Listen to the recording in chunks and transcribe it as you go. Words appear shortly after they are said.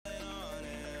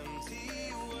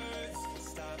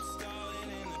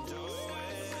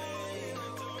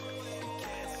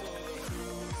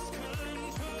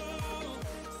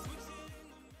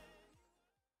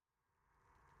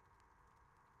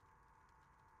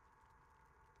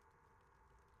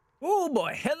Oh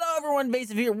boy. Hello everyone,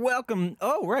 Vaesive here. Welcome.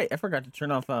 Oh, right. I forgot to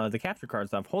turn off the capture card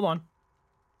stuff. Hold on.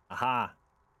 Aha.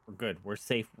 We're good. We're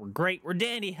safe. We're great. We're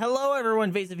dandy. Hello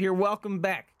everyone, Vaesive here. Welcome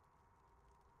back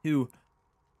to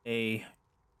a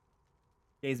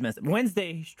Days Mess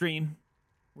Wednesday stream.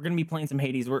 We're gonna be playing some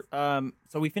Hades. So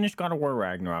we finished God of War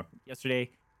Ragnarok yesterday.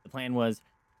 The plan was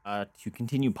to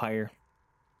continue Pyre.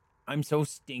 I'm so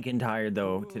stinking tired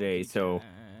though today, so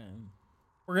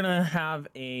we're gonna have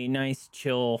a nice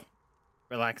chill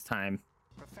relax time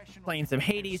playing some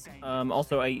Hades.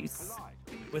 Also,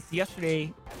 with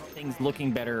yesterday things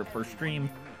looking better for stream,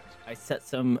 I set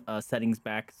some settings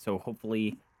back, so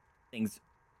hopefully things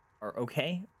are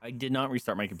okay. I did not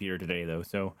restart my computer today though,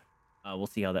 so we'll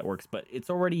see how that works. But it's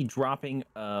already dropping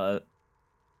a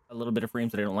little bit of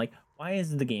frames that I don't like. Why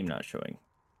is the game not showing?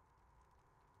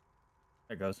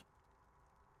 There it goes.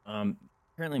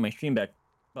 Apparently my stream back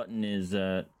button is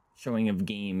showing of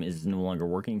game is no longer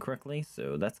working correctly,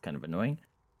 so that's kind of annoying.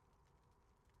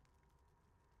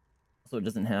 Also, it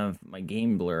doesn't have my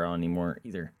game blur on anymore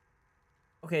either.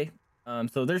 Okay,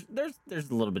 so there's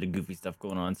a little bit of goofy stuff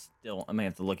going on still. I might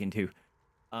have to look into.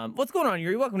 What's going on,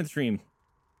 Yuri? Welcome to the stream.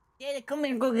 Yeah, come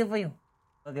here, cookie for you.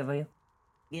 Cookie for you.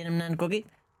 Get him none cookie.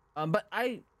 But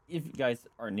if you guys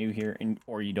are new here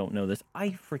or you don't know this, I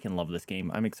freaking love this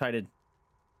game. I'm excited.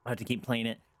 I have to keep playing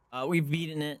it. We've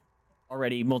beaten it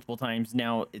already multiple times.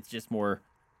 Now it's just more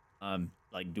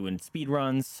like doing speed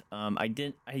runs.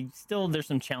 There's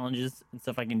some challenges and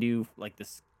stuff I can do, like the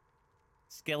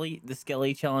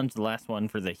Skelly challenge, the last one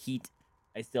for the heat.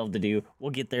 I still have to do.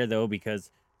 We'll get there though,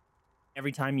 because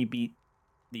every time you beat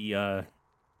it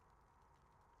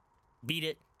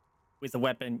with a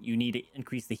weapon, you need to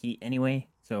increase the heat anyway.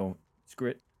 So screw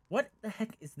it. What the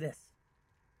heck is this?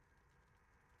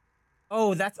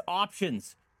 Oh, that's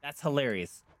options. That's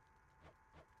hilarious.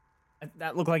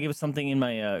 That looked like it was something in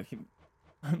my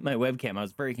my webcam. I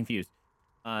was very confused.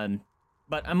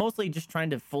 But I'm mostly just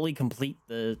trying to fully complete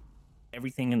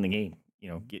everything in the game. You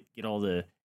know, get all the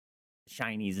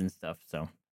shinies and stuff. So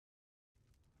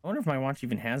I wonder if my watch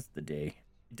even has the day.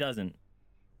 It doesn't.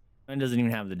 It doesn't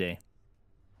even have the day.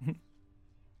 I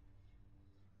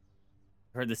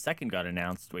heard the second got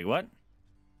announced. Wait, what?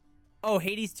 Oh,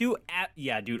 Hades 2?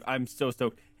 Yeah, dude, I'm so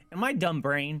stoked. And my dumb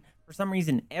brain, for some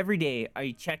reason, every day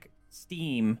I check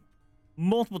Steam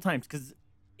multiple times because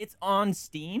it's on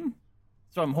Steam.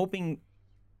 So I'm hoping...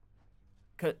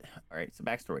 All right, so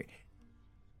backstory.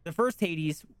 The first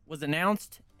Hades was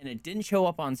announced and it didn't show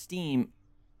up on Steam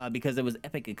because it was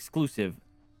Epic exclusive.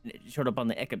 And it showed up on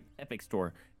the Epic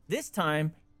store. This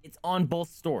time, it's on both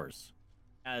stores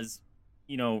as,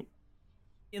 you know,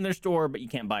 in their store, but you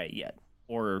can't buy it yet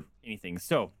or anything.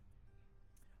 So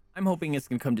I'm hoping it's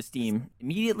gonna come to Steam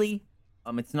immediately.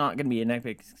 It's not gonna be an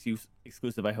Epic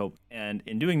exclusive, I hope. And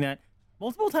in doing that,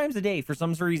 multiple times a day, for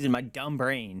some reason, my dumb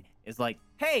brain is like,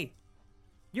 "Hey,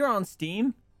 you're on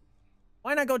Steam.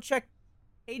 Why not go check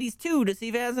Hades 2 to see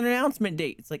if it has an announcement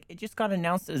date?" It's like it just got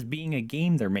announced as being a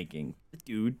game they're making.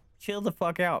 Dude, chill the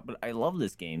fuck out. But I love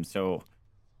this game, so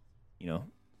you know,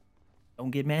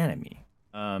 don't get mad at me.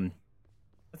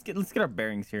 Let's get our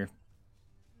bearings here.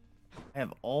 I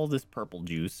have all this purple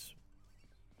juice.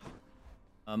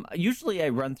 Usually I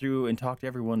run through and talk to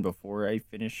everyone before I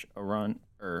finish a run,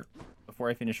 or before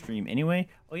I finish stream anyway.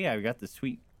 Oh yeah, we got the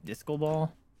sweet disco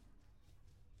ball.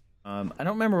 I don't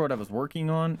remember what I was working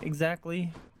on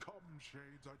exactly.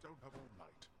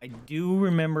 I do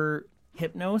remember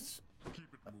Hypnos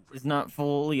is not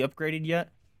fully upgraded yet.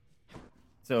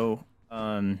 So,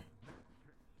 we're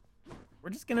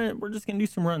just gonna do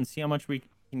some runs, see how much we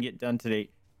can get done today.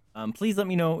 Please let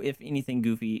me know if anything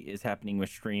goofy is happening with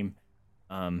stream.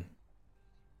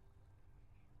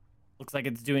 Looks like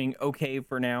it's doing okay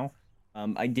for now.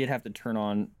 I did have to turn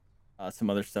on some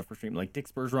other stuff for stream, like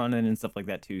Dixper's running and stuff like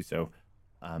that too. So,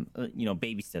 you know,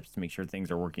 baby steps to make sure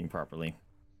things are working properly.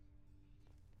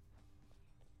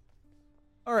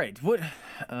 All right, what?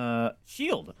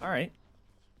 Shield. All right,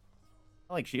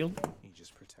 I like shield. Aegis,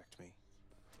 protect me.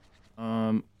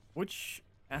 Which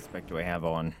aspect do I have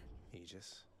on?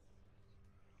 Aegis.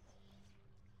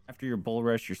 After your bull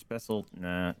rush, your special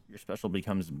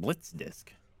becomes Blitz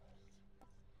Disc.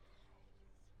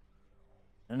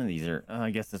 None of these are. I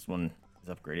guess this one is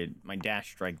upgraded. My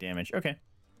dash strike damage. Okay.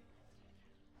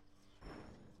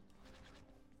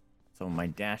 So my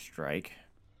dash strike.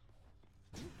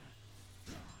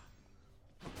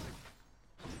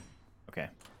 Okay.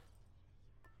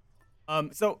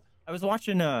 So I was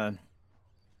watching. I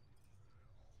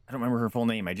don't remember her full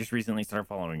name. I just recently started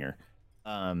following her.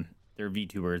 They're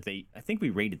VTubers. I think we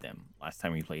rated them last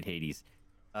time we played Hades.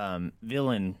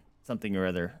 Villain something or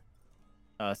other.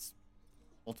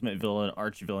 ultimate villain,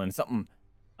 arch villain, something.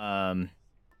 And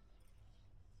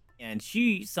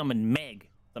she summoned Meg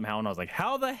somehow, and I was like,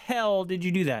 how the hell did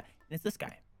you do that? And it's this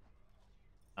guy.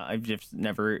 I've just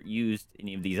never used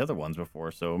any of these other ones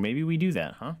before, so maybe we do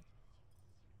that, huh?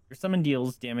 Your summon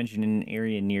deals damage in an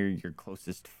area near your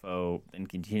closest foe, then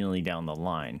continually down the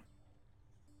line.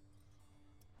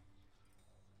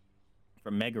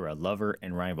 From Megara, lover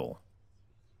and rival.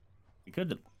 We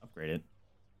could upgrade it.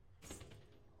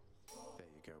 There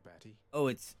you go, Batty. Oh,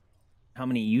 it's how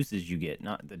many uses you get,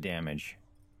 not the damage.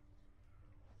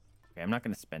 Okay, I'm not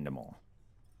gonna spend them all.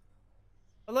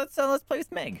 But let's play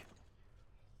with Meg.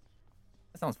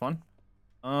 That sounds fun.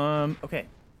 Okay.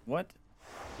 What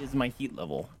is my heat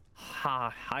level?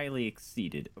 Highly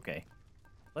exceeded. Okay.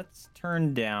 Let's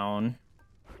turn down.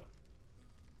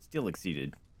 Still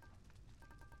exceeded.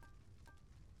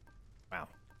 Wow.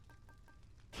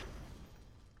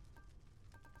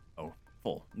 Oh,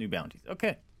 full. New bounties.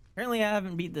 Okay. Apparently I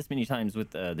haven't beat this many times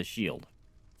with the shield.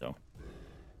 So,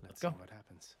 let's go. See what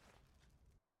happens.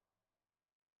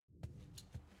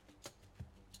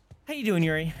 How you doing,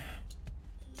 Yuri?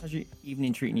 How's your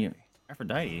evening treating you?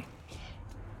 Aphrodite.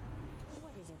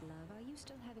 What is it, love? Are you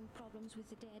still having problems with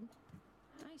the dead?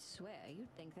 I swear, you'd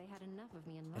think they had enough of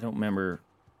me in life. I don't remember.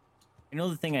 I know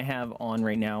the thing I have on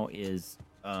right now is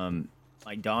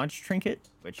my dodge trinket,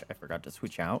 which I forgot to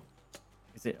switch out.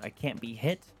 Is it I can't be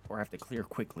hit or I have to clear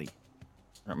quickly?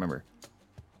 I don't remember.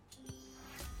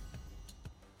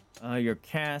 Your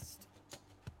cast,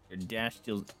 your dash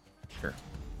deals. Sure.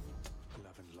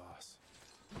 Love and loss.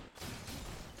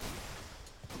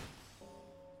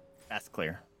 Fast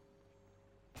clear.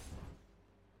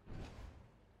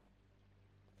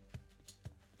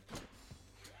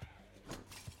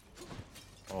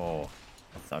 Oh,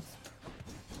 that sucks.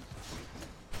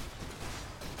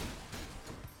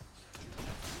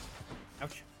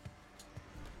 Ouch.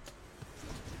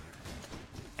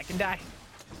 I can die.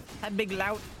 That big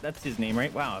lout. That's his name,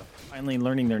 right? Wow, finally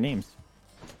learning their names.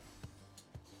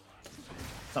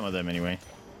 Some of them, anyway.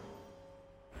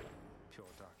 Pure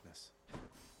darkness.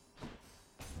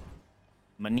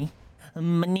 Money.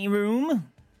 Money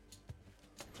room.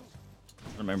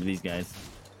 I remember these guys.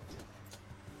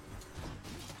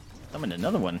 Summoned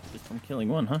another one just from killing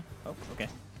one, huh? Oh, okay.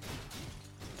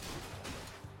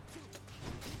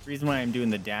 The reason why I'm doing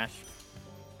the dash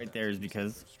right there is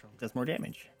because it does more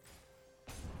damage.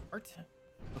 Art.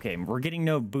 Okay, we're getting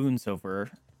no boon so far.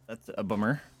 That's a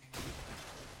bummer.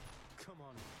 Come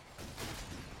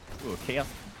on. Ooh, chaos.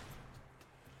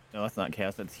 No, that's not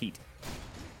chaos. That's heat.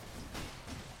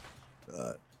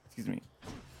 Excuse me.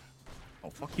 Oh,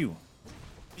 fuck you. What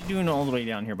are you doing all the way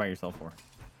down here by yourself for?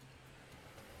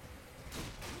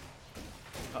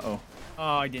 Uh-oh. Oh,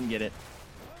 I didn't get it.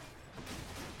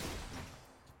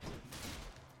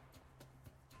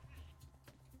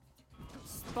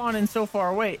 Spawning so far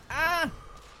away. Ah!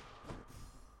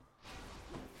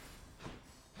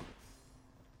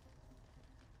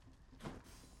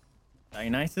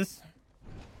 Dionysus?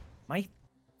 My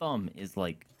thumb is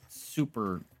like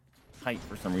super tight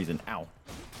for some reason. Ow.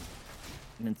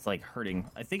 And it's like hurting.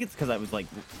 I think it's because I was like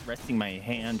resting my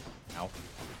hand. Ow.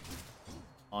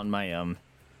 On my, or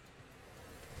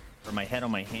my head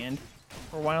on my hand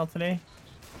for a while today.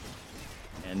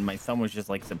 And my thumb was just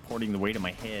like supporting the weight of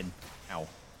my head. Ow.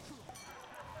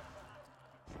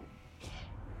 Hey,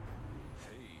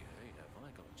 have I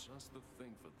got just the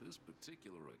thing for this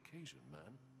particular occasion,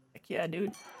 man? Heck yeah,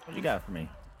 dude. What you got for me?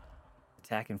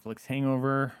 Attack inflicts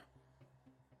hangover.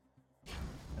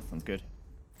 That sounds good.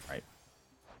 Alright.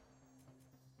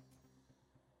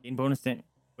 Gain bonus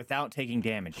without taking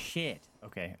damage. Shit.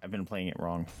 Okay, I've been playing it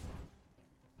wrong.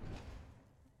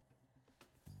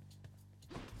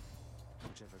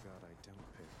 Whichever god I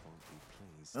don't pick won't be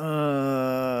pleased.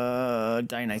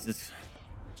 Dionysus.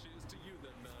 Cheers to you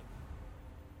then, man.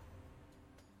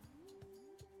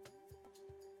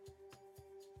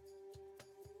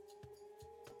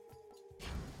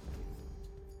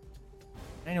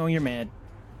 I know you're mad.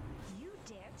 You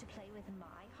dare to play with my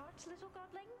heart, little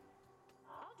godling?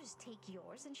 I'll just take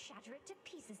yours and shatter it to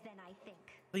pieces then, I think.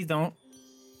 Please don't.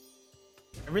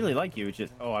 I really like you. It's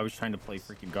just, oh, I was trying to play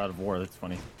freaking God of War. That's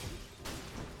funny.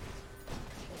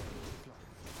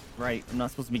 Right, I'm not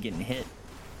supposed to be getting hit.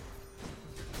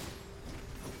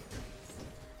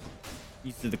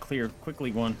 Used to the clear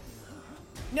quickly one.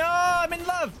 No, I'm in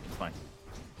love. It's fine.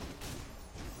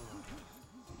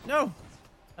 No,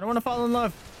 I don't want to fall in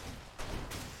love.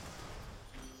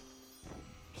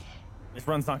 This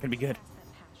run's not gonna be good.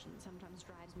 That passion sometimes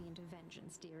drives me into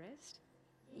vengeance, dearest.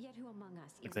 Yet who among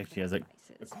us Looks like she has a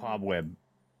cobweb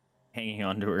hanging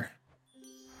onto her.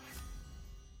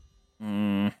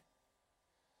 Mm.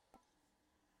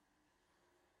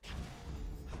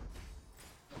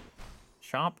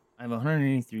 Shop. I have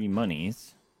 183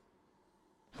 monies.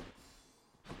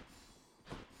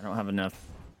 I don't have enough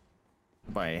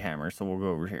to buy a hammer, so we'll go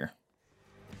over here.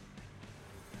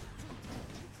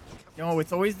 No,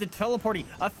 it's always the teleporting.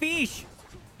 A fish!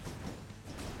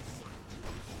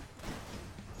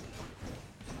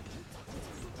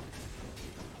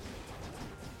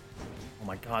 Oh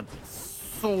my god, it's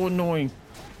so annoying.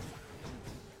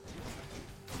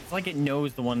 It's like it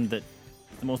knows the one that's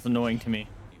the most annoying to me.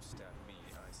 You stab me,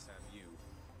 I stab you.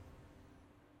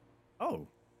 Oh.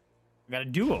 We got a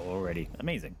duo already.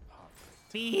 Amazing. Heartbreak.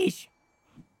 Fish!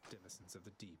 Denizens of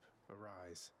the deep,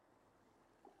 arise.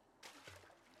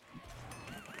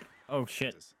 Oh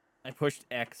shit. I pushed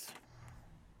X.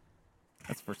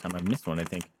 That's the first time I've missed one, I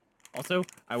think. Also,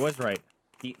 I was right.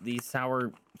 These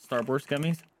sour Starburst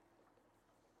gummies,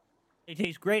 they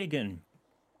taste great again.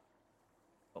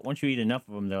 But once you eat enough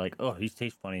of them, they're like, oh, these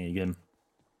taste funny again.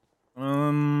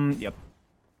 Yep.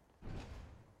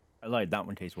 I lied. That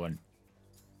one tastes one.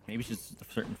 Maybe it's just a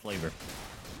certain flavor.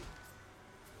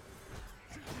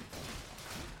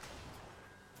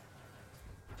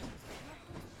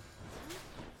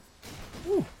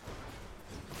 Ooh.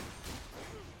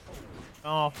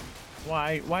 Oh,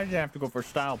 why did I have to go for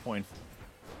style points?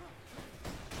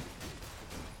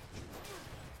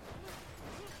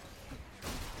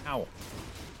 Ow.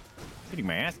 Getting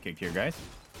my ass kicked here, guys.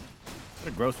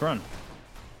 What a gross run.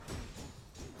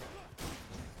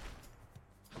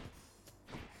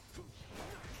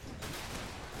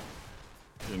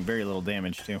 Doing very little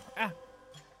damage, too. Ah!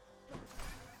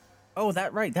 Oh,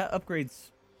 that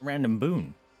upgrades random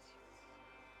boon.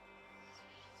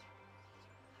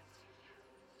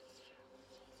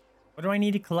 What do I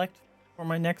need to collect for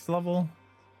my next level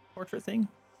portrait thing?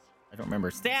 I don't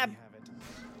remember. Stab! We have it.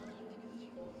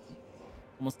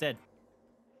 Almost dead.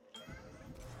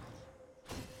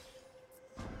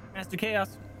 Master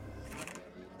Chaos.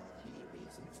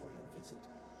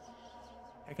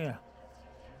 Heck yeah.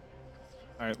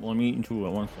 Alright, well, I'm eating two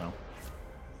at once now.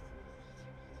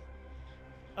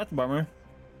 That's a bummer.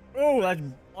 Oh, that's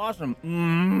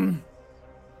awesome.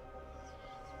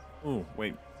 Oh,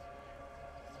 wait.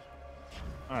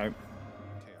 Alright.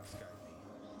 Chaos guide me.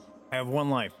 I have one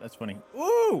life. That's funny.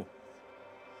 Ooh!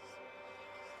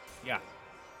 Yeah.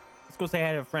 Let's go say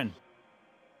hi to a friend.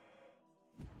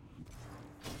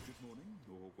 Good morning,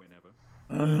 or whenever.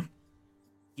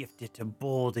 Gift it to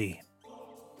Baldy.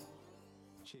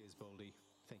 Cheers, Baldy.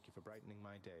 Thank you for brightening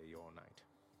my day or night.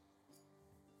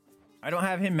 I don't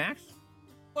have him maxed.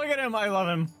 Look at him. I love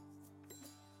him.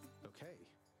 Okay.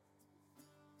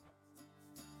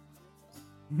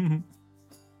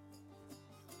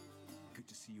 Good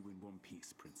to see you in one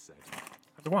piece, Princess.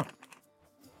 How's it going?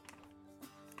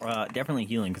 Definitely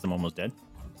healing because I'm almost dead.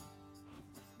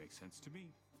 Makes sense to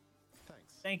me.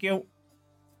 Thanks. Thank you.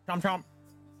 Chomp chomp.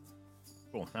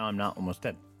 Cool. Now I'm not almost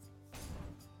dead.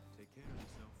 Take care of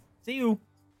yourself. See you.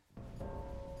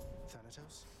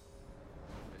 Thanatos?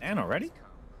 And already?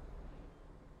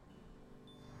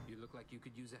 You look like you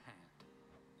could use a hand.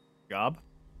 Job.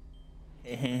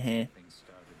 Things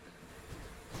started then.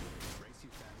 Brace you,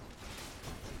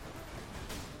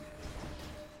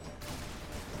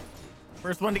 Than.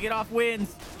 First one to get off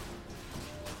wins.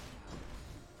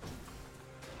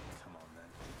 Come on, then.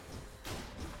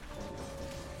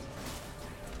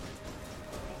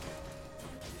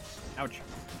 Ouch.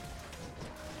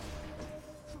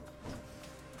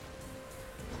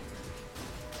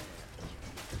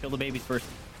 Kill the babies first.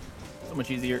 So much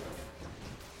easier.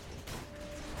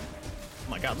 Oh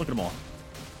my god, look at them all.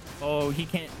 Oh, he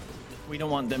can't. We don't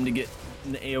want them to get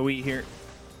in the AoE here.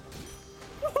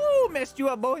 Woohoo! Messed you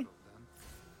up, boy.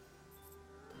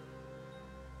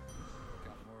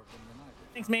 Got more of them than I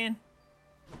did. Thanks, man.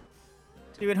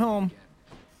 See you at home. Again.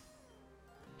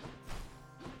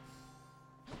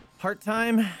 Part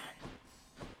time.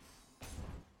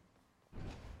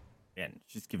 Yeah,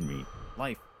 it's just giving me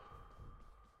life.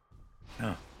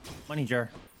 Oh, money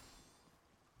jar.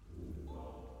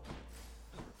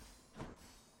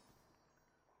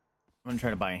 I'm gonna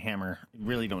try to buy a hammer. I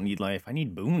really don't need life. I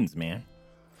need boons, man.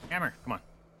 Hammer, come on.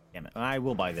 Damn it. I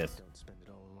will buy this. Don't spend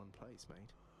it all in one place,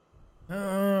 mate.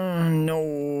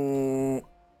 No.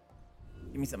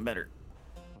 Give me something better.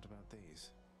 What about these?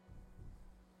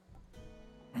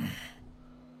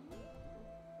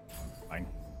 Fine.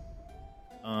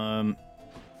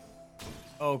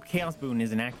 Oh, Chaos Boon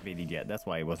isn't activated yet. That's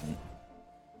why it wasn't.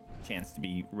 Chance to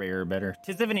be rare or better.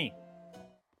 Tisivany.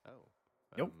 Oh.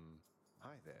 Yep.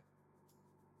 Hi there.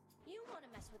 You want to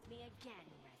mess with me again,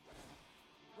 Red?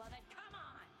 Well then, come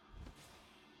on!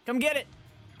 Come get it.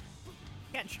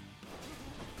 Catch.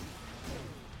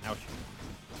 Ouch.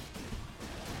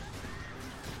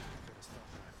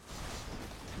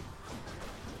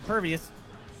 Pervious.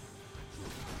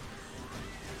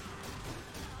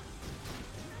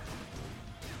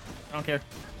 I don't care.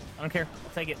 I don't care.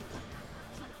 I'll take it.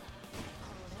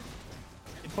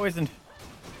 Get poisoned.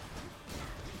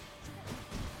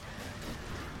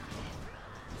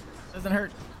 Doesn't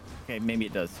hurt. Okay, maybe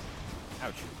it does.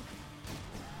 Ouch.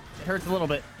 It hurts a little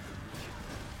bit.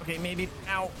 Okay, maybe.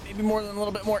 Ow. Maybe more than a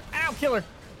little bit more. Ow, killer.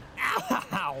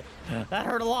 Ow. That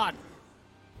hurt a lot.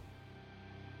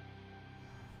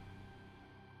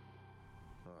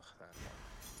 Ugh, that one.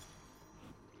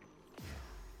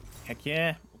 Heck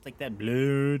yeah. We'll take that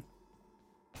blood.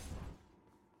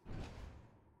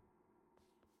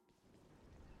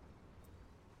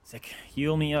 Sick.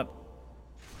 Heal me up.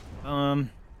 Don't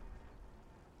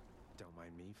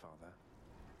mind me, Father.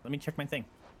 Let me check my thing.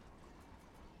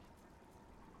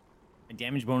 My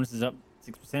damage bonus is up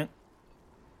 6%.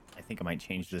 I think I might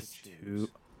change this to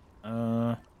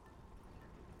oh.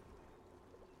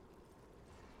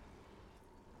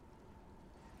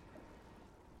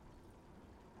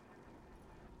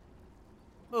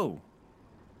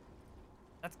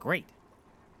 That's great.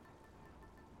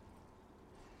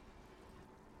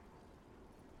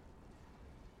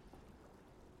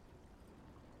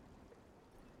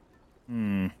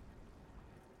 Hmm.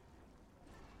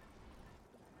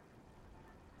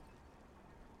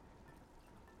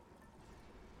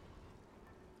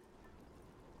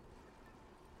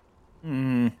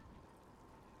 Hmm.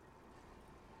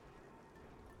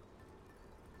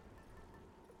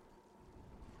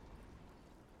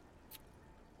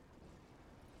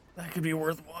 That could be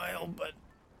worthwhile, but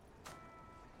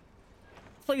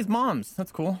let's play as moms.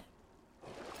 That's cool.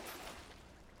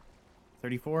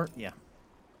 34? Yeah.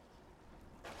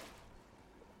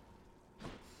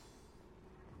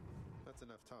 That's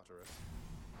enough Tartarus.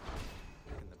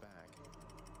 In the bag.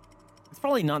 It's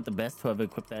probably not the best to have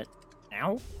equipped that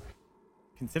now,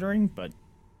 considering, but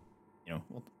you know,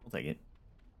 we'll take it.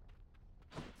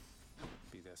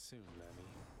 Be there soon, Lemmy.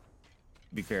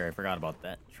 To be fair, I forgot about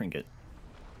that trinket.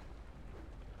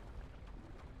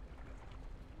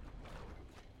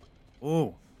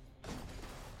 Oh,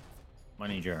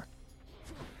 money jar.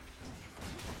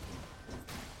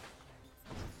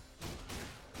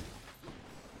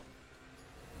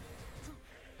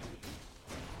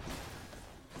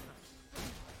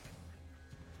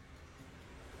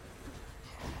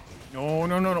 No,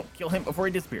 no, no, no. Kill him before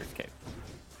he disappears. Okay.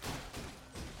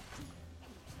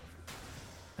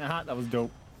 Haha, that was dope.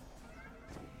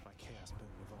 My chaos boom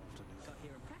evolved anew. Got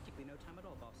here in practically no time at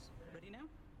all, boss. Ready now?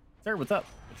 Sir, what's up?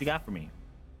 What you got for me?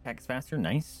 Attacks faster.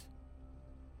 Nice.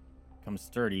 Comes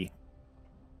sturdy.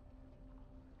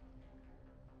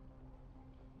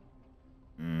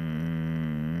 Mm.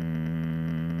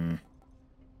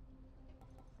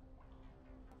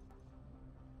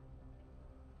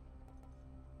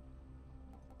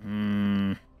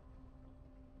 Mm.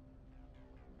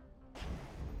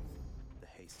 The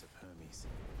haste of Hermes.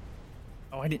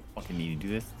 Oh, I didn't fucking need to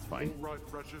do this. It's fine. All right,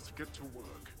 wretches, get to work.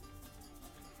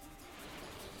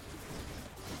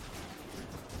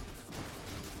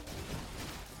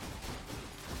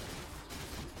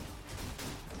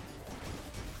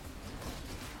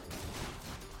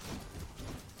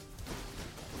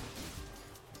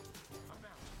 I'm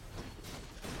out.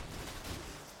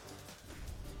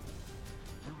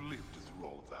 You lived through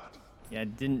all of that. Yeah,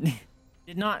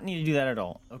 did not need to do that at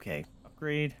all. Okay,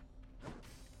 upgrade.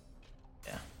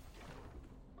 Yeah.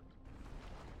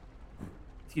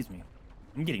 Excuse me.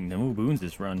 I'm getting no boons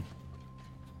this run.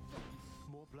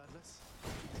 More bloodless?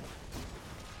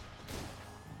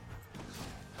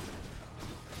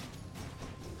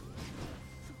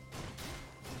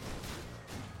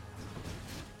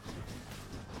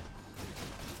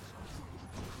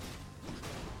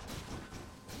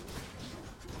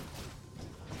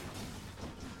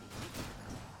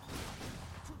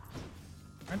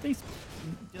 Aren't they?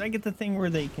 Did I get the thing where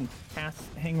they can pass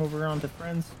hangover onto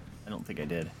friends? I don't think I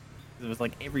did. It was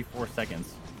like every 4 seconds.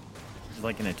 It was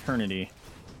like an eternity.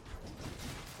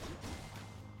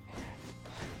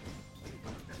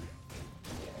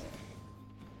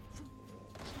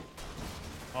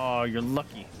 Oh, you're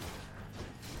lucky.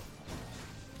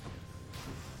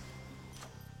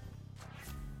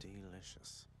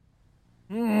 Delicious.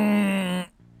 Mm.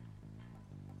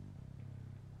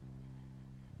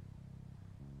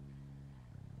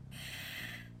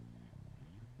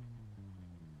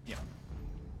 Yeah.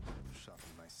 Sharpen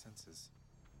my senses.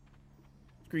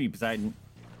 Screw you, Poseidon.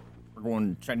 We're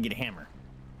going to try to get a hammer.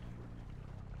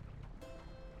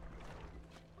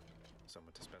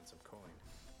 someone to spend some coin.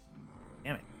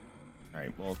 Damn it. All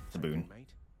right, well, it's a boon. Mate.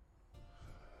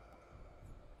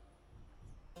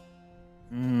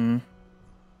 Hmm.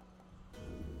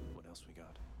 What else we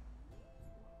got?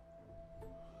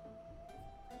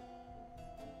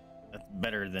 That's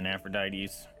better than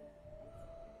Aphrodite's.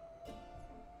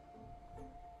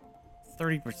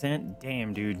 30%?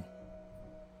 Damn, dude.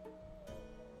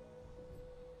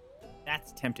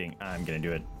 That's tempting. I'm gonna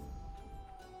do it.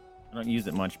 I don't use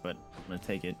it much, but I'm gonna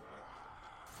take it.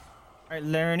 All right,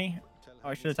 Larry. Oh,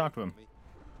 I should have talked to him.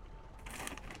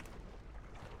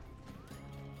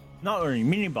 Not Larry,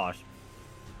 mini boss.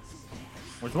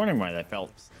 I was wondering why that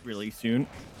felt really soon.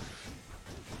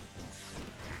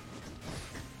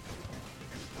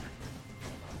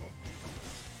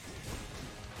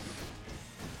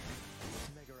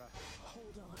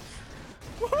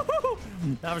 Woohoo!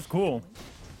 That was cool.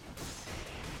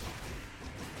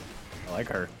 I like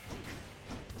her.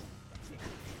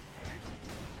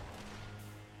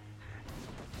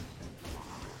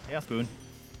 Yeah, Spoon.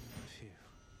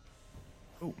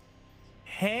 Oh.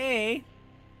 Hey!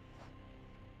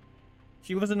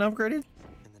 She wasn't upgraded? In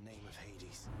the name of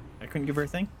Hades. I couldn't give her a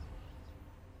thing?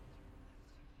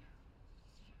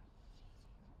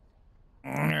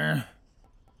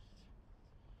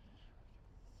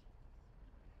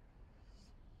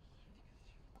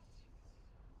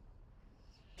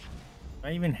 Do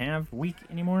I even have weak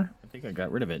anymore? I think I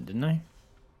got rid of it, didn't I?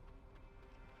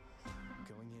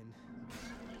 Going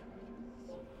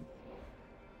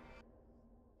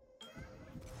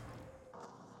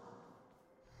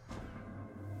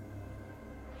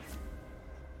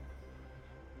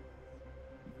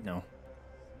in. No.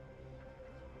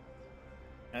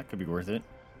 That could be worth it.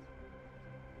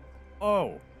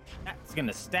 Oh, that's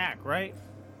gonna stack, right?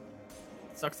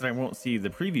 Sucks that I won't see the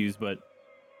previews, but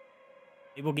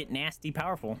it will get nasty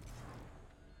powerful.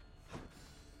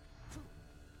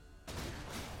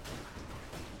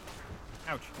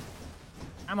 Ouch.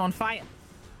 I'm on fire.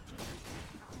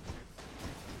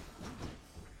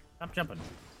 Stop jumping.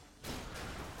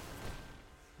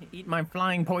 Eat my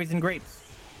flying poison grapes.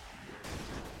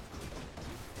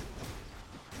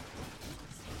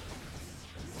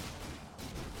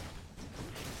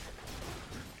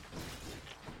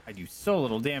 I do so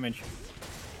little damage.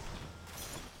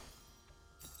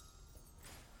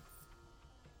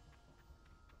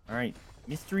 All right,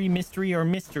 mystery, mystery, or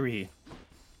mystery.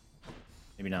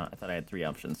 Maybe not. I thought I had 3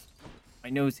 options. My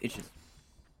nose itches.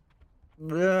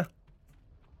 Ugh.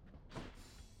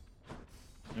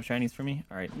 No shinies for me?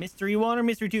 All right, mystery 1 or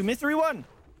mystery 2? Mystery 1!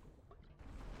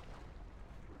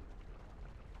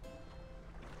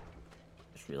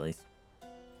 Just realized.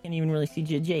 Can't even really see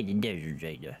JJ the desert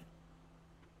Jada.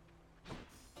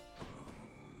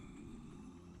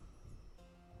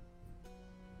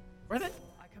 Worth it?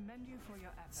 I commend you for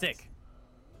your efforts. Sick.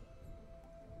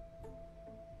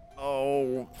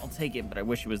 Oh, I'll take it, but I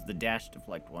wish it was the dash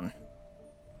deflect one.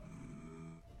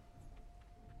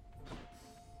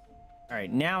 All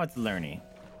right, now it's Lerny.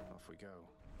 Off we go.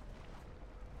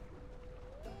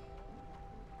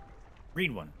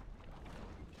 Read one.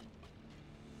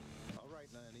 All right,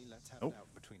 Lerny, let's have Oh. it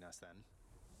out between us then.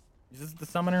 Is this the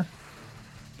summoner?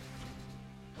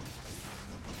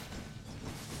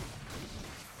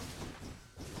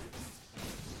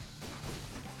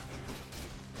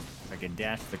 If I could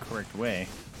dash the correct way.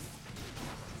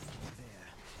 There.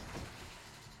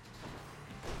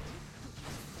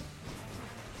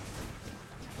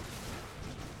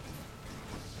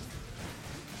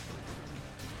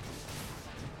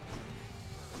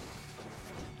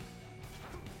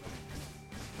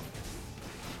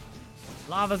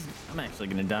 Lava's... I'm actually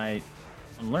gonna die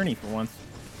on Lerny for once.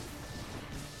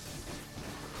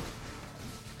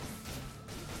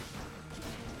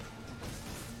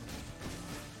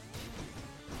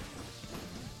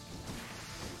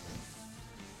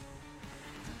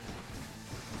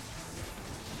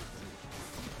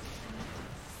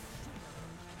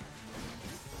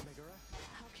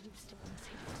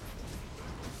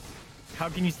 How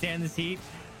can you stand this heat?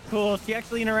 Cool, she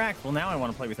actually interacts. Well, now I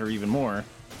want to play with her even more.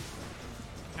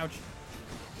 Ouch.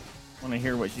 I want to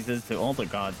hear what she says to all the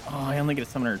gods. Oh, I only get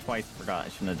to summon her twice. Forgot. I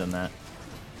shouldn't have done that.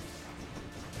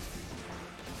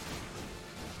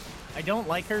 I don't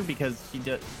like her because she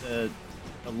does the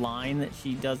line that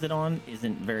she does it on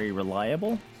isn't very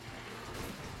reliable.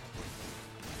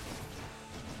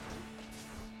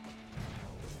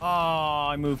 Oh,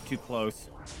 I moved too close.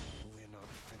 We're not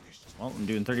finished. Well, I'm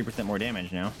doing 30% more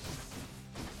damage now.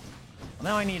 Well,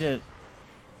 now I need to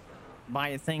buy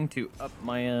a thing to up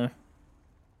my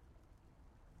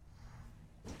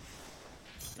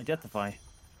my Deathify.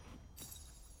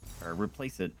 Or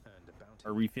replace it. And a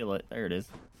Or refill it. There it is.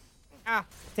 Ah,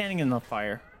 standing in the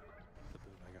fire. The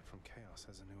boon I got from chaos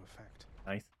has a new effect.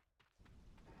 Nice.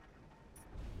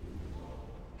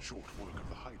 Short work of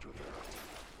the Hydra there.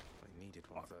 I needed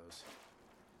one of those.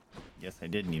 Yes, I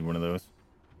did need one of those.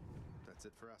 That's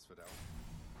it for us, Vidal.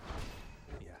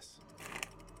 Yes.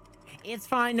 It's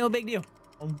fine, no big deal.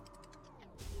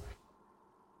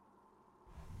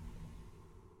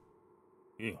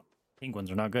 Ew, pink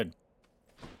ones are not good.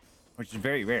 Which is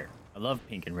very rare. I love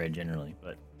pink and red generally,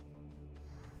 but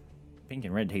pink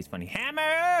and red taste funny.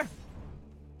 Hammer!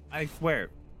 I swear,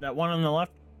 that one on the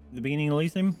left, the beginning of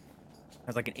Elysium,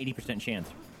 has like an 80% chance.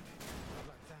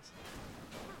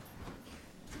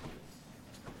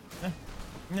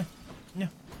 No, no.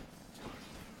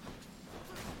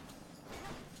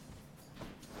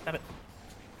 Stop it.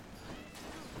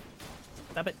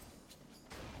 Stop it.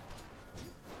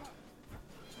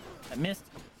 That missed.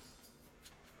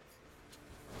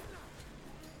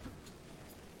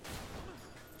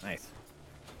 Nice.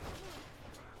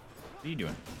 What are you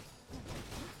doing?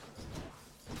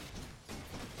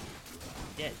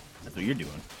 Dead. That's what you're doing.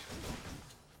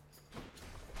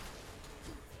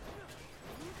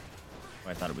 Oh,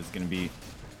 I thought it was gonna be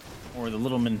more the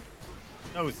little man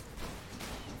nose.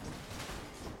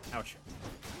 Ouch.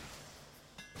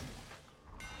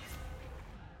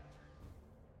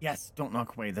 Yes, don't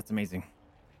knock away. That's amazing.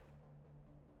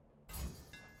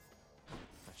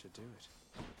 That should do it.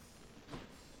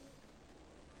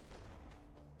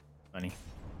 Funny.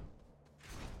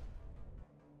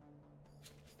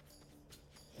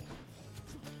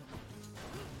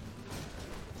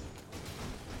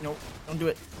 Nope, don't do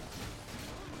it.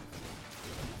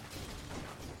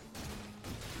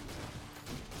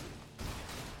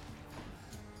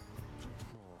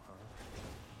 More, huh?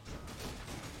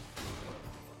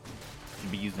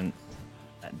 Should be using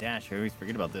that dash. I always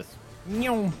forget about this.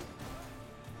 Meow.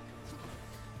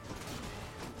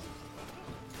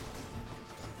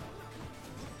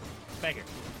 Beggar.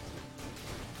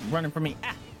 Running from me.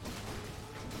 Ah!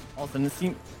 All of a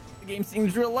sudden, the game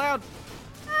seems real loud.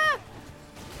 Ah!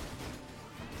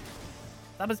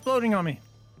 Stop exploding on me.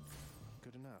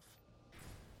 Good enough.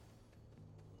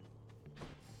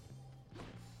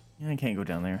 I can't go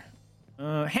down there.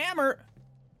 Hammer!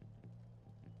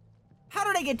 How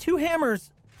did I get 2 hammers?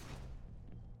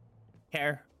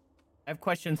 Care. I have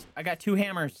questions. I got 2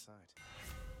 hammers. Side.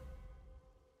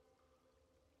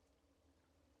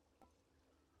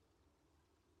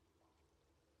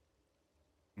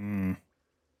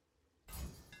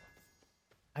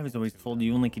 I was always told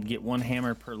you only could get 1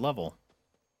 hammer per level.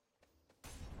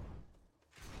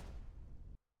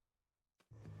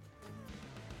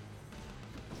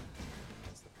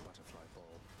 That's the butterfly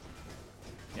ball.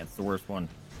 Yeah, it's the worst one.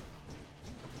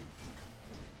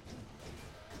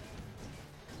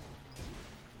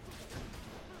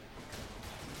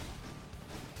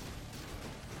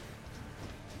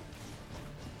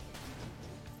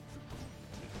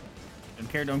 Don't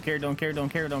care, don't care, don't care, don't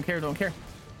care, don't care, don't care.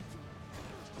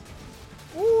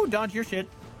 Ooh, dodge your shit.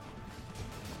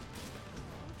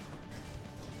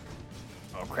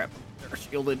 Oh crap, they're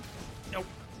shielded. Nope.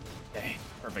 Okay,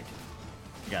 perfect.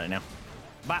 You got it now.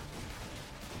 Bop.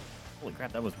 Holy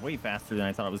crap, that was way faster than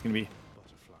I thought it was gonna be.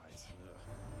 Butterflies.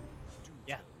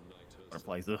 Yeah.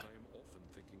 Butterflies, ugh. I am often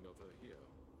thinking of her here.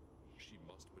 She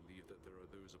must believe that there are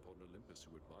those upon Olympus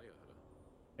who admire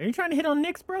her. Are you trying to hit on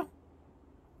Nyx, bro?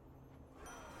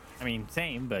 I mean,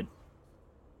 same, but...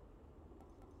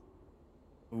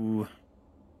 Ooh.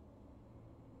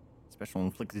 Special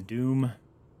inflicts doom.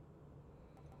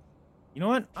 You know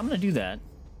what? I'm gonna do that.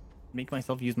 Make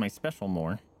myself use my special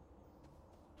more.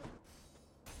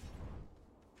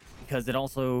 Because it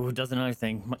also does another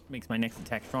thing. Makes my next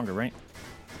attack stronger, right?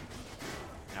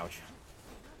 Ouch.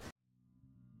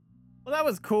 Well, that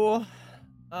was cool.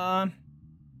 Well,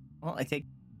 I take...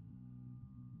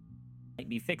 Might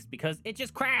be fixed because it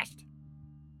just crashed.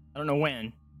 I don't know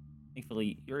when.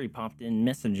 Thankfully, Yuri popped in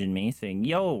messaging me saying,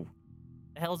 "Yo,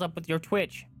 the hell's up with your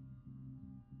Twitch?"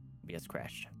 OBS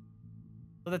crashed.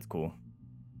 So that's cool.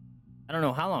 I don't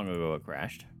know how long ago it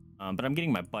crashed, but I'm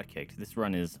getting my butt kicked. This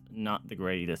run is not the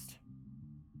greatest.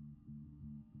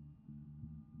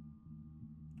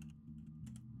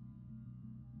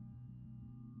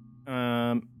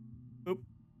 Oop.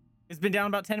 It's been down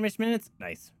about 10-ish minutes.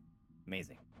 Nice.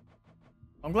 Amazing.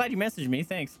 I'm glad you messaged me.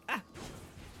 Thanks. Ah.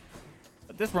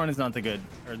 But this run is not the good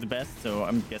or the best, so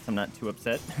I guess I'm not too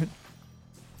upset.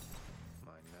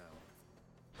 Mine now.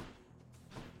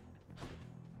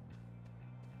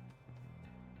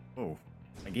 Oh,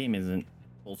 my game isn't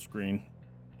full screen.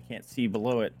 I can't see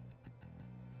below it.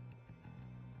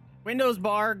 Windows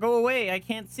bar, go away. I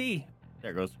can't see.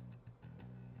 There it goes.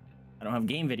 I don't have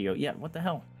game video yet. What the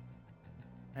hell?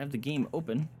 I have the game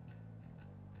open.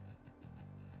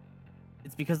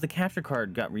 It's because the capture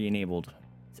card got re-enabled.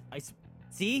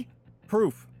 See?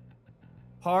 Proof.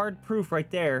 Hard proof right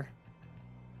there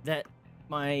that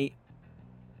my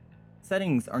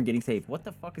settings aren't getting saved. What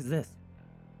the fuck is this?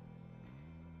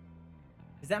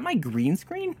 Is that my green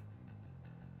screen?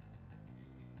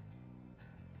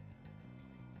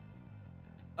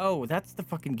 Oh, that's the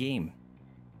fucking game.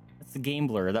 That's the game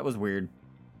blur. That was weird.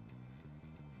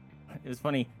 It was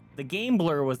funny. The game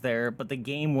blur was there, but the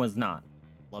game was not.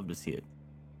 Love to see it.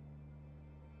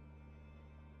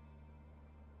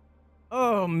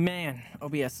 Oh man,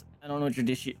 OBS. I don't know what your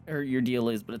dish or your deal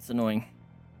is, but it's annoying.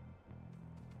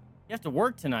 You have to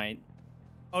work tonight.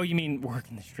 Oh, you mean work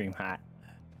in the stream? Hot.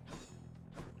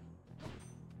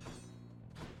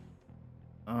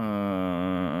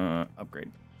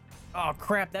 Upgrade. Oh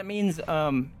crap, that means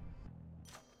I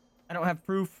don't have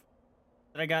proof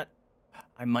that I got.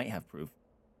 I might have proof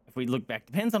if we look back.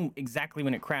 Depends on exactly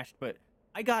when it crashed, but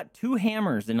I got 2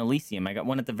 hammers in Elysium. I got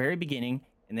one at the very beginning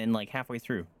and then like halfway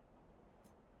through.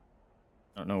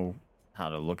 I don't know how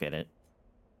to look at it.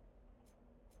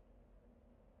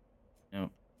 No.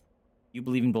 You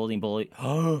believe in bullying, bully?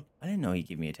 Oh, I didn't know he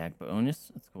gave me attack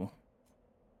bonus. That's cool.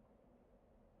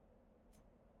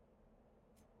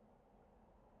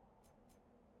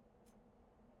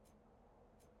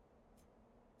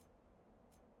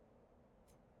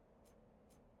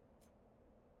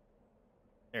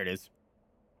 There it is.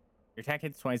 Your attack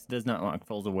hits twice, does not knock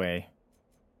falls away.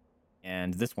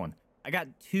 And this one. I got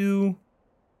 2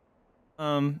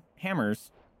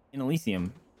 hammers in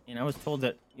Elysium, and I was told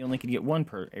that you only could get 1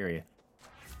 per area.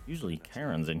 Usually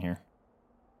Charon's in here.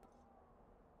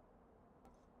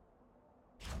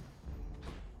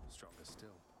 Stronger still.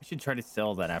 I should try to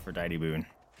sell that Aphrodite boon.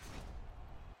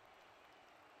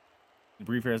 The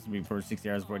brief rest will be for 60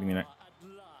 hours avoiding the night.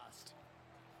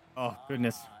 Oh,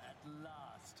 goodness.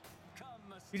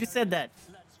 You just said that.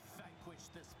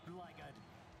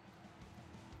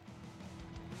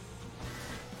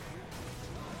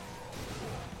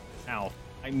 Ow.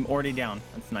 I'm already down.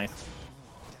 That's nice.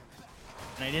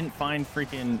 And I didn't find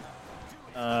freaking,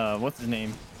 what's his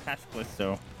name? Patchcliff,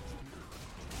 so.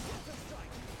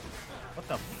 What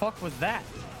the fuck was that?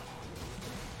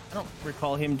 I don't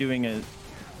recall him doing a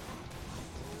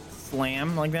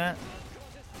slam like that.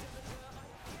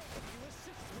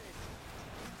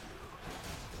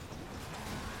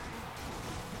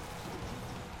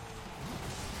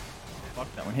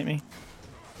 Fuck, that one hit me.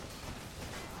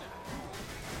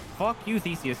 Fuck you,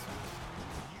 Theseus.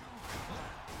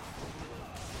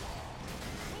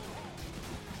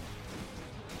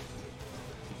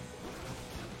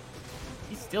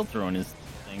 He's still throwing his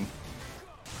thing.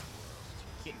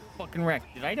 Get fucking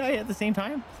wrecked. Did I die at the same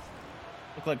time?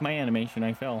 Looked like my animation,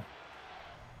 I fell.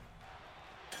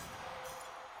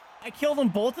 I killed them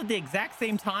both at the exact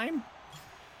same time?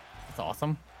 That's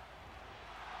awesome.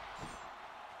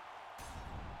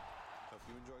 Hope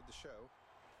you enjoyed the show.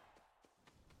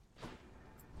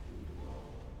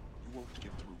 You won't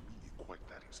get through me quite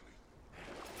that easily.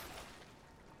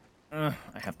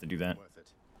 I have to do that. Worth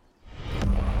it.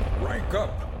 Rank up.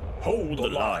 Hold the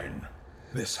line.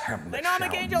 This hamlet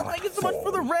Dynamic shall Angel, not thank you so much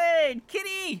for the fall. raid!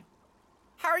 Kitty!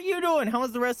 How are you doing? How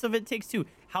was the rest of It Takes Two?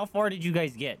 How far did you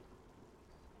guys get?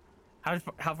 How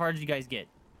far did you guys get?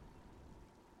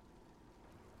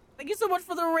 Thank you so much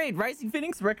for the raid. Rising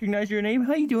Phoenix, recognize your name.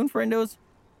 How you doing, friendos?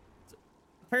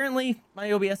 Apparently,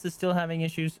 my OBS is still having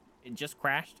issues. It just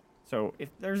crashed. So if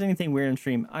there's anything weird on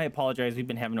stream, I apologize. We've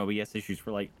been having OBS issues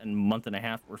for like a month and a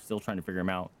half. We're still trying to figure them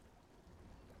out.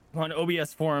 I'm on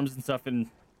OBS forums and stuff, and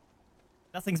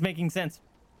nothing's making sense.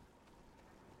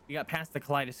 We got past the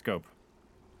kaleidoscope.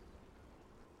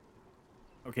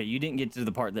 Okay, you didn't get to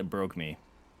the part that broke me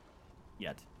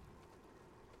yet.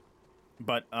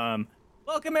 But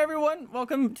welcome everyone.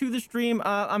 Welcome to the stream.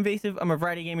 I'm Vaesive. I'm a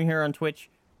variety gamer here on Twitch.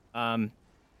 I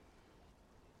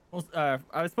was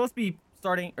supposed to be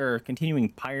starting or continuing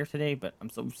Pyre today, but I'm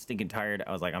so stinking tired.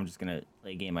 I was like, I'm just gonna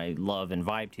play a game I love and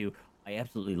vibe to. I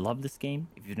absolutely love this game.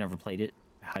 If you've never played it,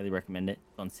 I highly recommend it.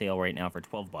 It's on sale right now for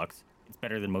 12 bucks. It's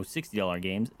better than most $60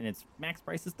 games, and its max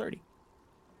price is 30.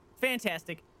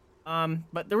 Fantastic.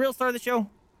 But the real star of the show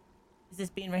is this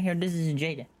being right here. This is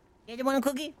Jada. Jada, want a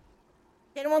cookie?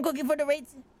 Jada, want a cookie for the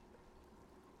rates?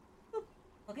 Oop,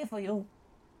 cookie for you.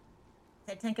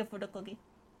 Thank you for the cookie.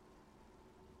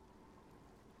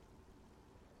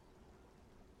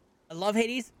 I love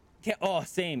Hades. Oh,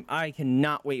 same. I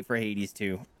cannot wait for Hades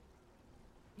 2.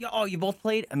 Yeah, oh, you both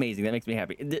played? Amazing. That makes me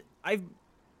happy. I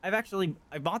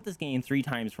bought this game 3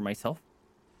 times for myself.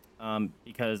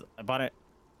 because I bought it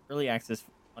early access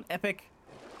on Epic,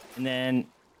 and then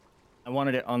I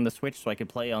wanted it on the Switch so I could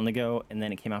play on the go, and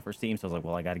then it came out for Steam, so I was like,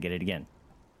 well, I got to get it again.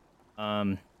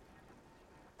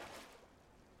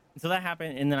 So that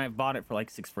happened, and then I've bought it for like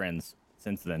 6 friends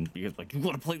since then because like, you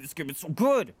gotta play this game, it's so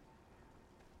good.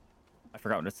 I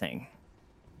forgot what I was saying.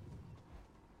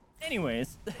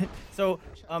 Anyways, so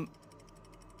I've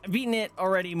beaten it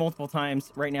already multiple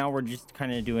times. Right now we're just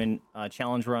kind of doing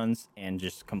challenge runs and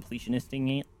just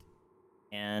completionisting it,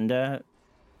 and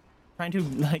trying to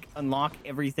like unlock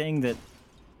everything that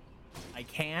I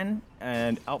can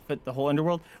and outfit the whole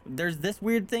underworld. There's this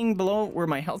weird thing below where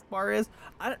my health bar is.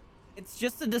 It's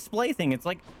just a display thing. It's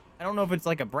like, I don't know if it's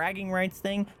like a bragging rights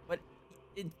thing, but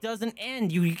it doesn't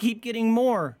end. You keep getting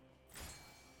more.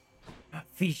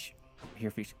 Fish. Here,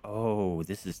 fish. Oh,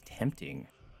 this is tempting.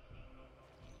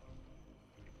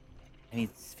 I need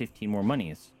 15 more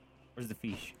monies. Where's the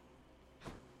fish?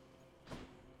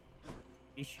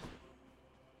 Fish.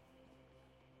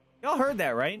 Y'all heard that,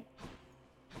 right?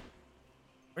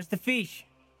 Where's the fish?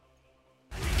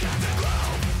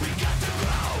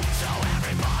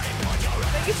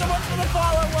 Thank you so much for the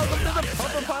follow. Welcome to the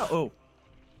Pupper Pile.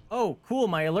 Oh, cool.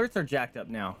 My alerts are jacked up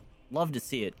now. Love to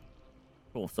see it.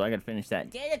 Cool. So I gotta finish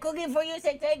that. Did a cookie for you.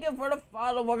 Say thank you for the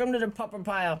follow. Welcome to the Pupper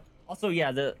Pile. Also,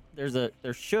 yeah,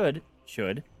 there should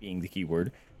being the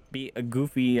keyword be a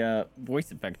goofy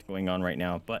voice effect going on right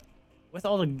now, but with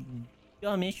all the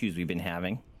dumb issues we've been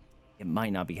having, it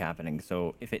might not be happening.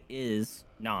 So if it is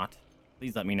not,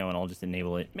 please let me know and I'll just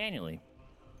enable it manually.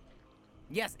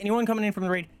 Yes, anyone coming in from the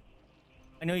raid,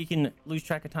 I know you can lose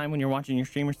track of time when you're watching your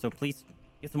streamers, so please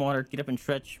get some water, get up and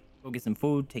stretch, go get some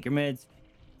food, take your meds,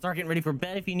 start getting ready for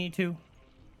bed if you need to.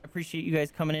 I appreciate you guys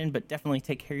coming in, but definitely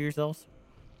take care of yourselves.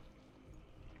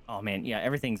 Oh man, yeah,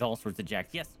 everything's all sorts of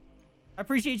jacked. Yes, I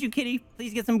appreciate you, kitty.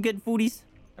 Please get some good foodies.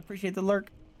 I appreciate the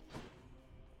lurk.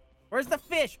 Where's the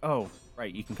fish? Oh,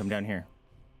 right, you can come down here.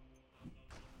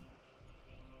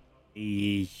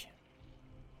 Eesh.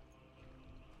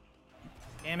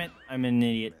 Damn it, I'm an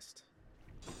idiot.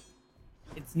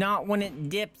 It's not when it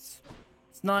dips.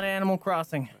 It's not Animal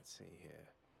Crossing. Let's see here.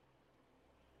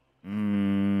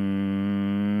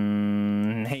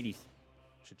 Hades.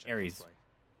 Should check Ares. this way.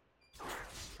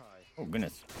 Hi. Oh,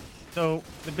 goodness. So,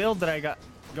 the build that I got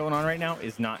going on right now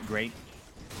is not great.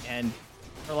 And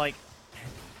for like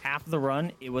half the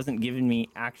run, it wasn't giving me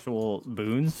actual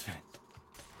boons.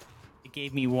 It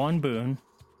gave me 1 boon,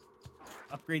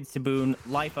 upgrades to boon,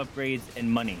 life upgrades, and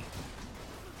money.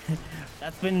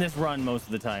 That's been this run most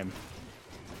of the time.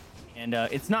 And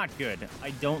it's not good.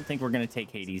 I don't think we're going to take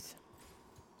Hades.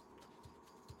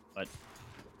 But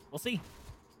we'll see.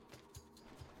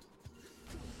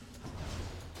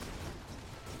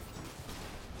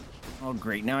 Oh,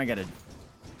 great. Now I got to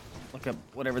look up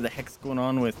whatever the heck's going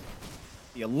on with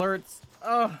the alerts.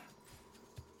 Oh,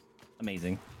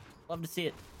 amazing. Love to see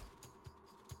it.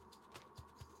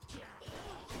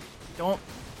 Don't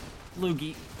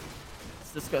loogie.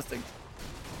 It's disgusting.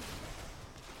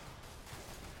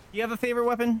 Do you have a favorite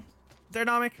weapon,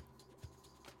 Dernomic?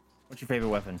 What's your favorite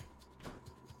weapon?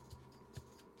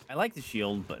 I like the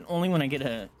shield, but only when I get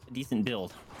a decent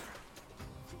build.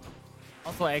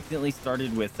 Also, I accidentally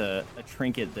started with a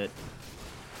trinket that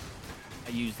I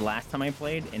used last time I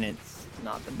played, and it's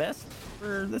not the best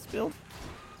for this build.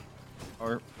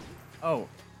 Or, oh,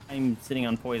 I'm sitting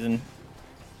on poison,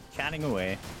 chatting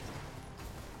away.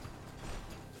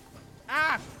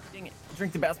 Ah! Dang it.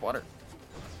 Drink the bath water.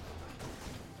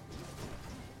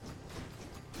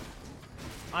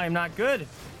 I am not good.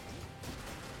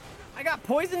 I got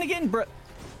poisoned again, bro.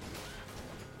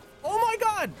 Oh my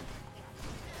god!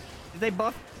 Did they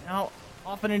buff how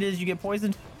often it is you get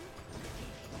poisoned?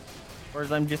 Or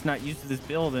is I'm just not used to this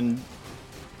build and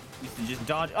used to just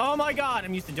dodge? Oh my god!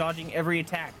 I'm used to dodging every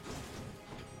attack.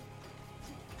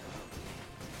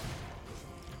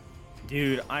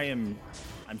 Dude, I'm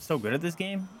so good at this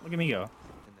game. Look at me go.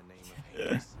 In the name of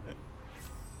Hades.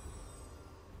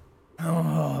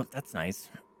 Oh, that's nice.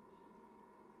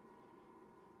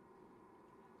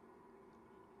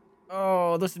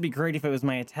 Oh, this would be great if it was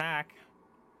my attack.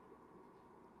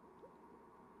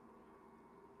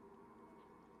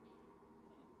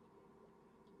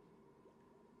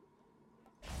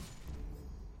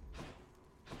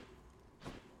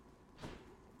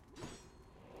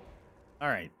 All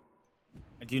right.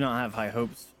 I do not have high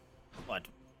hopes, but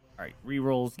all right,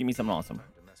 rerolls. Give me something awesome. Time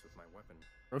to mess with my weapon.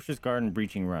 Ferocious Guard and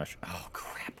Breaching Rush. Oh,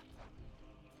 crap.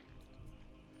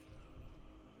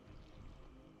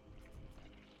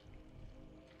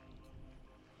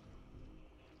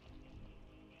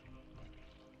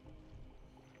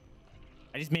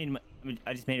 I just made I mean,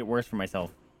 I just made it worse for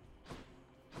myself.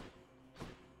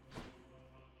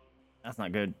 That's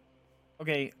not good.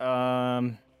 Okay,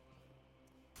 let's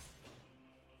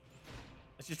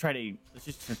just try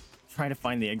to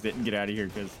find the exit and get out of here,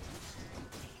 because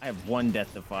I have one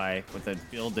death defy with a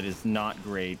build that is not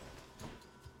great. I'm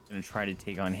gonna try to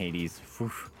take on Hades.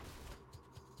 Whew.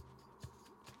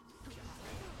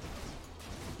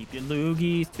 Keep your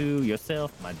loogies to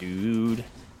yourself, my dude.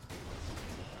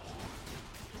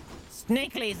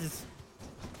 Snake lasers.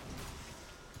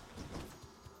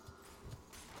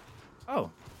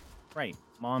 Oh, right.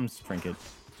 Mom's trinket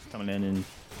coming in and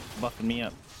buffing me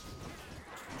up.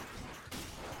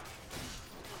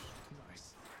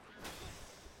 Nice.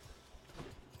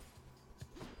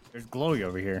 There's Glowy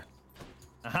over here.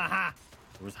 Ahaha!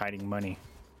 Was hiding money.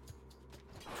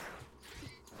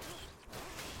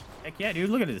 Heck yeah, dude!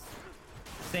 Look at this.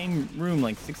 Same room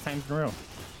like 6 times in a row.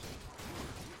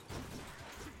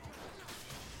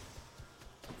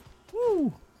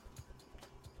 Woo!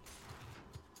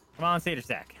 Come on, Seder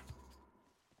Sack.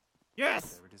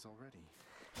 Yes! There it is already.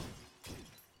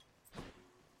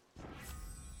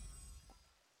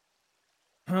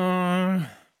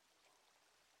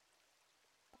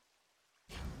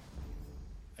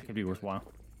 That could be worthwhile.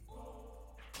 Going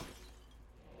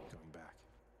back.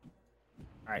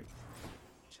 All right.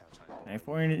 Chow time. Can I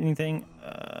afford anything?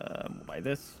 We'll buy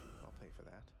this. I'll pay for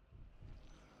that.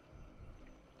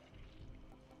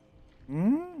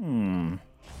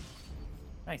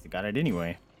 Nice, I got it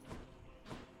anyway.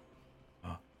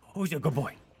 Oh, who's a good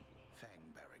boy?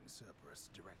 Fang-bearing Cerberus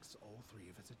directs all 3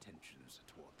 of its attentions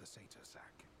toward the Satyr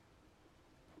Sack.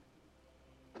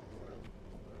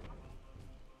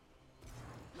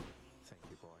 Thank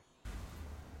you, boy.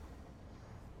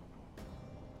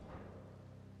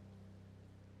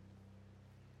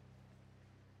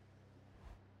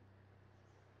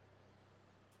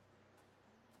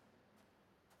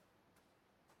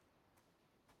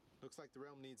 Looks like the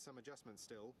realm needs some adjustment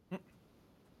still.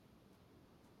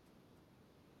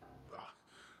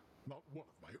 Not one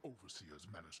of my overseers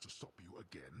managed to stop you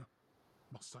again.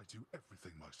 Must I do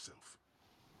everything myself?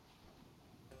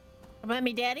 About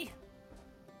me, Daddy?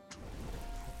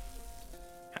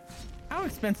 How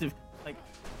expensive? Like,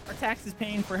 are taxes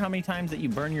paying for how many times that you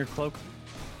burn your cloak?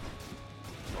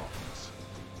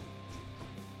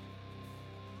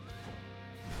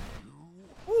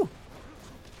 Woo!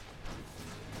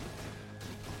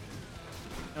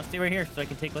 Now stay right here so I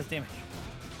can take less damage.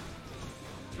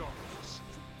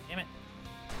 Damn it.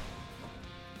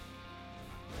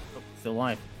 Oh, still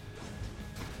alive.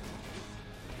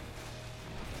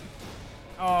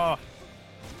 Oh.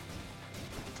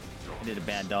 I did a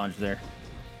bad dodge there.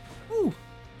 Woo.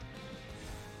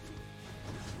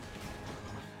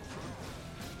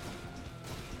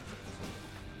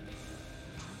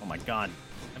 Oh my god.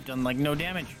 I've done like no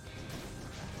damage.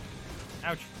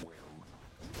 Ouch.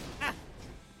 Ah.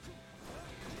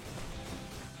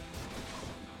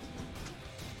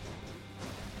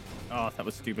 Oh, that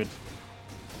was stupid.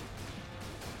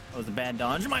 That was a bad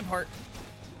dodge on my part.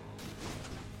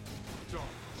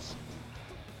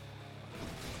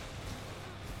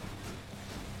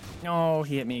 No,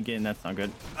 he hit me again. That's not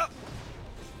good. Oh,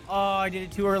 oh, I did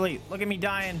it too early. Look at me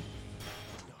dying.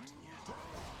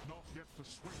 Not yet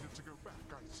persuaded to go back,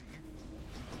 I see.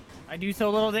 I do so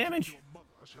little damage. Your mother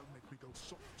shall make me go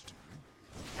soft to you.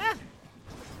 Ah.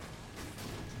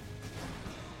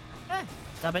 Ah.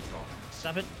 Stop it.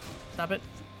 Stop it. Stop it.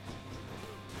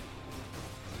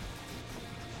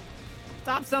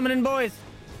 Stop summoning boys.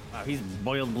 Wow, he's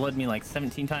boiled blood me like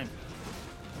 17 times.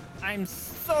 I'm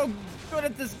so good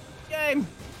at this game.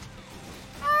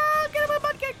 Ah, get him a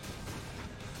butt kick.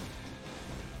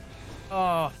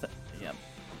 Oh, yep.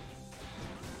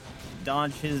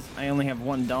 Dodge his. I only have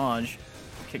one dodge.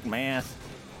 Kick my ass.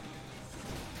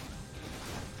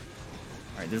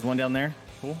 All right, there's one down there.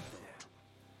 Cool.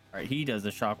 All right, he does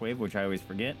the shockwave, which I always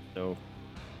forget. So,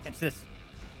 catch this.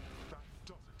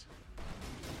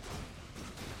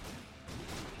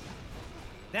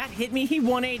 That hit me. He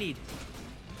 180'd.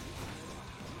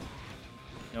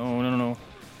 No, no, no, no.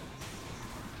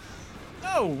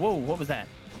 Oh, whoa, what was that?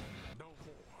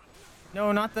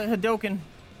 No, not the Hadoken.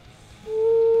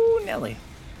 Ooh, Nelly.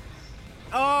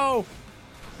 Oh!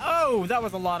 Oh, that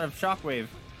was a lot of shockwave.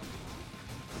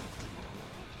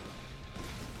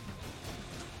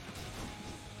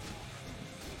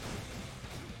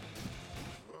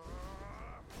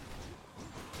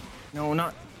 No,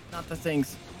 not the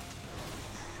things.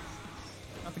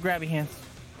 Not the grabby hands.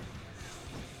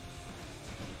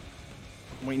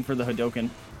 I'm waiting for the Hadoken.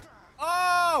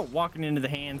 Oh! Walking into the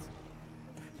hands.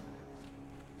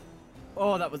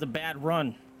 Oh, that was a bad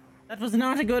run. That was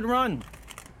not a good run.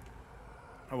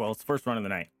 Oh well, it's the first run of the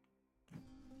night.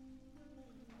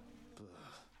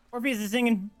 Orpheus is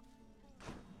singing.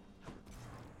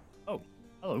 Oh,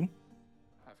 hello.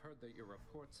 I've heard that your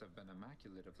reports have been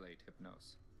immaculate of late,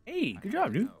 Hypnos. Hey, I good have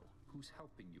job, to dude. know who's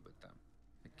helping you with them.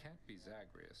 It can't be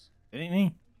Zagreus. It ain't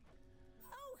me.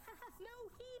 Oh, no,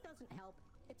 he doesn't help.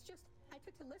 It's just, I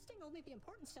took to listing only the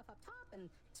important stuff up top and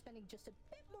spending just a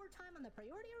bit more time on the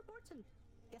priority reports, and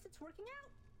guess it's working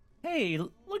out. Hey,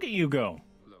 look at you go.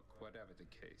 Look, whatever the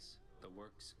case, the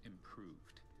work's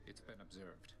improved. It's been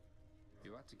observed.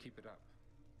 You ought to keep it up.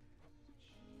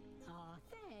 Aw,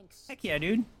 thanks. Heck yeah,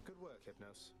 dude. Good work,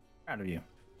 Hypnos. Proud of you.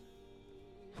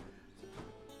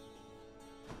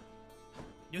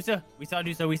 Dusa, we saw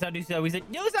Dusa, we saw Dusa, we said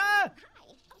Dusa! Hi!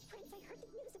 Oh, Prince, I heard the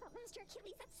news about Master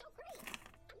Achilles. That's so great!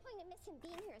 I'm going to miss him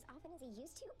being here as often as he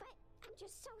used to, but I'm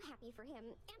just so happy for him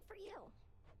and for you.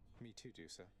 Me too,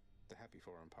 Dusa. The happy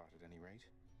for him part at any rate.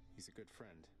 He's a good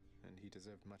friend, and he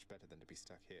deserved much better than to be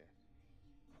stuck here.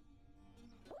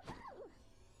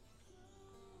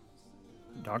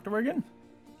 Dr. Wigan?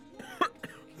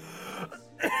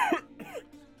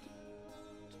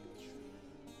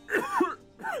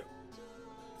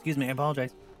 Excuse me, I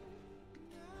apologize.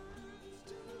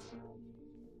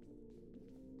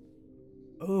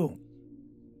 Oh,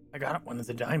 I got up one of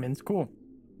the diamonds. Cool.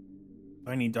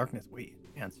 I need darkness. Wait,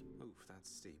 hands. Oof, that's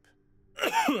steep.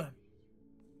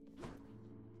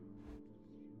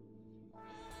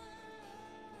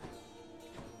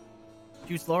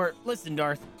 Too slower. Listen,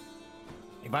 Darth.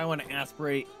 If I want to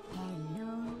aspirate,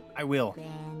 Hello, I will.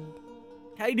 friend.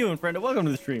 How you doing, friend? Welcome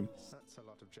to the stream. That's a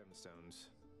lot of gemstones.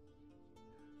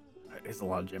 It's a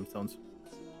lot of gemstones.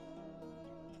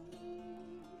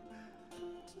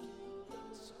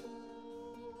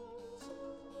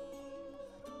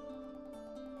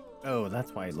 Oh,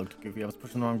 that's why it looked goofy. I was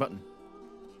pushing the wrong button.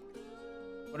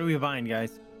 What are we buying,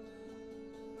 guys?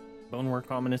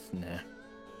 Bonework ominous? Nah.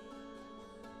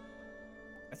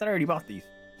 I thought I already bought these.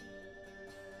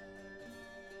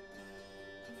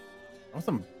 I want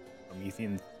some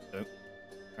Promethean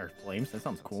or flames. That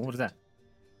sounds cool. What is that?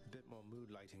 A bit more mood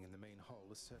lighting in the main hall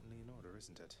is certainly in order,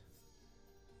 isn't it?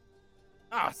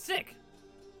 Ah, sick!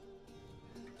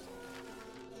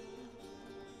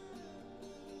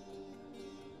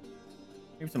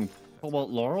 Maybe some cobalt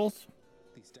laurels?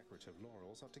 These decorative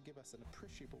laurels ought to give us an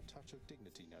appreciable touch of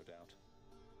dignity, no doubt.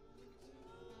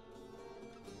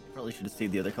 Probably should have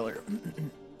stayed the other color.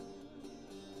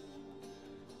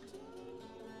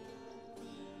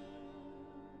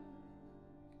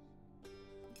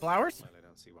 Flowers? Well, I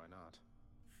don't see why not.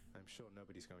 I'm sure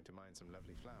nobody's going to mind some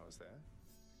lovely flowers there.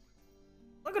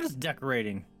 Look at us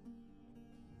decorating.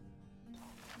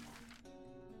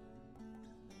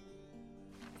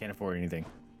 Can't afford anything.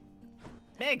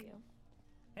 Meg! You.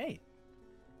 Hey.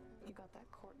 You got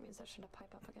that court musician to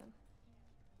pipe up again.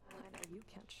 I know you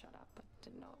can't shut up, but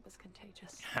didn't know it was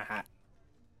contagious. Haha.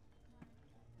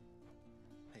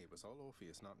 Hey, it was all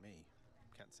Orpheus, not me.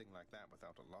 Can't sing like that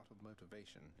without a lot of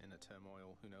motivation, inner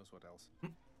turmoil, who knows what else.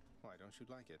 Why, don't you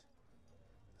like it?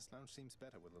 This lounge seems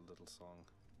better with a little song.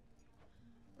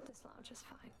 This lounge is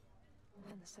fine.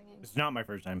 And the singing, It's not my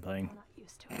first time playing. I'm not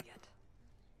used to it yet.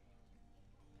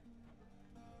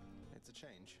 It's a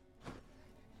change.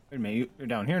 Wait a minute, you're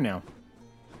down here now.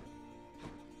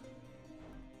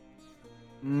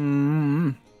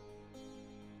 No,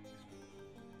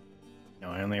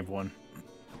 I only have one.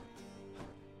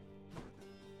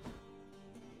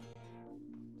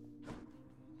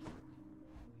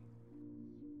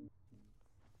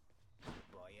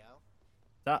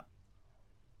 Stop.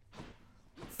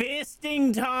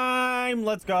 Fisting time!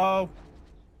 Let's go!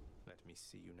 Let me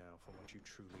see you now for what you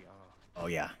truly are. Oh,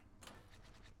 yeah.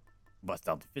 Bust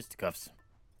out the fisticuffs.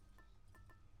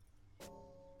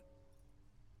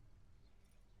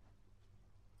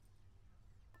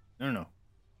 No.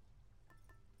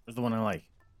 Where's the one I like?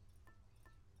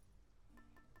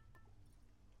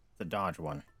 The Dodge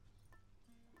one.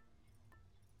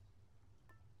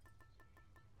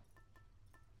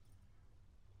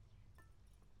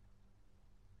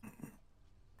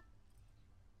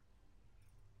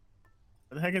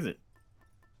 Where the heck is it?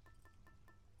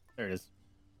 There it is.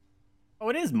 Oh,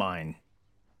 it is mine.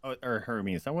 Oh, or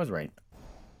Hermes. I was right.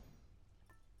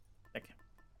 Heck.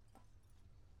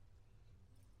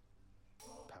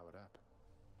 Powered up.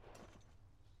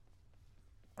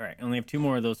 All right, I only have 2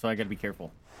 more of those, so I gotta be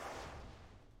careful.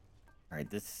 All right,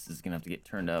 this is gonna have to get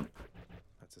turned up.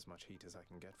 That's as much heat as I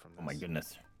can get from this. Oh my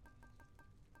goodness.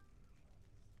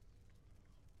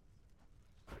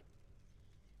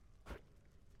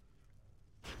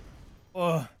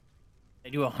 Oh, they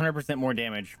do 100% more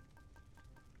damage.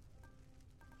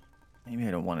 Maybe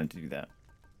I don't want to do that.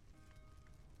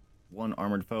 One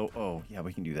armored foe. Oh, yeah,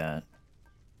 we can do that.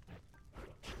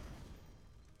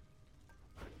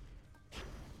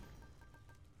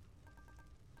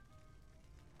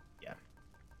 Yeah.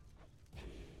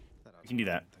 We can do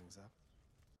that.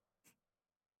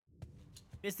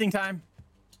 Fisting time.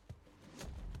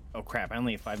 Oh, crap. I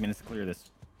only have 5 minutes to clear this.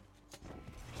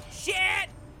 Shit!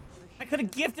 I could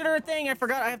have gifted her a thing. I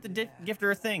forgot I have to gift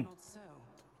her a thing.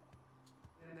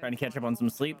 Trying to catch up on some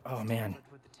sleep. Oh, man.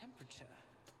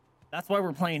 That's why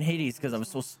we're playing Hades, because I was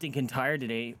so stinking tired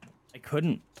today. I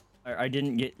couldn't. I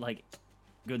didn't get, like,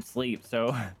 good sleep.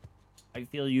 So I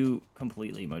feel you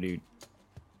completely, my dude.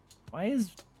 Why is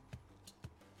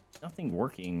nothing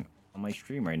working on my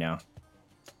stream right now?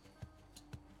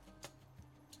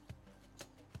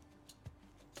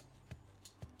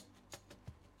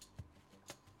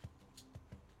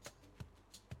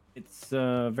 It's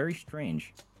very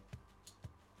strange.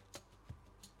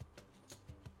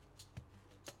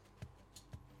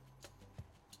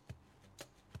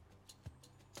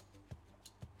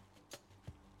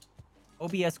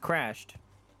 OBS crashed,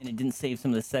 and it didn't save some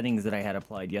of the settings that I had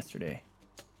applied yesterday.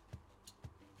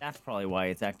 That's probably why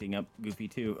it's acting up goofy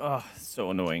too. Oh, so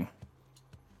annoying.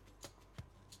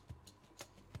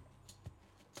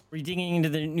 Were you digging into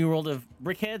the new world of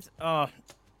Brickheads?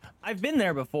 I've been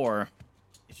there before.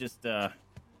 It's just, it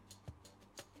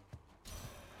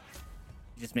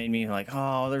just made me like,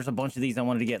 oh, there's a bunch of these I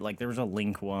wanted to get. Like, there was a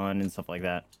Link one and stuff like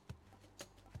that.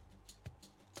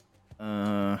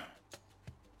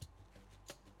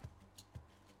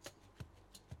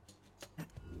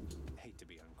 Hate to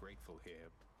be ungrateful here.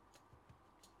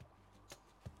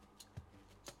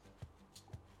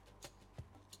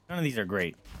 None of these are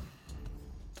great.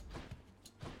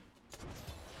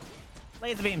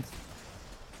 Laser beams.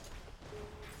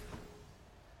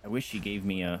 I wish she gave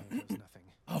me a...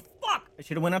 Oh, fuck! I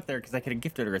should have went up there because I could have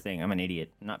gifted her a thing. I'm an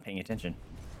idiot. I'm not paying attention.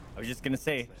 I was just going to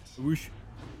say, I wish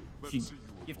she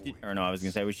gifted... Or no, I was going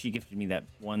to say, I wish she gifted me that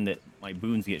one that my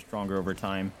boons get stronger over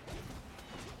time.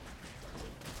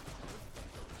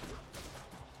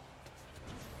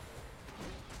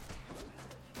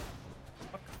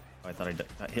 Fuck. Oh, I thought I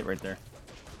got hit right there.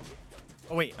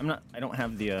 Oh, wait. I'm not... I don't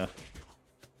have the...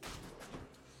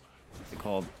 What's it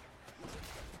called?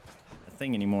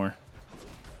 Thing anymore.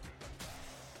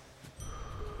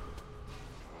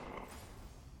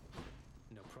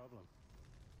 No problem.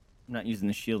 I'm not using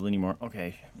the shield anymore.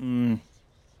 Okay.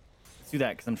 Let's do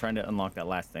that because I'm trying to unlock that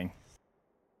last thing.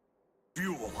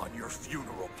 Fuel on your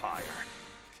funeral pyre.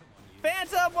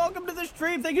 Phantom, welcome to the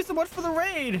stream. Thank you so much for the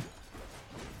raid.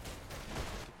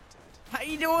 How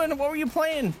you doing? What were you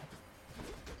playing?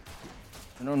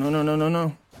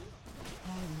 No.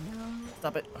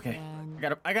 Stop it. Okay.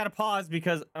 I gotta pause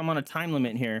because I'm on a time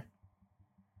limit here.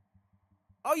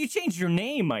 Oh, you changed your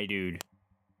name, my dude.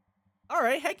 All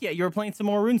right, heck yeah, you were playing some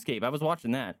more RuneScape. I was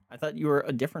watching that. I thought you were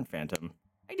a different Phantom.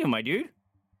 How you doing, my dude?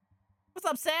 What's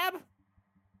up, Sab?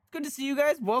 It's good to see you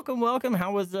guys. Welcome.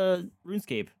 How was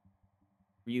RuneScape?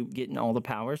 Were you getting all the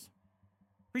powers?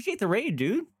 Appreciate the raid,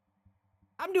 dude.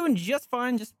 I'm doing just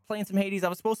fine, just playing some Hades. I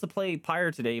was supposed to play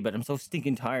Pyre today, but I'm so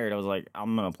stinking tired. I was like,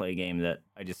 I'm gonna play a game that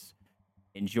I just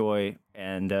enjoy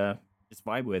and just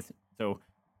vibe with. So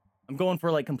I'm going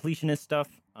for like completionist stuff,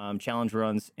 challenge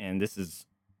runs, and this is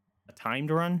a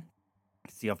timed run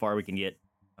to see how far we can get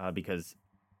because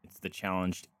it's the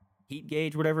challenged heat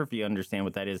gauge, whatever, if you understand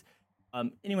what that is.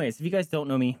 Anyways, if you guys don't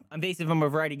know me, I'm Vaesive. I'm a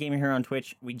variety gamer here on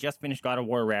Twitch. We just finished God of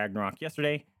War Ragnarok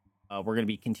yesterday. We're going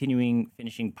to be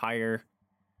finishing Pyre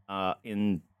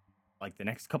in like the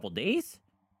next couple days.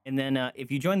 And then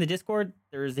if you join the Discord,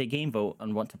 there's a game vote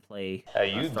on what to play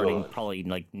starting probably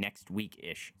like next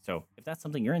week-ish. So if that's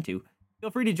something you're into, feel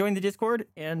free to join the Discord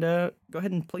and go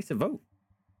ahead and place a vote.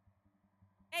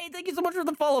 Hey, thank you so much for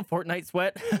the follow, Fortnite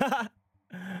Sweat.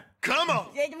 Come on!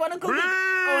 Yeah, you want a cookie?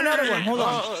 Oh, another one.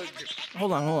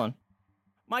 Hold on.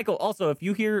 Michael, also, if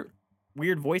you hear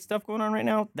weird voice stuff going on right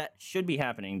now, that should be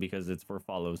happening because it's for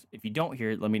follows. If you don't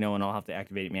hear it, let me know and I'll have to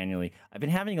activate it manually. I've been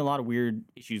having a lot of weird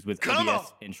issues with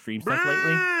OBS and stream stuff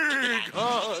lately.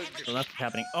 So that's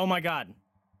happening. Oh my god.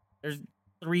 There's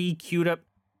 3 queued up.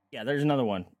 Yeah, there's another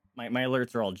one. My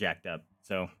alerts are all jacked up.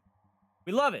 So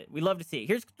we love it. We love to see it.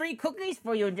 Here's 3 cookies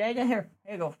for you, Jada. Here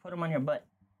you go. Put them on your butt.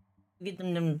 Get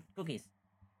them cookies.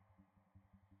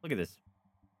 Look at this.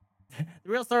 The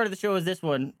real start of the show is this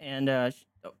one, and oh,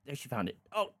 there she found it.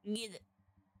 Oh, get it.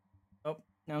 Oh,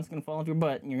 now it's gonna fall off your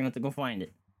butt, and you're gonna have to go find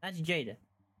it. That's Jada. Here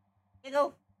you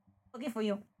go. Cookie for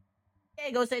you. There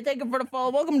you go. Say thank you for the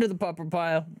follow. Welcome to the Pupper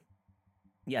Pile.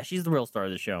 Yeah, she's the real star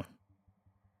of the show.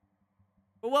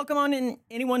 But welcome on in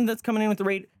anyone that's coming in with the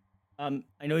raid.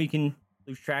 I know you can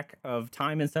lose track of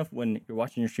time and stuff when you're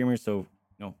watching your streamers, so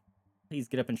please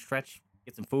get up and stretch,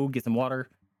 get some food, get some water,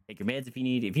 take your meds if you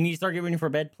need. If you need to start getting ready for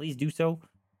bed, please do so.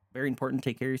 Very important.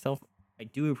 Take care of yourself. I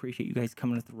do appreciate you guys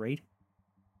coming to the raid.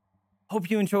 Hope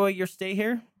you enjoy your stay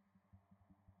here.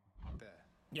 There.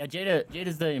 Yeah,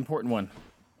 Jada's the important one.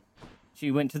 She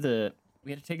went to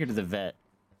we had to take her to the vet.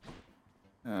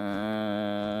 Do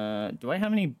I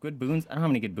have any good boons? I don't have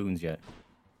any good boons yet.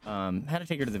 Had to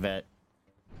take her to the vet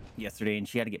yesterday, and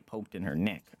she had to get poked in her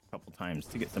neck a couple times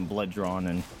to get some blood drawn,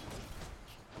 and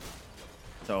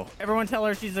so everyone tell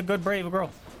her she's a good, brave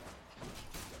girl.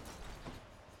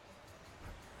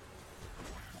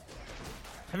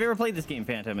 Have you ever played this game,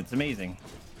 Phantom? It's amazing.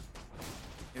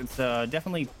 It's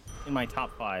definitely in my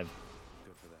top 5.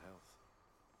 Good for the health.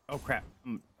 Oh crap.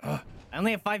 I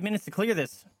only have 5 minutes to clear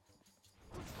this.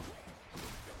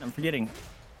 I'm forgetting.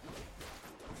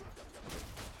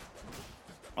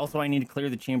 Also, I need to clear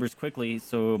the chambers quickly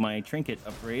so my trinket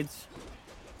upgrades.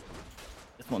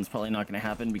 This one's probably not going to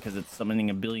happen because it's summoning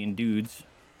a billion dudes.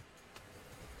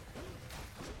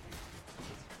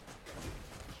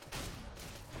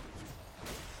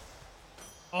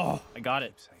 Oh, I got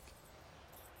it.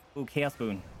 Ooh, Chaos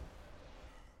Boon.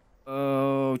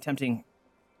 Oh, tempting.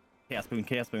 Chaos Boon,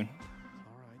 Chaos Boon.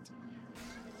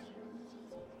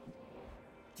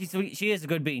 She is a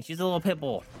good bean. She's a little pit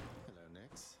bull. Hello,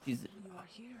 Nix. She's. You are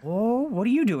here. Oh, what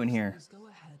are you doing here? Please go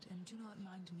ahead and do not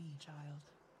mind me, child.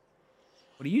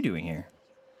 What are you doing here?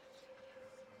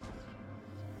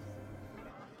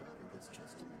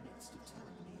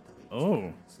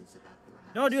 Oh.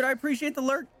 No, dude, I appreciate the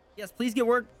lurk. Yes, please get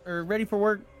work or ready for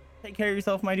work. Take care of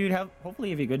yourself, my dude. Hopefully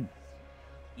you have a good,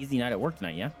 easy night at work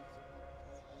tonight, yeah?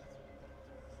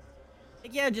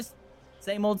 Like, yeah, just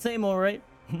same old, right?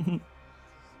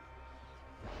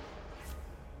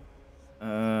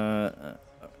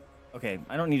 Okay,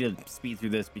 I don't need to speed through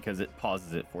this because it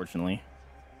pauses it, fortunately.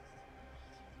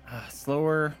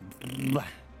 Slower.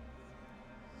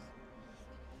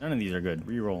 None of these are good.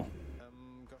 Reroll.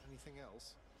 Got anything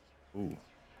else? Ooh.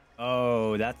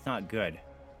 Oh, that's not good.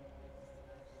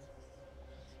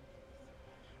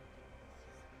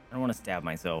 I don't want to stab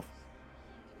myself.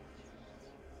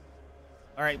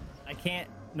 All right, I can't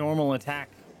normal attack.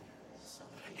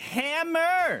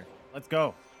 Hammer! Let's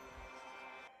go.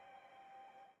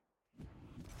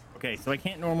 Okay, so I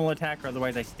can't normal attack or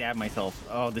otherwise I stab myself.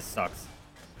 Oh, this sucks.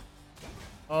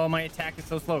 Oh, my attack is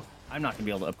so slow. I'm not going to be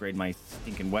able to upgrade my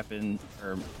stinking weapon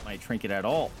or my trinket at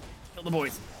all. Kill the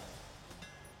boys.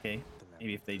 Okay,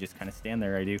 maybe if they just kind of stand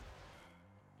there, I do.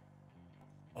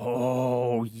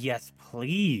 Oh, yes,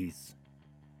 please.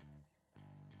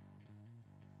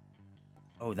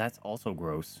 Oh, that's also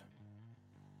gross.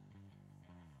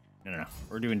 No.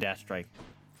 We're doing dash strike.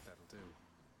 That'll do.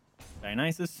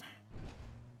 Dionysus.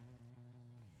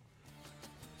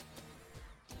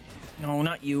 No,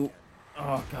 not you.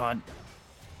 Oh, God.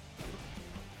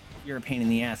 You're a pain in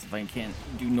the ass if I can't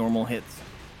do normal hits.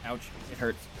 Ouch. It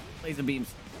hurts. Laser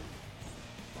beams.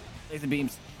 Laser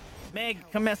beams. Meg,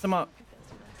 come mess them up.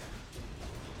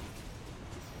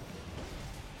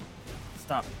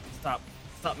 Stop. Stop.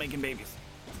 Stop making babies.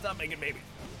 Stop making babies.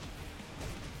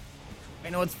 I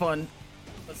know it's fun.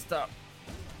 Let's stop.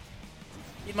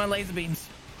 Eat my laser beams.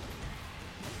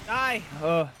 Die.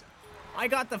 I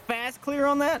got the fast clear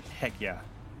on that? Heck yeah.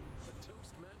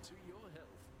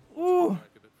 Ooh.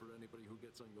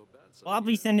 Well, I'll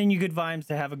be sending you good vibes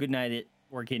to have a good night at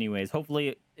work anyways.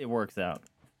 Hopefully it works out.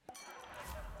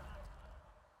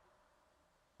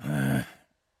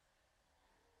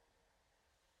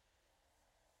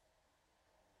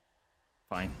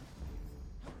 Fine.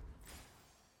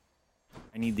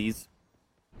 I need these.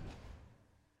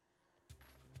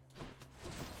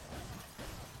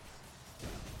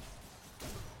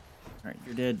 Alright,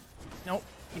 you're dead. Nope.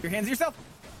 Keep your hands to yourself.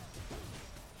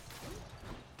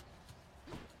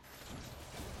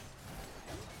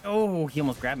 Oh, he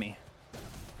almost grabbed me.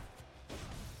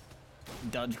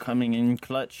 Dodge coming in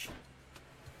clutch.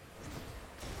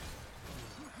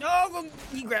 No,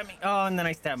 he grabbed me. Oh, and then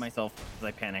I stabbed myself because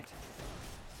I panicked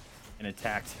and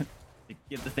attacked to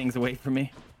get the things away from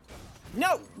me.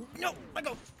 No, let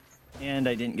go. And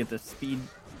I didn't get the speed.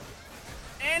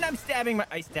 And I'm stabbing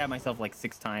I stabbed myself like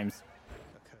 6 times.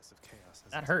 A curse of chaos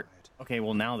has That hurt. expired. Okay,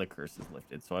 well now the curse is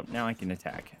lifted, so now I can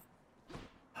attack.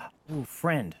 Ooh,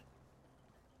 friend.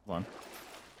 Hold on.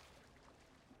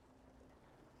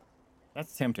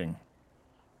 That's tempting.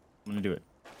 I'm gonna do it.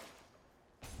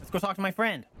 Let's go talk to my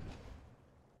friend.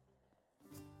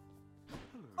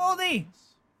 Oldie!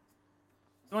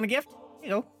 You want a gift? Here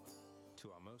you go. To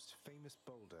our most famous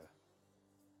boulder.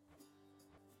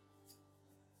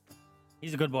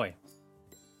 He's a good boy.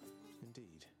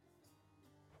 Indeed.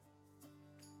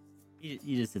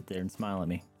 You just sit there and smile at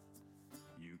me.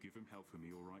 You give him hell for me,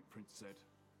 all right, Prince Zed?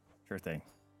 Sure thing.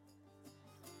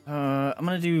 I'm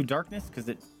gonna do darkness because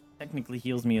it technically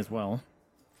heals me as well.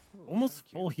 Almost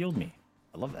full healed me.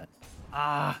 I love that.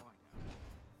 Ah.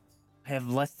 I have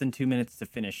less than 2 minutes to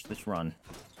finish this run.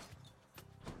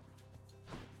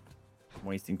 I'm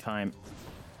wasting time.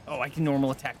 Oh, I can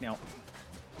normal attack now.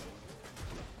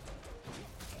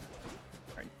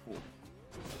 Alright, cool.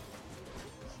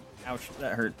 Ouch,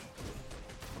 that hurt.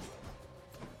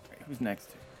 Alright, who's next?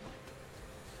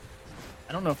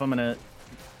 I don't know if I'm gonna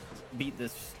beat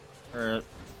this or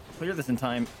clear this in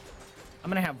time. I'm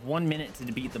gonna have 1 minute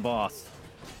to beat the boss.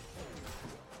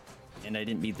 And I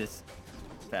didn't beat this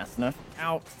fast enough.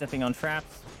 Ow, stepping on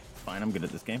traps. It's fine, I'm good at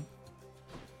this game.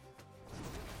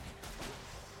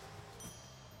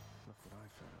 Look what I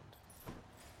found.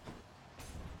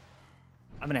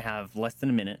 I'm gonna have less than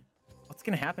a minute. What's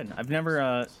gonna happen? I've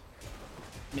never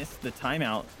missed the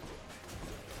timeout.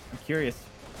 I'm curious.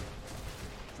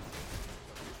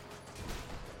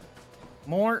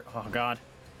 More? Oh god.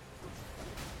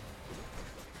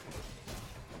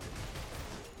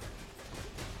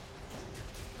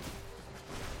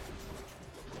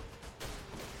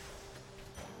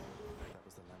 That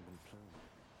was the lambent plume.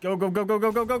 Go, go, go, go,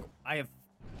 go, go, go. I have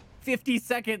 50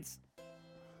 seconds.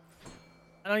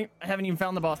 I haven't even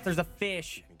found the boss. There's a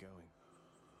fish. Keep me going.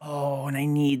 Oh, and I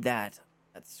need that.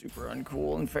 That's super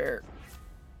uncool and fair.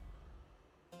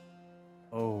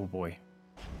 Oh boy.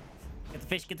 Get the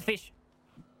fish, get the fish.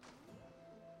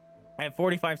 I have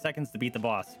 45 seconds to beat the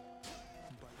boss.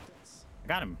 Like this. I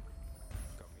got him.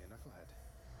 Got me a knucklehead.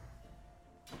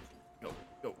 Go,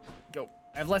 go, go.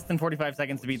 I have less than 45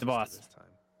 seconds to beat the boss. This time.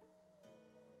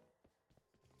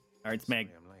 All right, Smeg.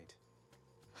 Sorry I'm late.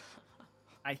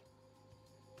 Hi.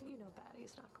 You know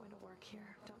Batty's not going to work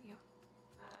here, don't you?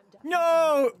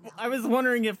 No! I was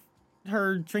wondering if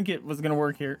her trinket was going to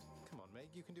work here. Come on, Meg.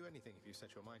 You can do anything if you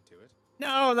set your mind to it.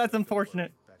 No, that's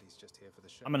unfortunate. Batty's just here for the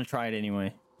show. I'm going to try it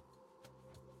anyway.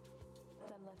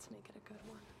 Then let's make it a good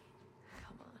one.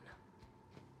 Come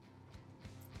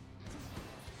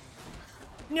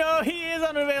on. No, he is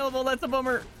unavailable. That's a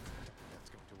bummer. That's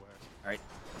going to work. All right.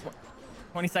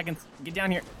 20 seconds. Get down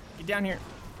here. Get down here.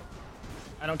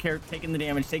 I don't care. Taking the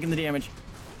damage. Taking the damage.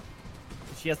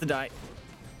 She has to die.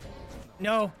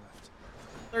 No.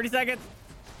 30 seconds.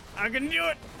 I'm going to do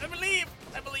it. I believe.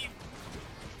 I believe.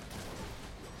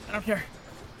 I don't care.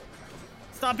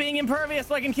 Stop being impervious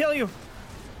so I can kill you.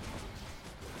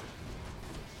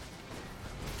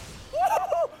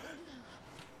 Woo!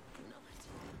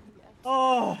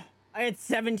 Oh, I had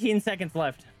 17 seconds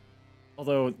left.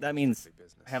 Although that means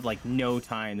I have like no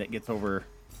time that gets over.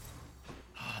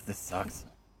 Oh, this sucks.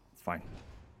 It's fine.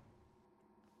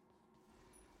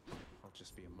 I'll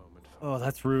just be a moment. Oh,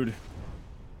 that's rude.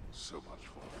 So much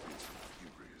for peaceful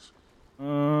furies. You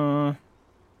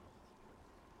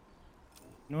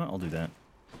know what? I'll do that.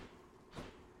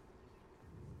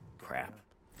 Crap.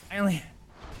 I only.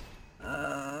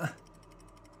 All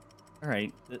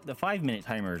right. The 5-minute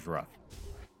timer is rough.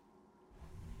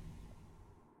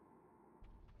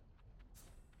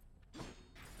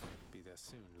 Be there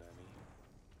soon, Lemmy.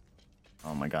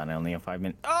 Oh my god, I only have 5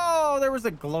 minutes. Oh, there was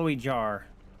a glowy jar.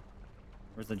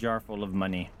 There was a jar full of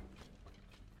money.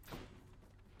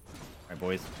 All right,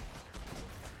 boys.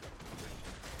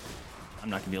 I'm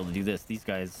not gonna be able to do this. These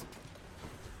guys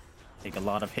take a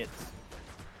lot of hits.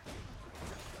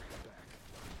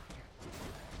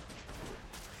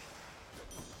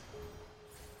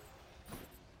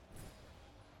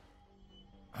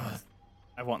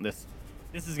 I want this.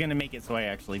 This is gonna make it so I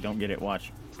actually don't get it.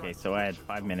 Watch. Okay, so I had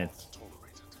 5 minutes.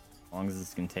 As long as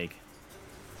this can take.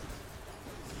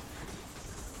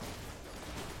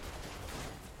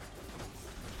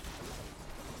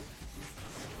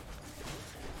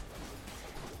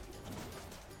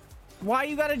 Why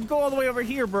you gotta go all the way over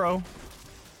here, bro?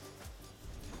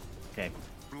 Okay.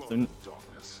 So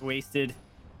wasted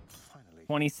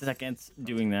 20 seconds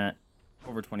doing that.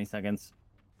 Over 20 seconds.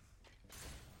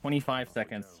 25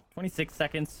 seconds. 26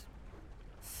 seconds.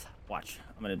 Watch.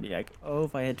 I'm gonna be like, oh,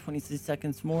 if I had 26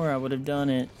 seconds more, I would have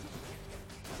done it.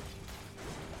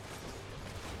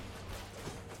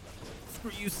 Screw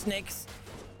you, snakes.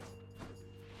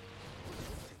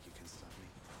 Think you can stop me?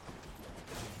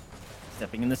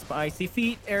 Stepping in the spicy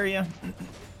feet area.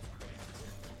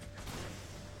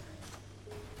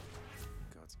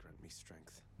 Gods grant me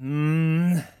strength.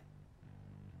 None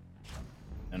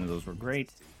of those were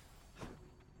great.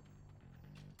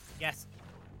 Yes.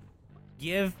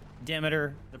 Give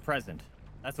Demeter the present.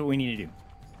 That's what we need to do.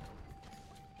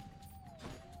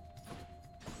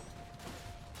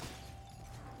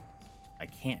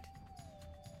 can't.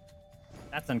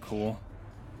 That's uncool.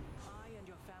 I and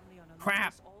your family on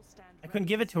Crap! Olympus all stand I couldn't ready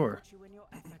give it to her. support you in your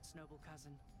efforts, noble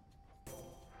cousin.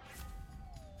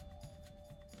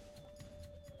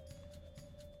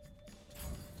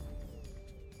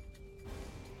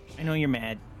 I know you're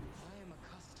mad. I am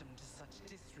accustomed to such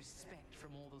disrespect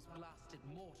from all those blasted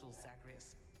mortals,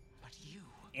 Zagreus. But you...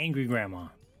 Angry grandma.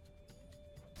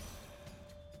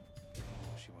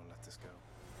 She won't let this go.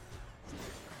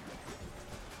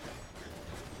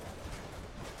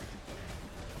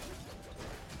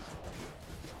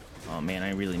 Oh man,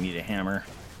 I really need a hammer.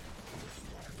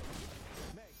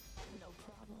 No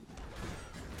problem.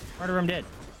 Murder, I'm dead.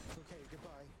 Okay,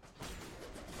 goodbye.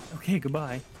 Okay,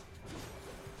 goodbye.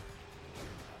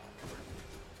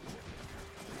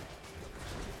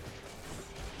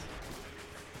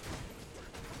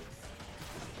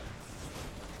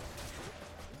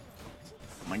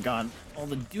 Oh my god, all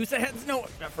the deuce aheads. No,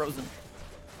 it got frozen.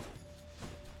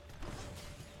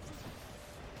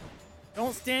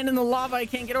 Don't stand in the lava, I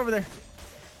can't get over there.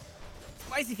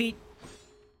 Spicy feet.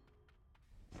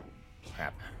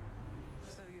 Crap.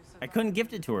 So you I couldn't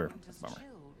gift it to her. Just That's a bummer.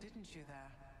 killed, didn't you there?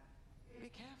 Be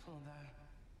careful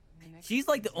though. Next She's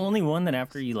like the only one that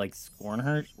after you like scorn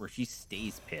her, where she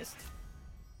stays pissed.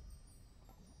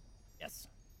 Yes.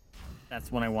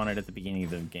 That's when I wanted at the beginning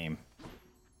of the game.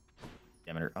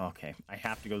 Demeter. Okay, I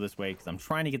have to go this way because I'm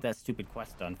trying to get that stupid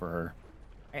quest done for her.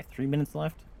 I have 3 minutes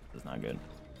left. That's not good.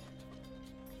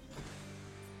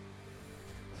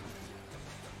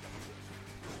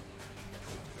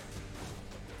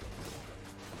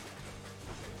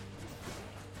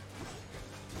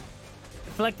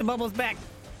 Collect the bubbles back.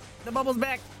 The bubbles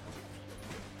back.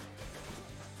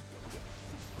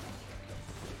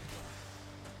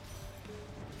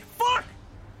 Fuck!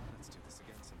 Let's do this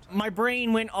again sometime. My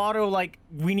brain went auto like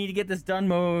we need to get this done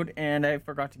mode, and I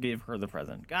forgot to give her the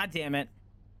present. God damn it.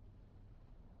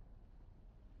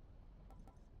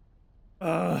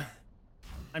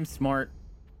 I'm smart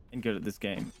and good at this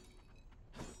game.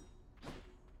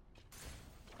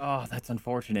 Oh, that's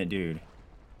unfortunate, dude.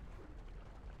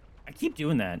 I keep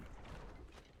doing that.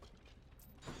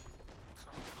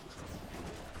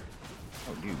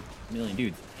 Oh, dude. A million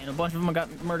dudes. And a bunch of them got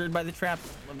murdered by the traps.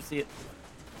 Love to see it.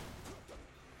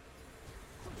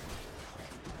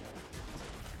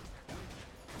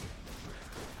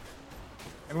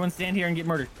 Everyone stand here and get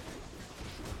murdered.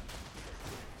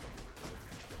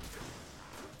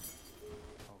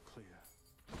 All clear.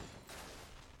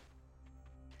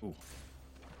 Ooh.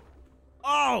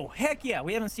 Oh, heck yeah.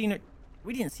 We haven't seen it.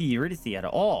 We didn't see Eurydice at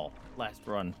all last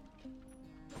run.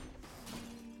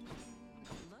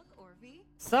 Look, Orvi.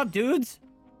 Sup, dudes?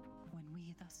 When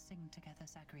we thus sing together,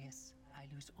 Zagreus, I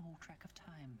lose all track of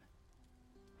time.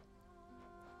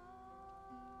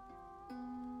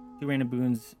 2 random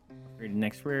boons. Upgraded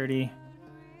next rarity.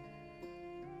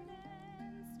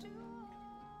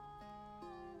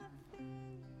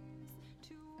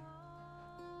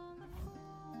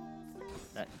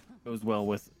 That goes well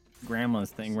with Grandma's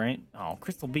thing, right? Oh,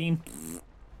 Crystal Beam.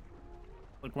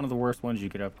 Like one of the worst ones you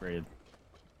could upgrade.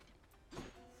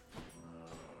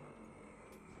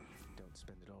 Don't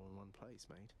spend it all in one place,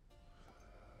 mate.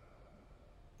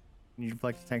 You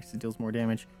deflect attacks that deals more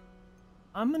damage.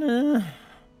 I'm gonna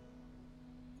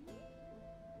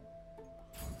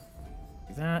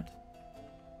do that.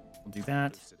 We'll do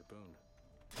that. Boosted a boon.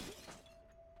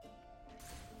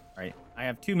 Alright, I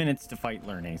have 2 minutes to fight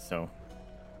Lerne, so.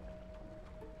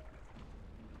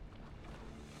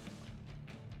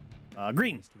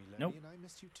 Green. Missed me, Nope. Lenny, and I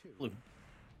missed you too. Blue.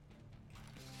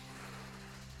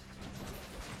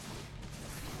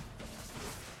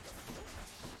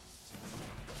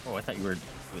 Oh, I thought you were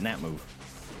doing that move.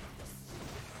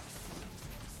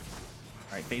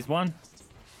 Alright, phase 1.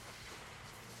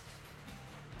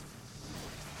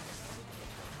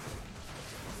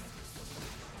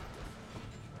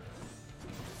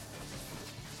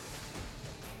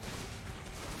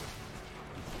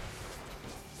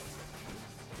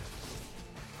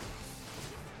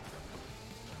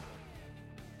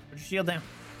 Put your shield down.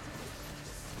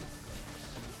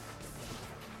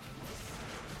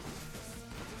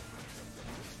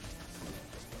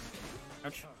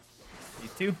 Ouch.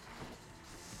 These 2.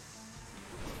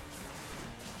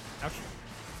 Ouch.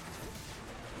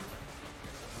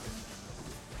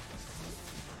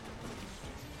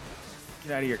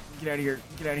 Get out of here. Get out of here.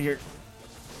 Get out of here.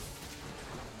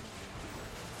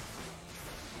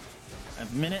 A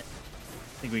minute.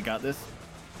 I think we got this.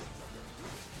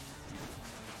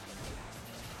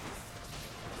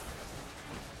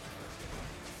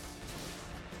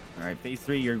 Alright, phase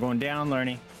 3, you're going down,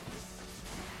 Lerne.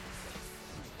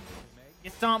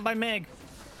 Get stomped by Meg.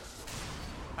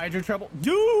 Hydra trouble.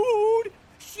 Dude!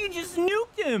 She just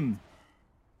nuked him!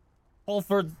 Whole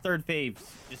third faves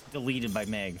just deleted by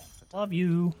Meg. Love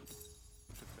you.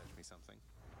 Should fetch me something.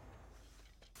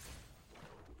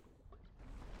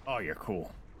 Oh, you're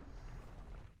cool.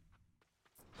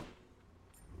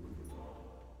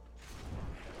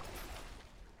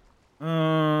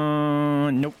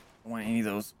 Nope. Don't want any of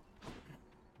those.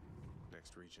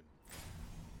 Next region.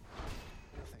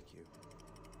 Thank you.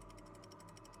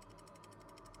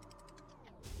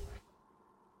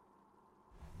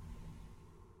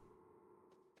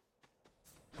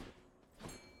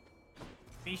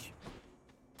 Fish.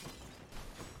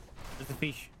 There's a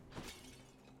fish.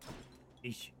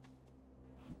 Fish.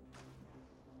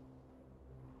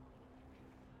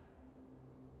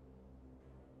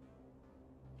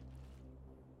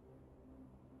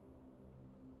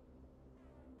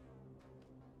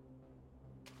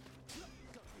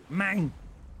 Man.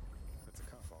 That's a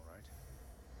cuff, all right.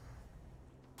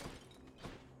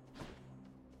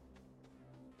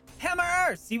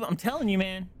 Hammer! See what I'm telling you,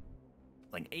 man?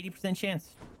 Like 80%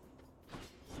 chance.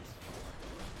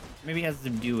 Maybe it has to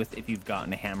do with if you've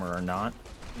gotten a hammer or not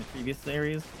in the previous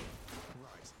areas.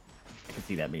 Right. I can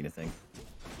see that being a thing.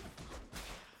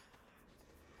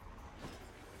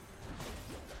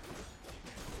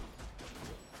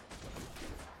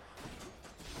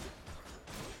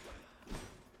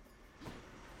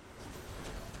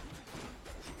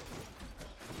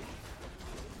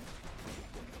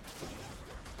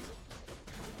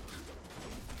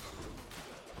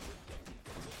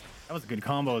 That was a good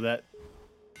combo. That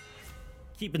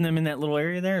keeping them in that little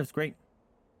area there is great.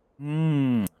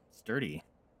 Sturdy.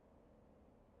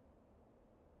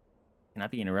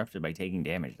 Cannot be interrupted by taking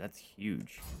damage. That's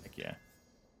huge. Heck yeah.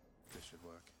 This should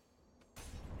work.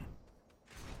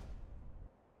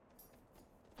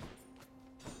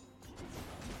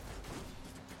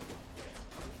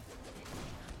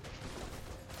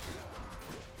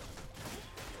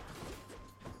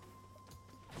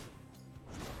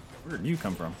 Where did you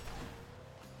come from?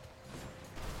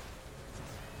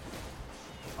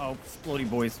 Oh, explodey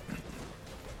boys.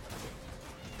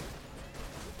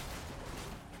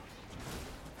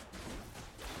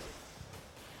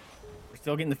 We're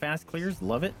still getting the fast clears.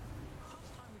 Love it.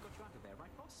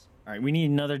 All right, we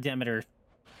need another Demeter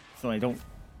so I don't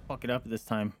fuck it up this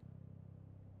time.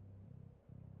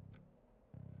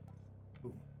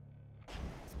 Ooh.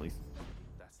 Yes, please.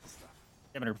 That's the stuff.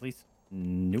 Demeter, please.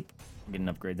 Nope. I'll get an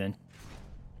upgrade then.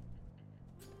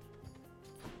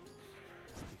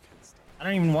 I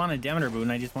don't even want a Demeter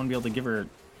boon. I just want to be able to give her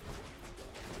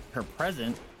her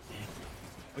present,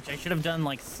 which I should have done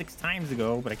like 6 times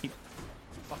ago, but I keep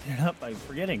fucking it up by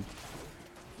forgetting.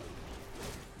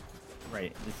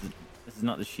 Right. This is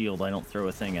not the shield. I don't throw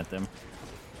a thing at them.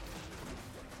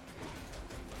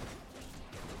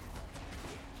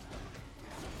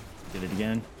 Did it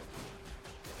again.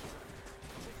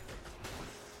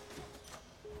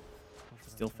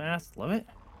 Still fast. Love it.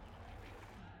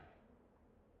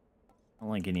 I don't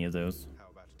like any of those. How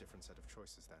about a different set of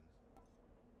choices then?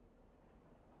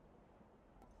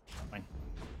 Fine.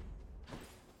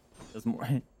 Does more.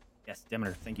 Yes,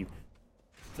 Demeter, thank you.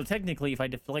 So technically, if I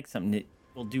deflect something, it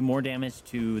will do more damage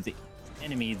to the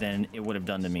enemy than it would have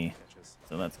done to me.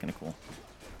 So that's kind of cool.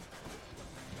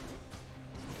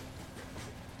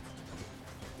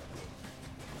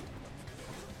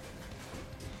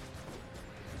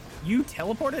 You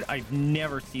teleported? I've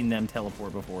never seen them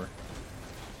teleport before.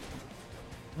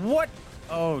 What?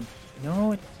 Oh,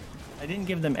 no. I didn't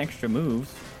give them extra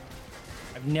moves.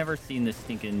 I've never seen this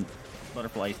stinking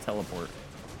butterflies teleport.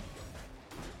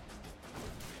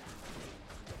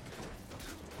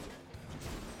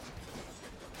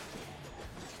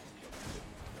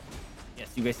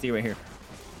 Yes, you guys stay right here.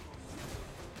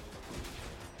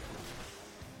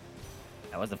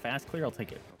 That was a fast clear. I'll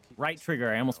take it. Right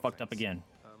trigger. I almost fucked up again.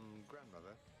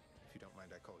 Grandmother, if you don't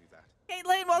mind I call you that. Hey,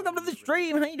 Lane, welcome to the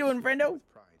stream. How you doing, friendo?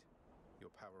 Pride, your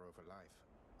power over life.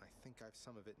 I think I've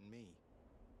some of it in me,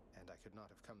 and I could not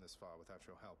have come this far without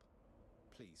your help.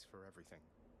 Please, for everything.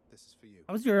 This is for you.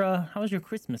 How was your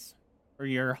Christmas? Or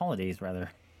your holidays, rather?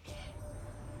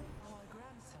 My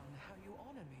grandson, how you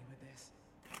honor me with this.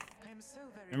 I am so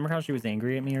very Remember how she was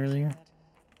angry at me earlier?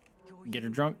 Get her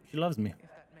drunk? She loves me. If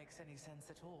that makes any sense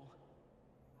at all.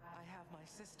 I have my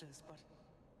sisters, but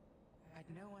I'd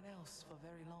no one else for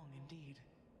very long indeed.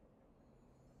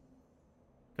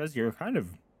 Because you're kind of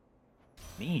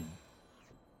mean.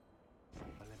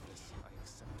 Olympus, I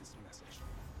accept this message.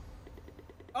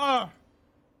 Oh!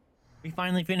 We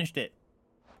finally finished it.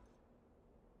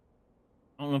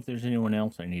 I don't know if there's anyone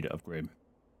else I need to upgrade.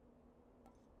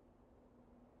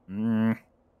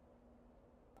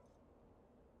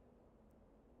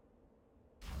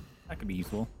 That could be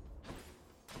useful.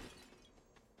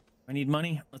 I need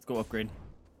money. Let's go upgrade.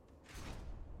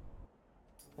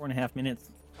 4.5 minutes.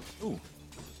 Ooh.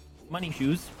 Money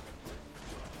shoes.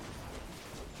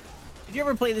 Did you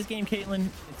ever play this game, Caitlin?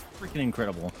 It's freaking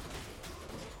incredible.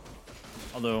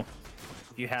 Although,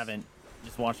 if you haven't,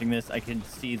 just watching this, I can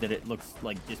see that it looks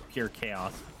like just pure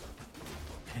chaos.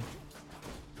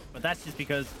 But that's just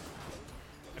because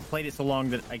I've played it so long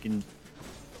that I can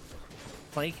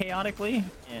play chaotically,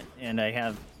 and I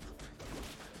have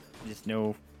just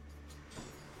know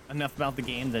enough about the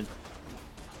game that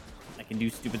I can do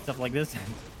stupid stuff like this. If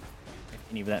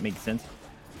any of that makes sense.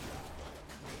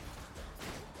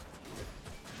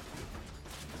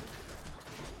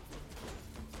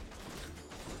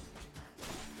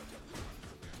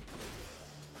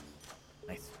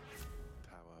 Nice.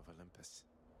 Power of Olympus.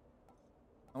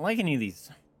 I don't like any of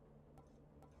these.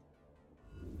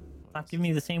 Stop giving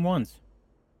me the same ones.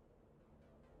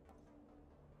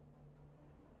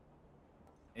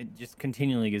 It just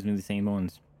continually gives me the same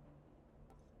ones.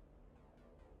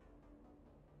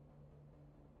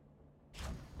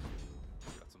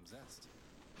 Got some zest.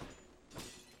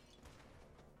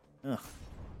 Ugh.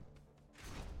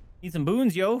 Need some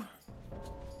boons, yo. Come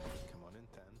on in,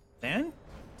 Tan. Dan?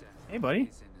 Hey, buddy.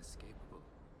 Is inescapable.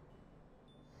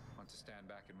 Want to stand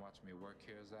back and watch me work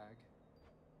here, Zag?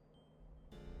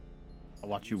 I'll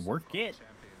watch you work it.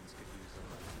 Champions could use a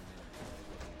lesson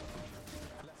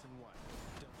in Lesson 1.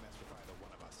 Don't mess with either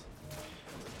one of us.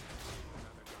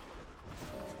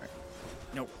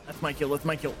 No, that's my kill. That's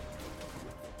my kill.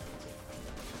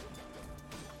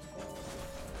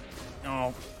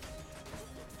 No.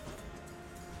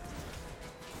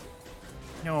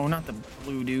 No, not the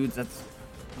blue dudes. That's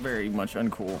very much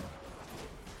uncool.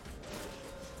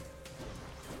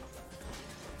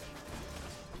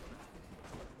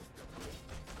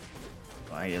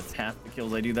 I guess half the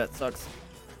kills I do, that sucks.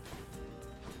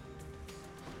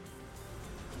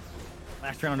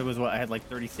 Last round it was what? I had like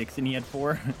 36 and he had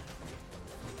 4. That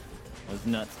was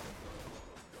nuts.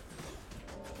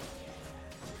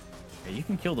 Okay, you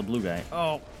can kill the blue guy.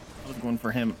 Oh, I was going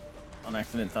for him on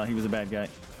accident. Thought he was a bad guy.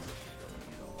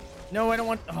 No, I don't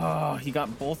want... Oh, he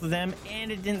got both of them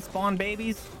and it didn't spawn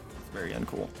babies. It's very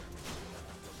uncool.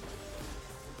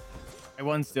 I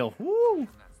won still. Woo! And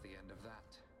that's the end of that.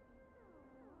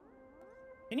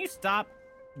 Can you stop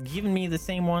giving me the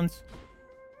same ones?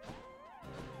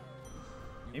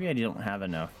 Maybe I don't have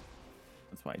enough.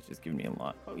 That's why it's just giving me a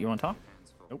lot. Oh, you want to talk?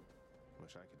 Hands full. Nope.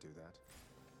 Wish I could do that.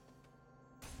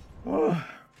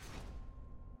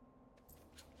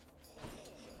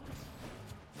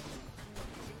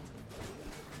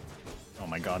 Oh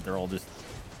my god, they're all just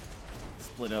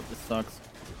split up. This sucks.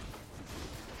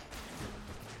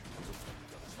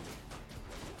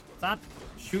 Stop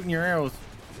shooting your arrows.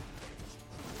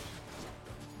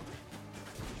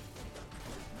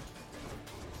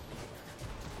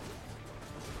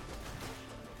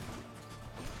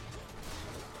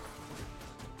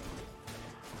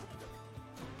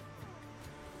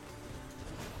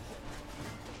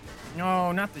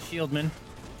 No, not the shieldman.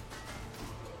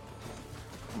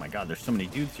 Oh my god, there's so many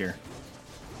dudes here.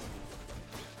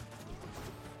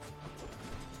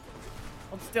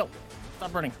 Hold still.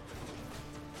 Stop running.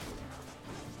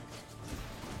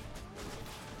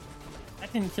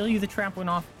 That didn't kill you. The trap went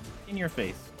off in your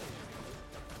face.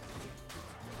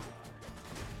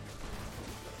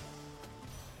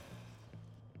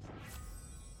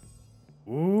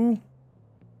 Ooh.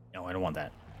 No, I don't want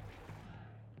that.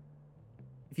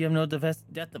 If you have no death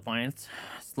defiance,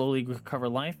 slowly recover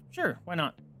life. Sure, why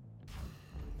not?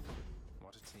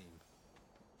 What a team.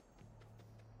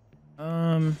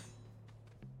 I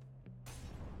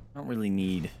don't really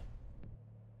need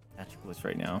Tacticalist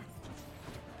right now.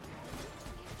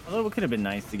 Although it could have been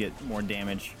nice to get more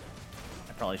damage.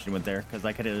 I probably should have went there because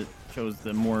I could have chose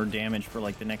the more damage for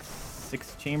like the next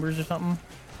 6 chambers or something.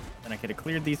 Then I could have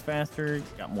cleared these faster,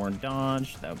 got more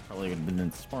dodge. That probably would have been a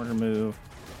smarter move.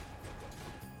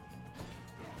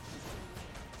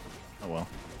 Oh well.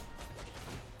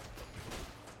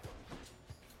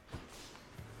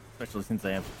 Especially since I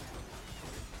have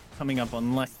coming up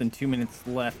on less than 2 minutes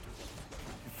left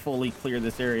to fully clear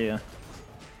this area.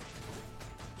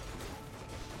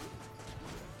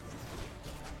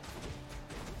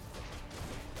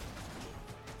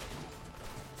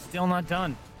 Still not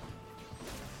done.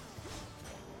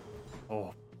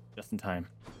 Oh, just in time.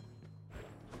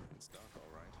 It's dark,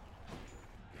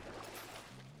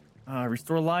 all right.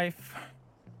 Restore life. I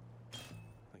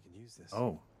can use this.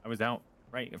 Oh, I was out.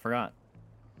 Right, I forgot.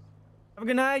 Have a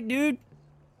good night, dude.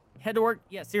 Head to work.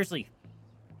 Yeah, seriously.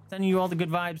 Sending you all the good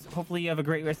vibes. Hopefully you have a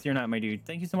great rest of your night, my dude.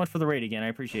 Thank you so much for the raid again. I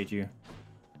appreciate you.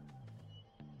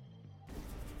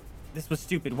 This was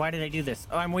stupid. Why did I do this?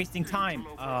 Oh, I'm wasting time.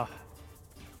 And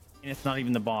it's not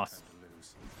even the boss.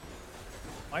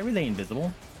 Why were they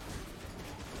invisible?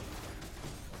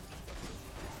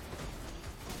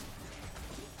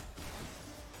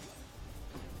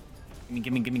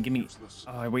 Gimme.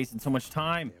 Oh, I wasted so much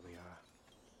time.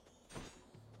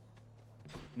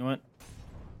 You know what?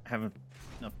 I have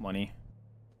enough money.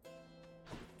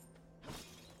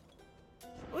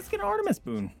 Let's get an Artemis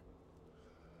boon.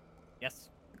 Yes.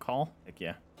 Call? Heck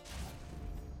yeah.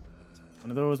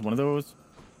 One of those.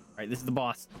 All right, this is the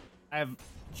boss. I have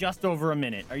just over a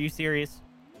minute. Are you serious?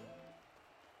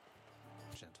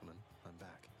 Gentlemen, I'm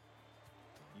back.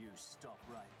 You stop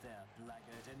right there,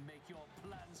 blackguard, and make your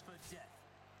plans for death.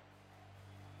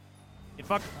 Get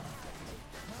fucked.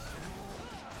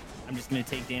 I'm just gonna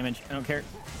take damage. I don't care.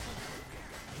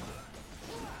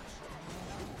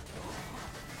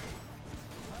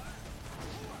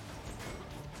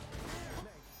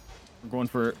 We're going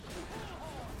for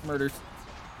murders.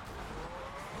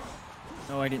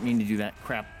 No, I didn't mean to do that.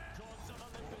 Crap.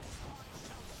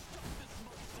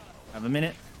 I have a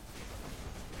minute.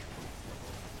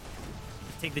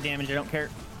 Just take the damage. I don't care.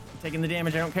 I'm taking the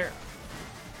damage. I don't care.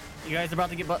 You guys are about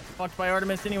to get fucked by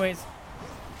Artemis anyways.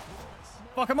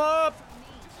 Fuck him up!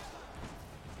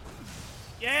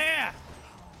 Yeah!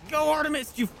 Go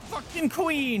Artemis, you fucking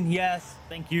queen! Yes,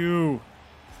 thank you.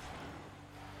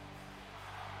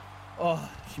 Oh,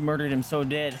 she murdered him so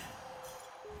dead.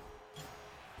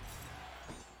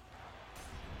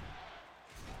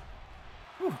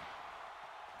 Whew.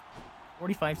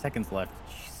 45 seconds left.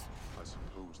 Jeez. I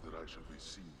suppose that I shall be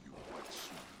seeing you quite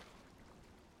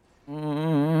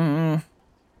soon.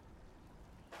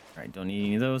 Alright, don't need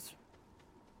any of those.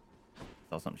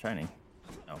 Saw something shining.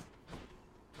 Oh.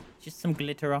 Just some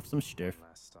glitter off some stuff.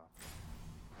 Last stop.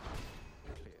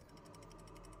 Clear.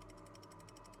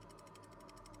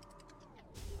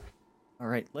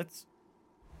 Alright, let's...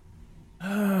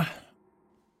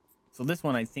 So this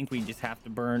one, I think we just have to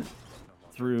burn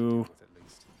through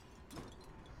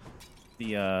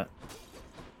the,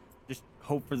 just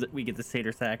hope for that we get the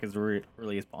Satyr Sack as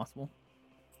early as possible.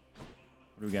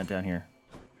 What do we got down here?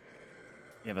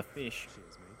 We have a fish.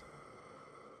 Cheers, mate.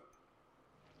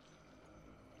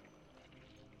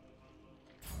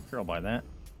 Sure, I'll buy that.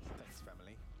 Thanks,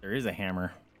 family. There is a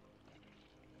hammer.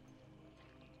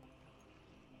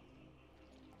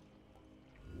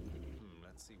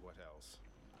 Let's see what else.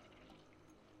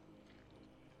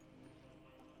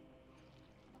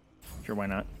 Sure, why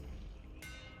not?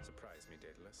 Surprise me,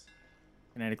 Daedalus.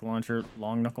 Kinetic launcher,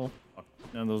 long knuckle. Oh,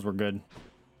 none of those were good.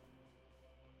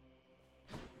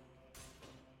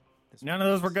 None of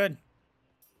those were good.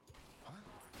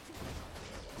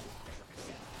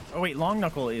 Oh wait, long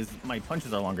knuckle is my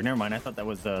punches are longer. Never mind. I thought that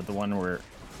was the one where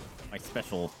my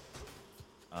special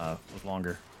was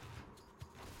longer.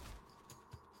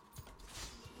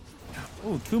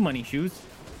 Oh, 2 money shoes.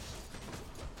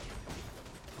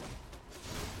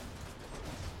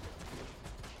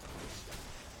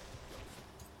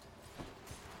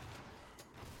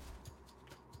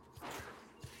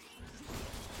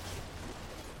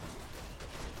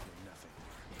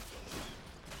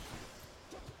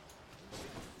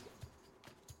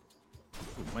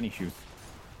 Ooh, money shoes.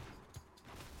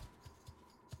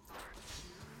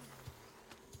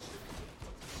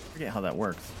 Forget how that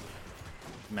works.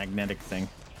 Magnetic thing.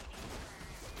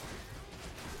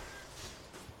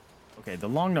 Okay, the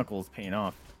long knuckle is paying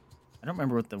off. I don't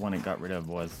remember what the one it got rid of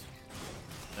was.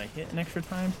 Did I hit an extra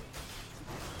time?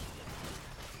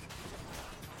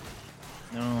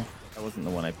 No, that wasn't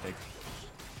the one I picked.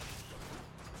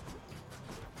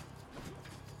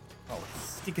 Oh,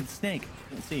 stinking snake.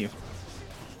 Didn't see you.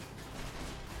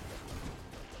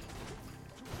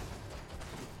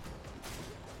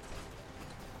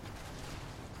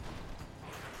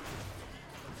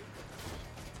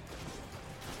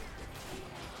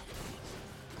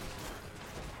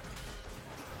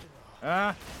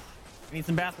 Ah, I need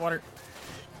some bath water.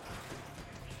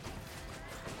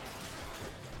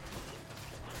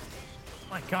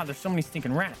 My God, there's so many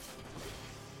stinking rats.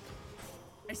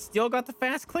 I still got the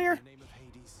fast clear? In the name of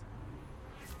Hades.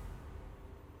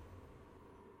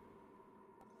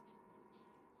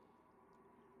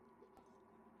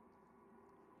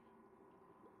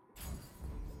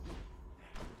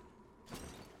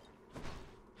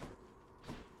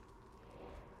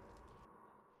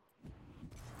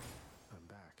 I'm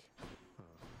back.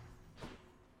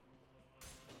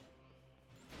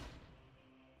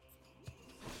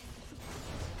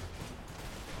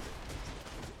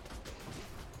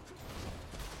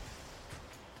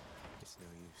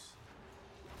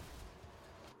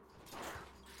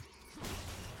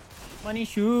 Money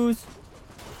shoes.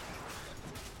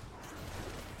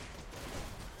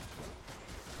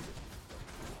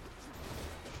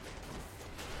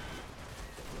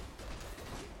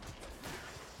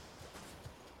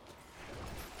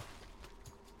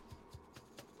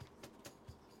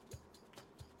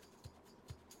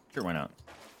 Sure, why not?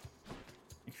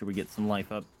 Make sure we get some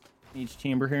life up in each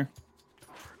chamber here.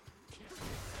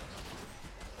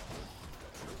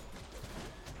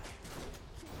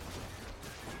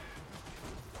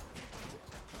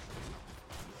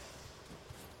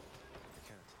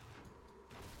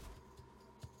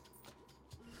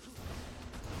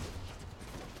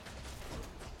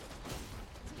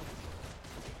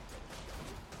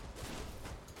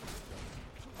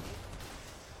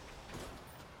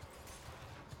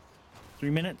 Three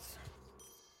minutes.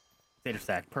 Stater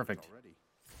sack, perfect. Already.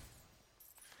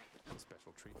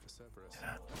 Special treat for Cerberus.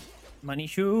 Money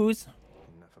shoes.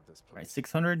 Enough of this, please. Right,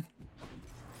 600.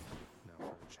 Now for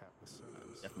a chat with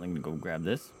Cerberus. Definitely gonna go grab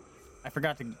this. I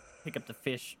forgot to pick up the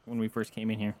fish when we first came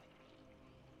in here.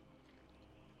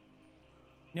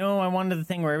 No, I wanted the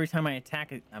thing where every time I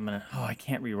attack it, I'm gonna... Oh, I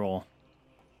can't re-roll.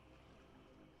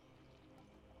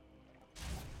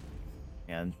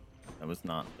 Yeah, that was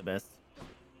not the best.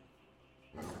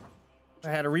 If I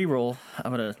had a re-roll, I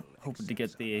would have hoped to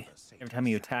get the... Every time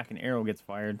you attack, an arrow gets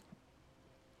fired.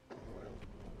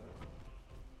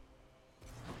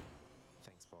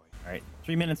 Thanks, boy. Alright,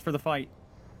 3 minutes for the fight.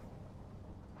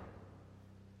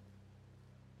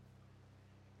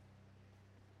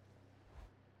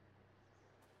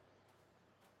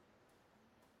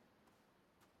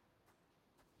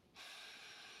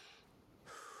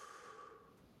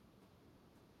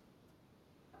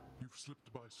 You've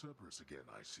slipped by Cerberus again,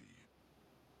 I see.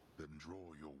 Then draw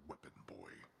your weapon,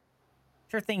 boy.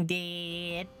 Sure thing,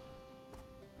 Dad.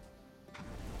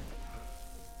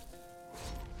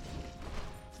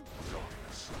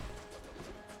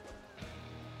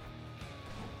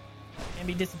 Can't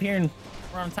be disappearing.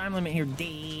 We're on a time limit here,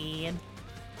 Dad.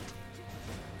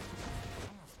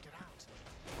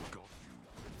 Got you.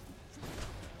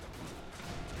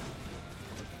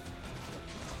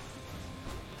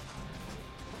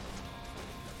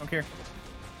 Don't care.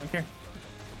 Don't care.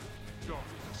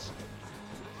 Darkness.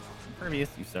 Impervious,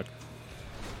 you suck.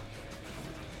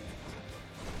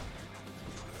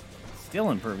 Still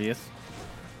impervious.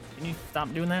 Can you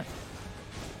stop doing that?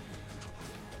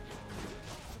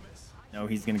 No,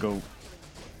 he's gonna go.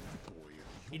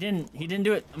 He didn't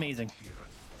do it. Amazing.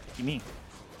 Lucky me.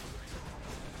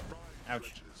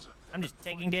 Ouch. I'm just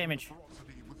taking damage.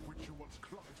 Ferocity with which you once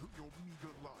clung to your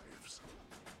meager lives.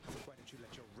 Why don't you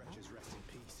let your wretches rest in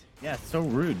peace? Yeah, it's so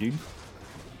rude, dude.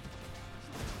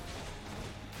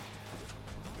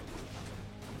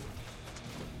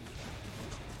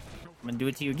 I'm gonna do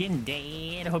it to you again,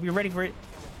 Dad. I hope you're ready for it.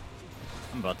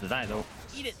 I'm about to die, though.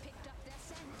 Eat it.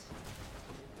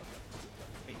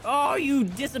 Oh, you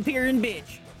disappearing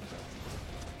bitch.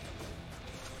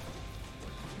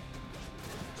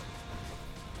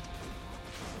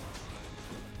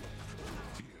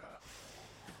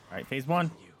 All right, phase one.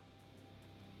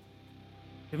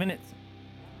 2 minutes.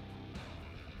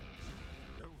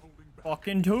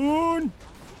 Fucking tune.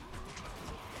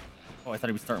 Oh, I thought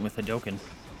he was starting with Hadoken.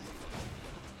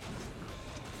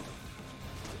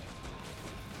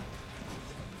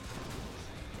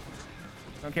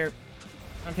 Don't care.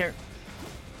 Don't care.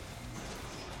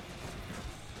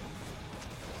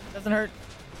 Doesn't hurt.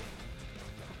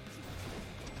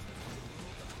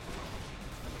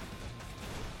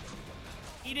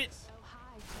 Eat it.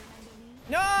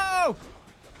 No!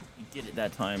 He did it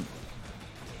that time.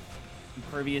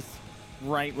 Impervious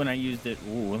right when I used it.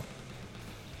 Ooh.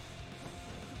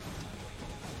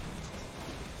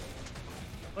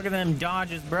 Look at them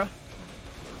dodges, bruh.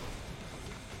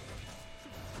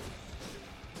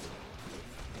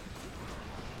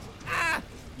 Ah!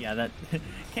 Yeah, that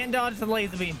can't dodge the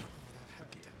laser beam.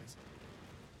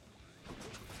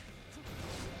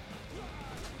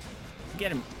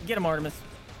 Get him, Artemis.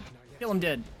 Kill him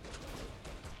dead.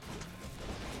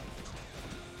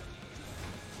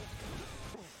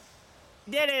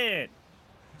 Did it!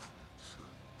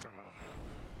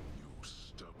 You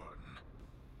stubborn.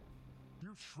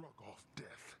 You shrug off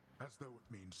death as though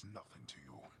it means nothing to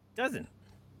you. Doesn't.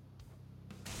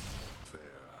 Fair.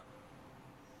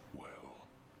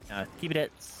 Well. Keep it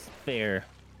at fair.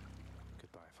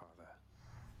 Goodbye, Father.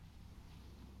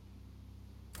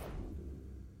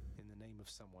 In the name of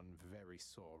someone very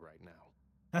sore right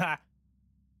now. Haha.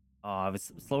 Oh, I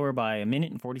was slower by 1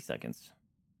 minute and 40 seconds.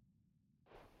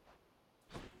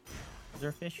 Is there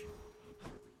a fish?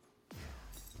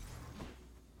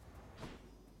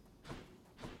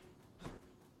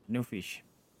 No fish.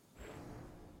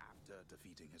 After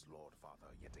defeating his lord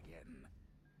father yet again,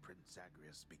 Prince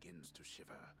Zagreus begins to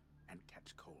shiver and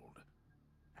catch cold.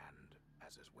 And,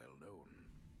 as is well known,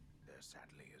 there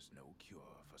sadly is no cure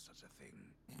for such a thing.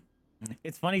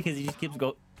 It's funny because he just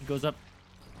he goes up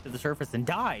to the surface and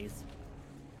dies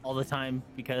all the time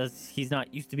because he's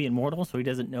not used to being mortal, so he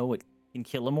doesn't know what can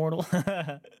kill a mortal.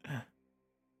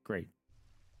 Great.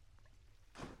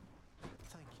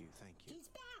 Thank you, thank you. He's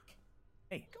back!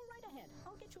 Hey. Go right ahead.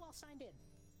 I'll get you all signed in.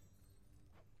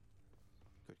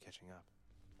 Good catching up.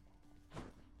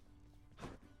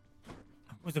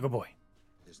 Who's a good boy?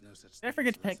 There's no such Did I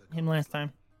forget to pick him last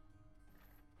time?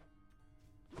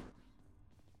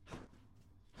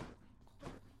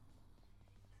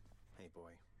 Hey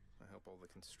boy, I hope all the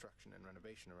construction and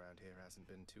renovation around here hasn't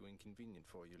been too inconvenient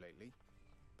for you lately.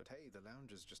 But hey, the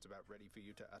lounge is just about ready for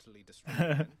you to utterly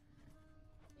destroy it.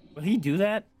 Will he do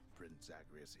that? Prince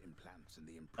Zagreus implants in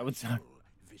the That would suck. impressionable,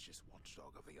 vicious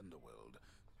watchdog of the underworld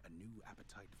a new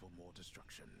appetite for more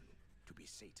destruction, to be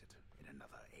sated in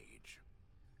another age.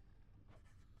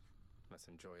 Let's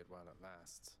enjoy it while it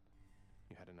lasts.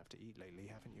 You had enough to eat lately,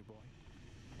 haven't you, boy?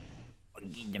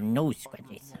 Give them nose I'm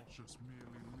scratches. not just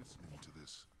merely listening to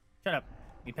this. Shut up.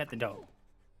 We pet the dog.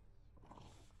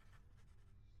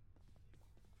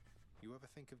 You ever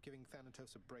think of giving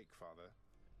Thanatos a break, Father?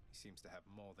 He seems to have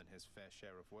more than his fair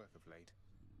share of work of late.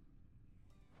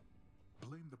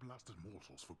 Blame the blasted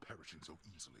mortals for perishing so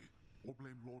easily, or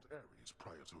blame Lord Ares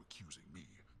prior to accusing me.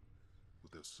 With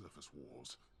their surface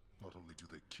wars, not only do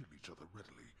they kill each other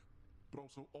readily, but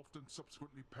also often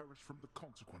subsequently perish from the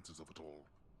consequences of it all.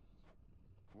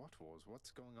 What wars?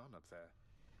 What's going on up there?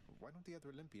 Why don't the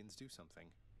other Olympians do something?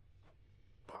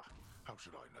 Bah, how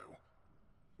should I know?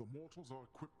 The mortals are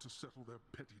equipped to settle their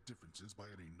petty differences by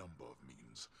any number of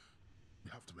means. You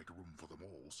have to make room for them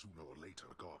all sooner or later,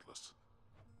 regardless.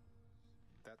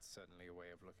 That's certainly a way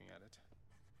of looking at it.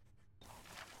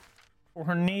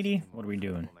 480? What are we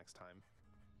doing? Next time.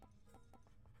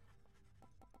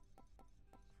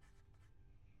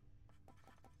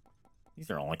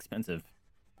 These are all expensive.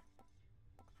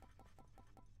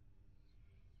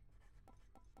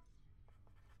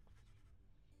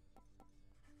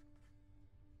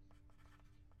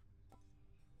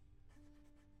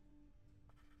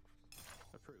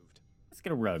 Approved. Let's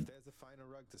get a rug. If there's a finer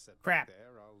rug to set Crap. back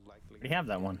there, I'll likely We have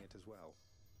that be one. getting it as well.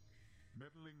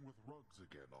 Meddling with rugs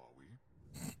again, are we?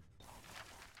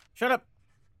 Shut up.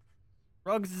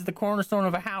 Rugs is the cornerstone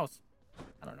of a house.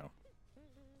 I don't know.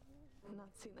 I'm not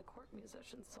seeing the court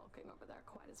musicians sulking over there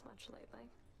quite as much lately.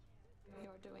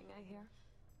 You're doing, I hear.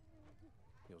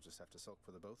 You'll just have to sulk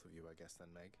for the both of you, I guess, then,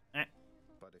 Meg. Eh.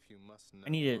 But if you must know I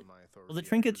need it. my authority, Will the I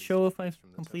trinkets released show if the I've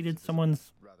from the completed terms of this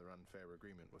someone's, rather unfair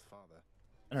agreement with Father.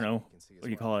 I don't know, You can see as what do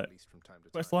you well, call at it? least from time to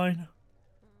Quest time. line?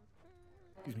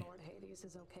 And Lord Hades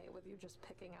is okay with you just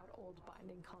picking out old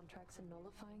binding contracts and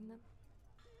nullifying them?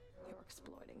 You're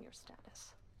exploiting your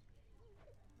status.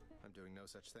 I'm doing no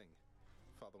such thing.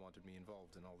 Father wanted me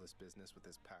involved in all this business with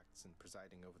his pacts and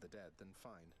presiding over the dead, then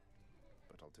fine.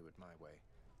 But I'll do it my way.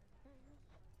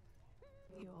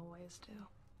 You always do.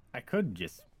 I could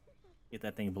just get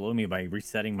that thing below me by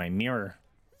resetting my mirror.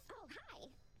 Oh, hi.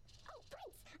 Oh,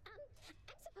 Prince.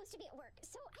 I'm supposed to be at work,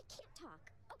 so I can't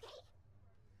talk, okay?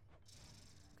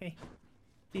 Okay.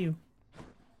 See you.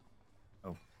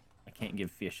 Oh, I can't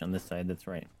give fish on this side. That's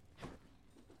right.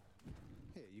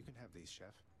 Here, you can have these, Chef.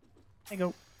 There you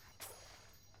go.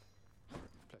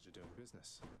 Pleasure doing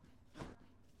business.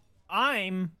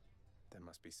 I'm There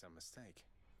must be some mistake.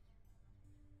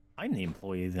 the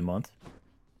employee of the month.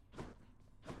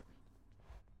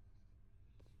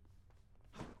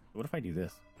 What if I do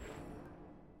this?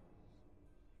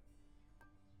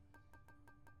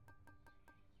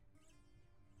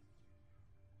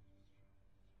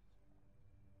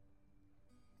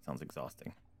 Sounds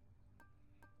exhausting.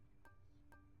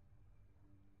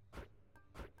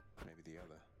 Maybe the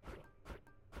other.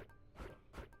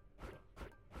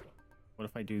 What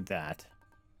if I do that?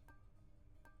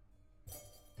 I'd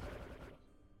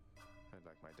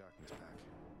like my darkness back.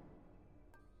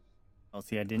 Oh,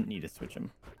 see, I didn't need to switch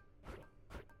them.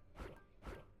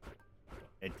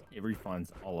 It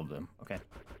refunds all of them. Okay.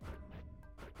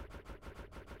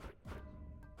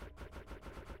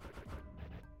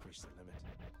 Reach the limit.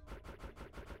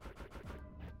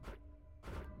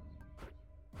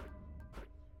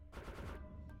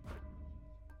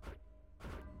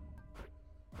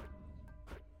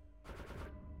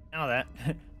 Now that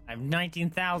I have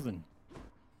 19,000.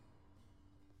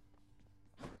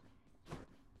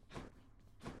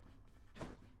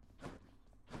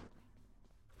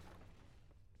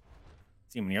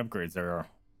 See how many upgrades there are,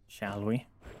 shall we?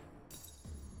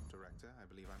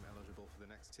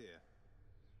 next tier.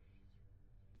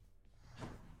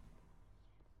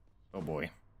 Oh boy.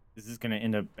 This is gonna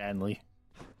end up badly.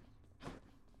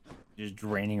 Just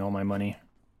draining all my money.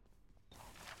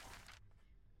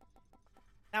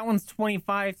 That one's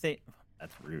 25.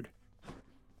 That's rude.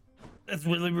 That's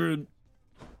really rude.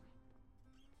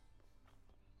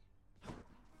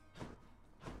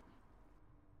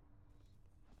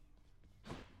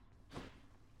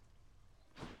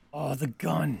 Oh, the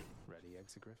gun. Ready,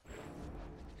 Exegriff?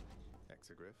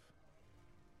 Exegriff?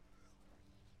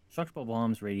 Structural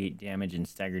bombs radiate damage and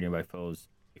stagger nearby foes,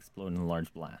 explode in a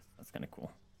large blast. That's kind of cool.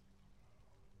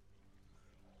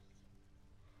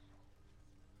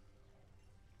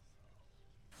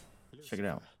 Check it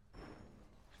out.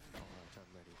 All right, I'm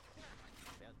ready.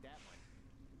 About that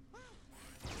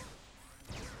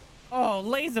one. Oh,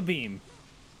 laser beam.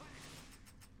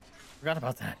 Forgot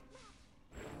about that.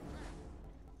 I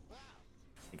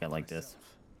think I like this.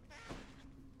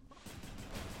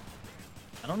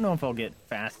 I don't know if I'll get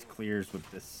fast clears with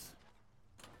this.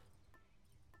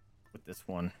 With this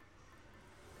one.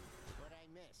 What'd I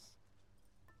miss?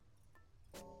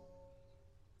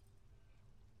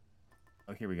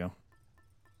 Oh, here we go.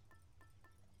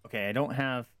 Okay, I don't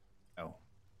have... Oh.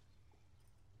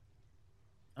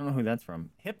 I don't know who that's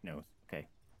from. Hypnos. Okay.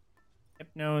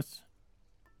 Hypnos.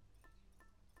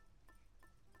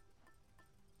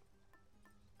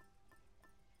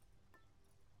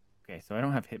 Okay, so I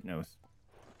don't have Hypnos.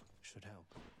 Should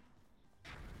help.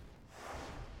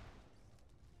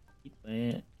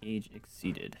 Age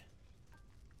exceeded.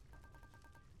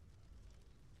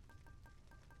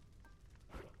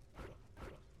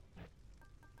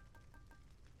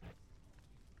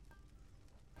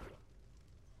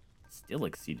 Still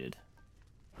exceeded.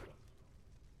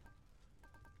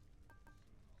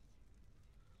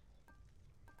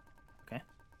 Okay.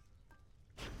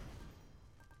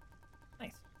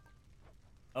 Nice.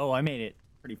 Oh, I made it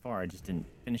pretty far. I just didn't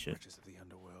finish it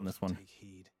on this one.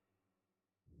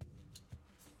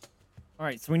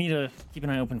 Alright, so we need to keep an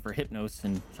eye open for Hypnos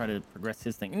and try to progress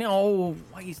his thing. No!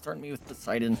 Why are you starting me with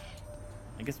Poseidon?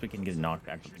 I guess we can get a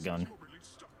knockback with the gun. Born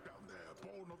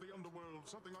of the underworld,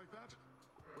 something like that?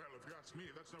 Well, if you ask me,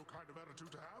 that's no kind of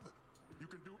attitude to have. You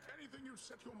can do anything you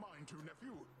set your mind to,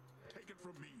 nephew. Take it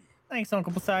from me. Thanks,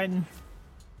 Uncle Poseidon.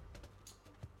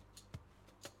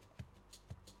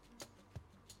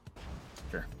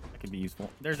 Sure, that could be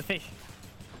useful. There's a fish.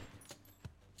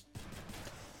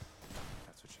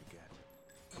 That's what you get.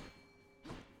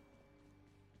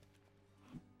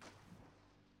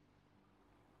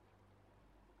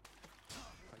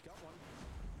 I got one.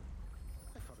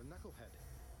 I caught a knucklehead.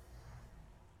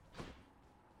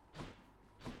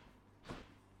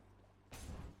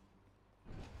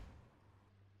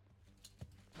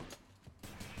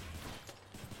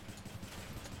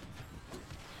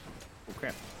 Oh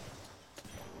crap.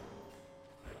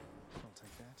 I'll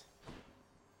take that.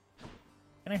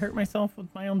 Can I hurt myself with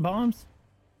my own bombs?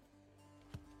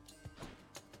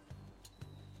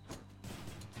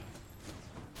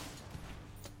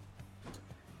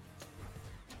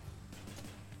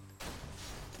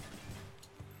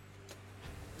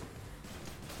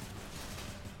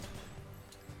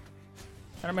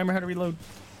 I don't remember how to reload.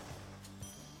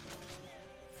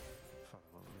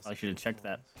 I should have checked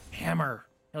that. Hammer!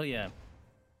 Hell yeah.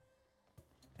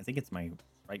 I think it's my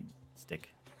right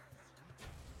stick.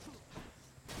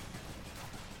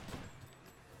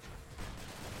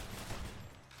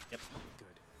 Yep.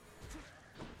 Good.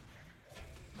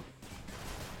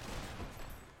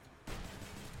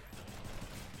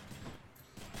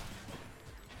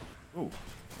 Ooh,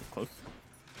 that's close.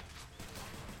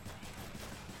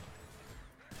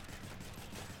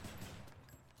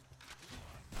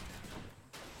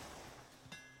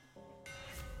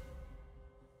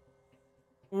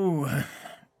 Ooh.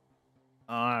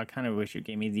 I kind of wish it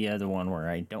gave me the other one where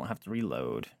I don't have to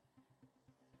reload.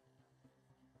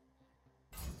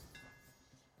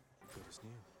 Good as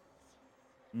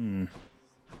new.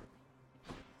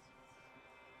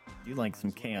 Do like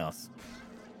some chaos.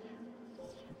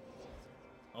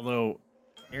 Although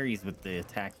Ares with the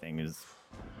attack thing is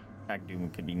attack doom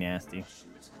could be nasty.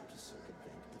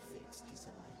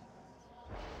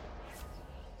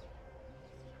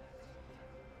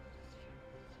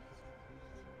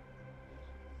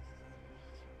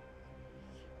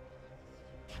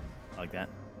 Like that.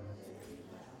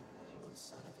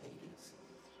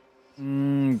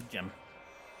 Gem.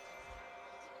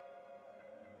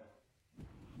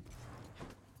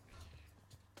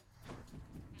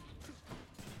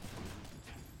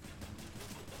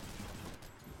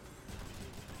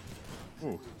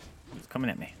 Ooh, it's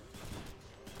coming at me.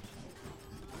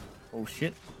 Oh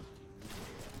shit.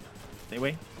 Stay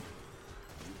away.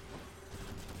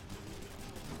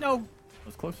 No! That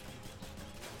was close.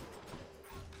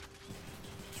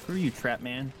 Screw you, trap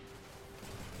man.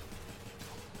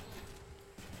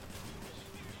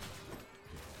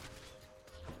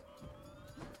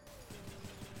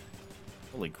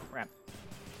 Holy crap.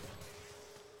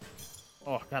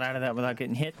 Oh, got out of that without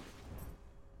getting hit.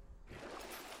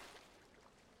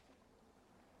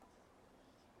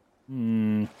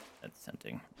 That's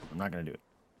tempting. I'm not gonna do it.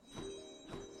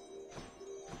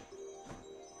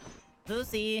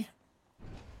 Pussy.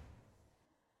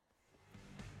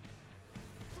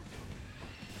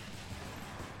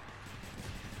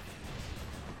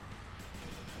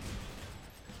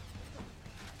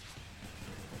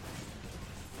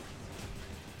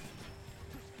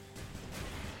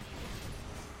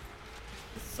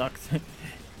 Sucks.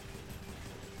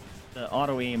 The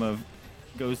auto aim of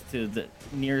goes to the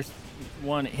nearest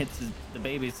one, it hits the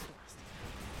babies.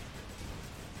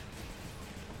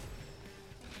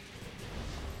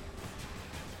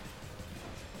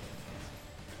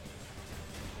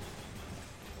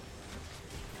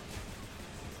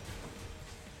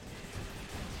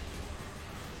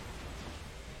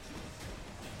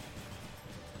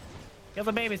 Kill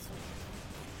the babies.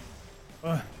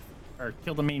 Or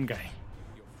kill the main guy.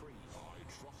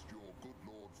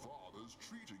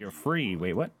 You're free.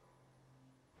 Wait, what?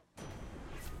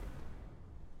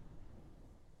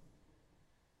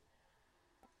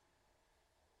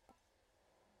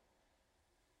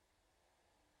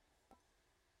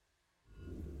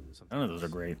 None of those are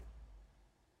great.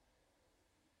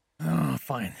 Oh,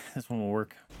 fine. This one will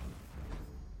work.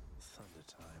 Thunder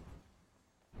time.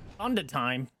 Thunder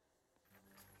time.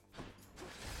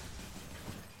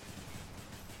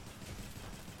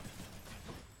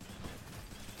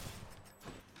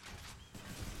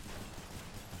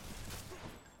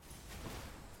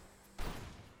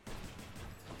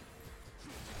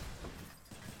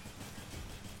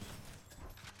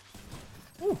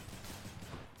 Ooh.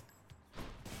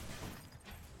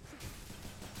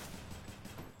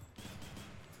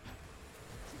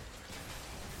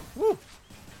 Woo.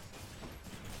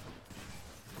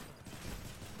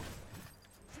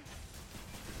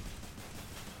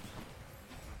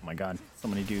 Oh my god, so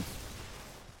many dudes.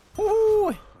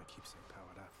 Woo!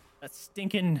 That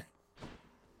stinking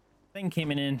thing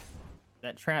came in.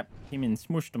 That trap came in and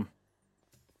smushed him.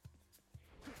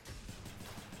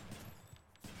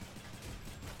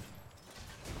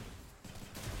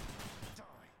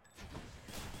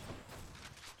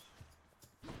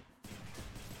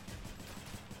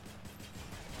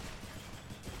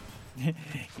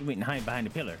 He went and hide behind a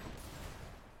pillar.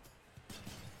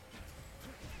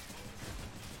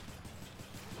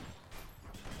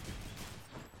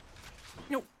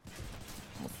 Nope.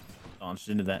 Almost launched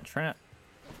into that trap.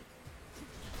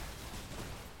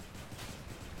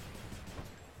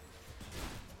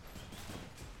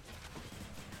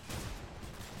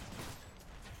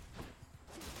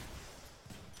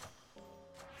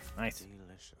 Nice.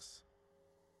 Delicious.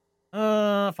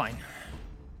 Fine.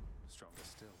 Stronger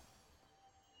still.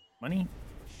 Money?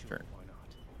 Sure. Why not?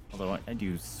 Although I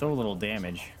do so little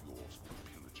damage.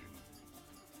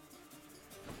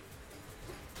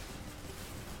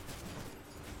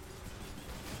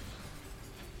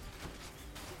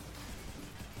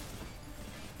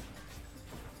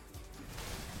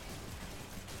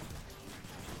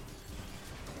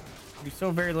 I do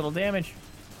so very little damage.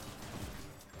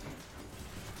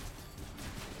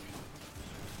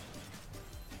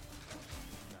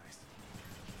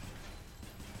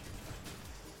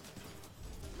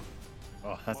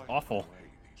 Oh, that's awful.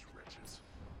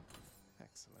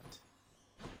 Excellent.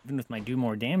 Even with my do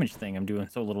more damage thing, I'm doing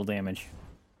so little damage.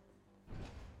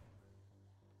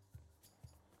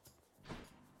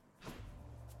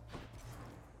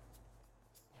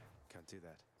 Can't do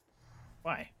that.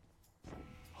 Why?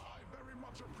 I very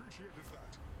much appreciated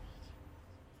that.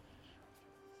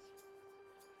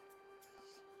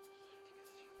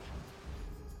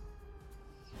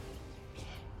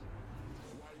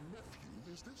 Why,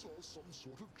 nephew, is this all some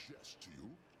sort of jest to you?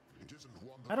 It isn't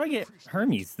one that How do I get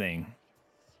Hermes thing?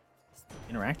 Just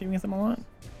interacting with him a lot?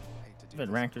 I've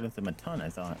interacted with him a ton, I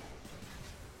thought.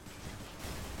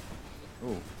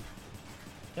 Ooh.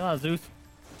 Kill out Zeus.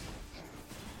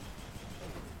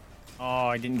 Oh,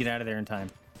 I didn't get out of there in time.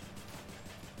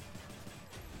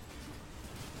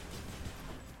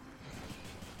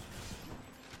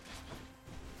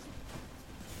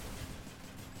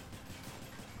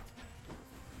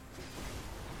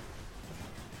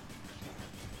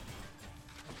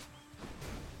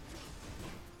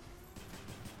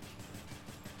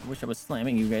 I wish I was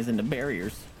slamming you guys into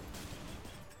barriers.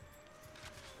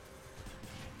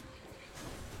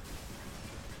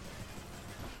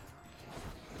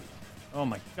 Oh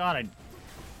my god, I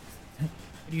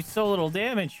do so little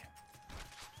damage.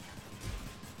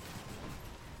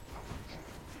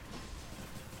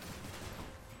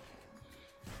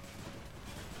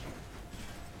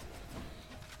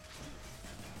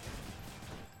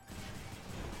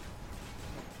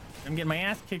 I'm getting my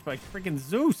ass kicked by freaking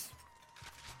Zeus.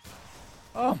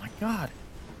 Oh my god.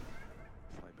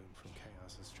 My boon from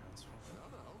chaos has transformed.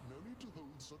 No need to hold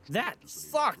such That grudges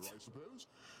any sucked. longer, I suppose.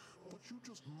 But you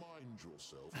just mind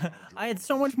yourself. I had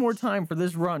so much more time for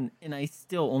this run, and I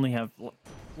still only have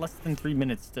less than 3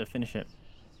 minutes to finish it.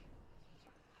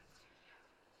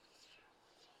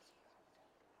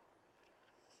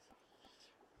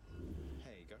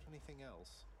 Hey, got anything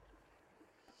else?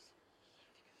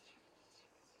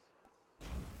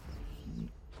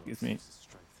 Excuse me.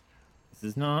 Strength. This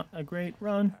is not a great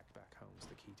run. Back home's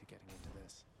the key to getting into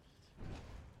this.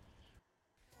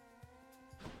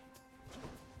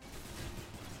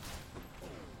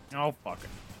 Oh, fuck it.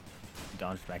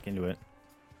 Dodged back into it.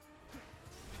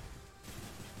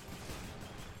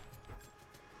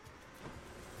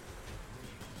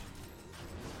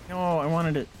 No, I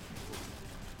wanted it.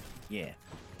 Yeah.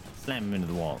 Slam him into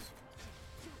the walls.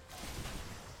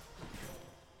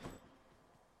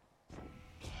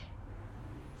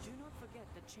 Do not forget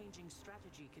that changing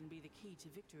strategy can be the key to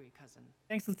victory, cousin.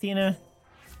 Thanks, Latina.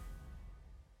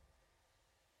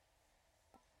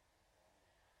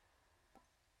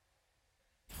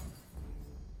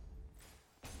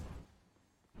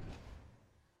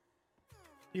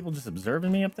 People just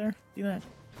observing me up there? See that?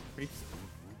 Creeps.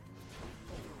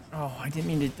 Oh, I didn't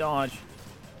mean to dodge.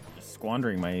 Just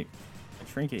squandering my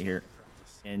trinket here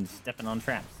and stepping on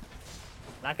traps.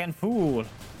 Like a fool.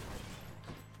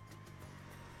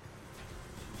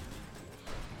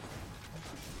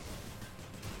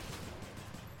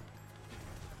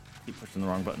 Keep pushing the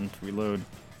wrong button to reload.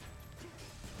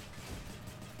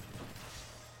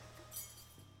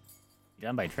 You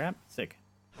down by a trap? Sick.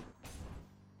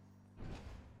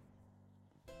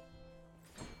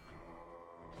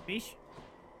 Fish?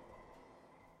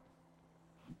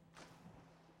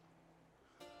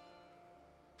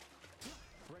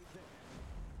 Right there.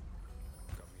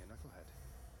 Got me a knucklehead.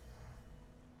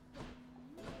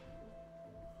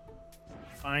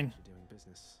 Fine. You're doing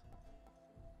business.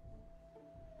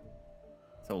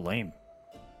 So lame.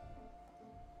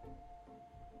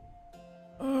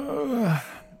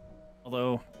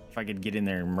 Although, if I could get in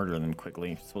there and murder them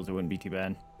quickly, I suppose it wouldn't be too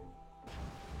bad.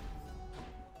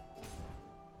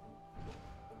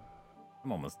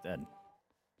 I'm almost dead.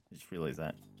 I just realized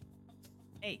that.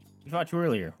 Hey, we fought you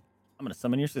earlier. I'm gonna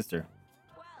summon your sister.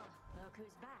 Well, look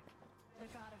who's back. The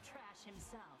god of trash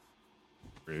himself.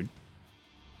 Rude.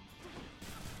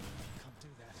 Can't do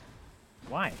that.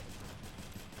 Why?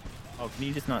 Oh, can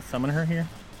you just not summon her here?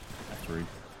 That's rude.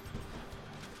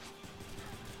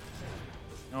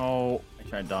 Oh, I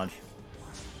tried to dodge.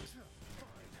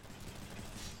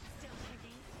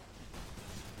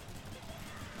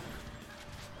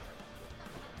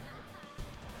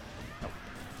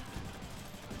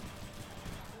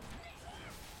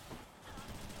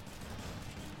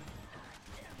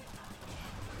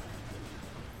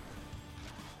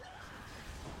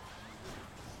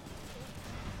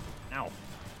 Ow.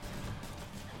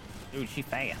 Dude, she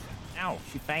fast. Ow,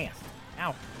 she fast.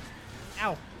 Ow.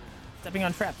 Ow. Stepping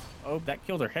on traps. Oh, that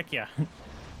killed her. Heck yeah.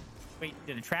 Wait,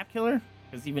 did a trap kill her?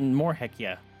 Because even more heck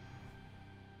yeah.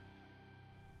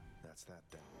 That's that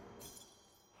then.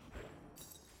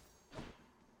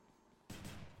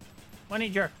 Money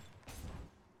jerk.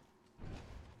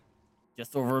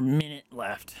 Just over a minute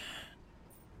left.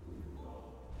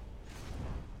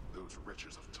 Those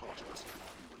wretches of Tartarus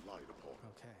cannot be relied upon.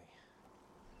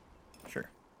 Okay. Sure.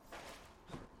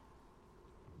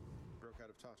 Broke out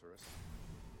of Tartarus.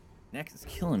 Next is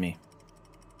killing me.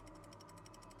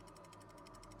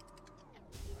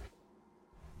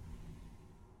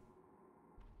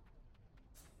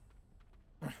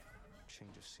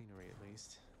 Change of scenery at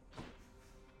least.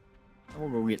 We'll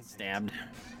go get stabbed.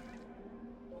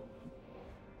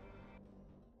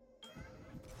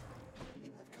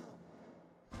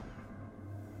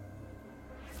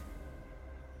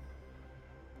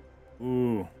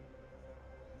 Ooh.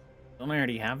 Don't I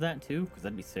already have that too? Because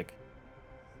that'd be sick.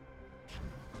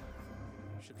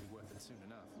 Should be worth it soon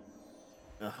enough.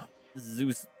 Ugh,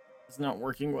 Zeus is not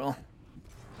working well.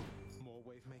 More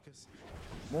wave makers.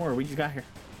 More, we just got here.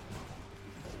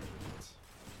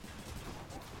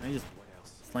 I just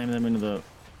slam them into the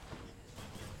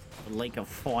lake of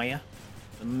fire,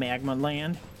 the magma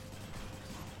land.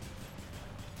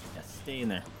 Yeah, stay in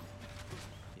there.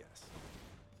 Yes.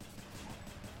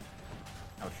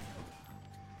 Ouch.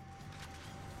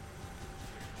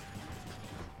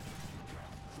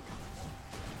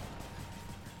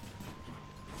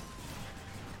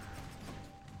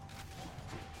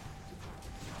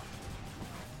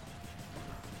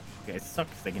 You guys suck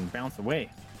because they can bounce away.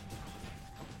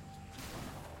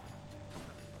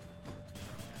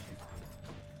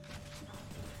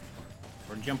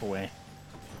 Or jump away.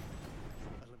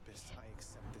 Olympus, I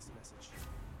accept this message.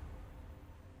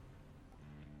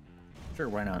 Sure,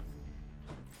 why not?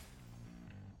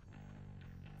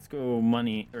 Let's go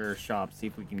money or shop, see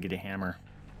if we can get a hammer.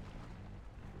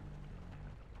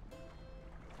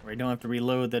 Or I don't have to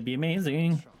reload, that'd be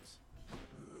amazing.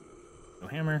 No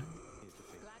hammer.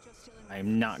 I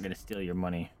am not gonna steal your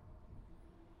money.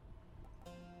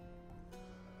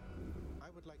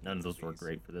 None of those work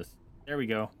great for this. There we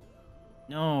go.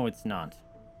 No, it's not.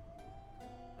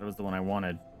 That was the one I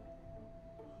wanted.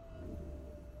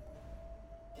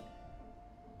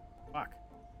 Fuck.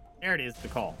 There it is, the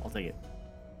call. I'll take it.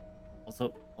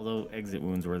 Also, although exit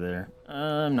wounds were there,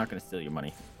 I'm not gonna steal your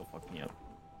money. Go fuck me up.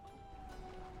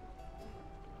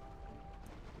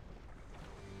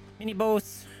 Mini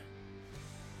boss.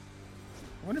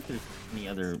 I wonder if there's any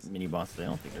other mini bosses. I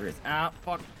don't think there is. Ah,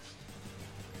 fuck.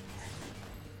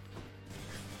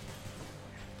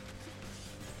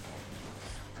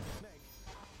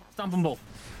 Stomp them both.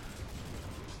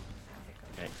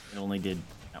 Okay, it only did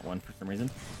that one for some reason.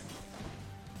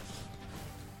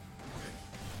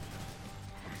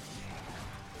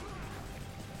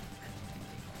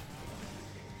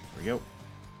 There we go.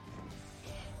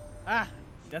 Ah!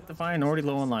 Death Defying, already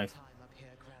low on life. Up here,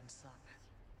 grandson.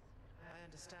 I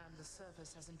understand the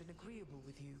service hasn't been agreeable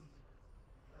with you.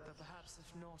 But perhaps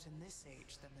if not in this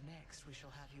age, then the next we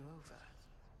shall have you over.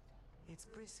 It's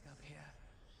brisk up here,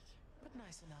 but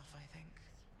nice enough, I think.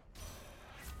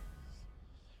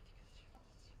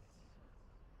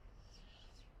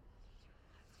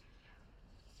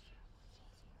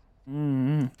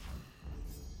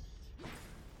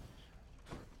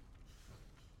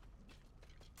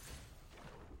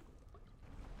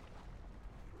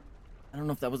 I don't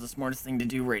know if that was the smartest thing to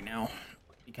do right now,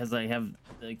 because I have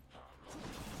the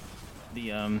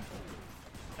god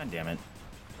damn it,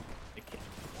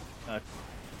 the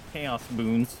chaos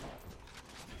boons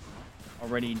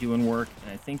already doing work,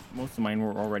 and I think most of mine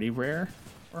were already rare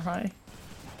or high,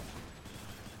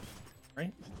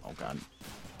 right? Oh god,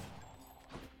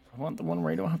 I want the one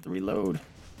where I don't have to reload.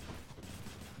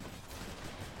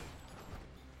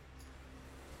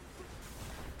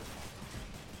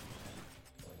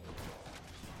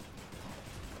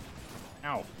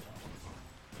 Ow.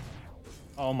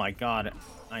 Oh my god,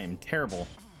 I am terrible.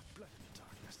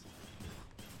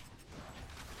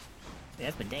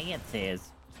 That's what dang it says.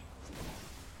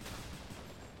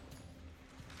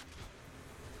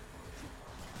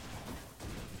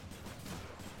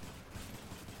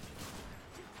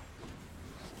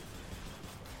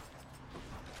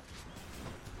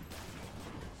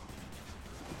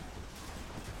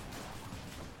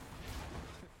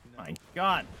 My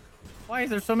god. Why is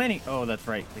there so many? Oh, that's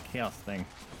right, the chaos thing.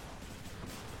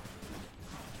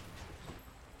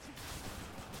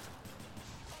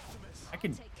 I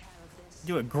could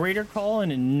do a greater call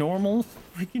in a normal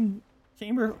freaking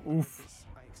chamber. Oof.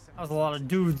 That was a lot of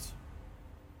dudes.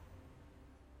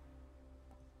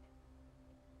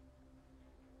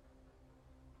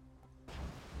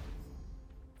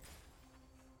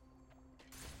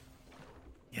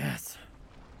 Yes.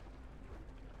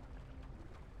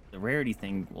 The rarity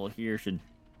thing, well, here should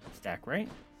stack, right?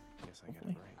 Yes, I got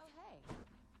it right. Oh, hey.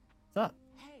 What's up?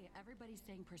 Hey, everybody's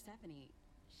saying Persephone.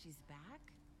 She's back?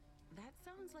 That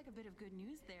sounds like a bit of good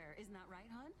news there. Isn't that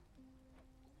right, hon?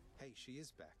 Hey, she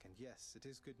is back, and yes, it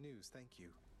is good news, thank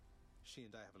you. She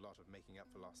and I have a lot of making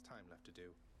up for lost time left to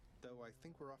do, though I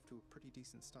think we're off to a pretty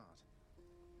decent start.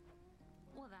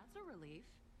 Well, that's a relief.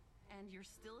 And you're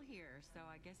still here, so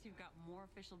I guess you've got more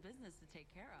official business to take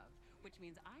care of, which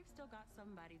means I've still got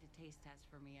somebody to taste test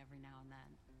for me every now and then.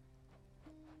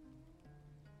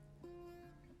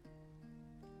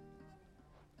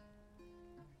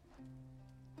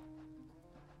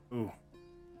 Ooh.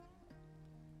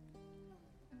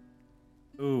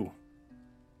 Ooh.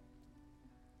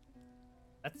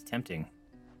 That's tempting.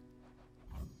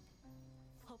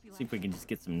 See if we can just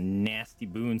get some nasty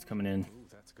boons coming in. Ooh,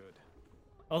 that's good.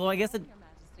 Although I guess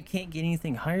you can't get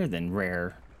anything higher than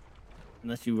rare.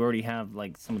 Unless you already have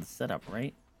like some of the setup,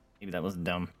 right? Maybe that was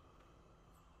dumb.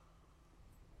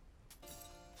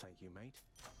 Thank you, mate.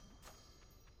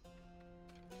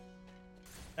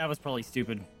 That was probably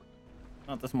stupid.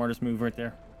 Not the smartest move right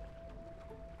there.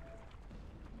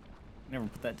 Never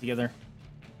put that together.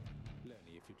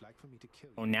 Lerny, if you'd like for me to kill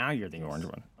you. Oh, now you're the orange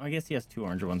one. Oh, I guess he has two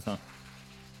orange ones, huh?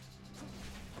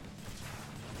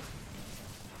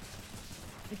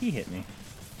 Did he hit me?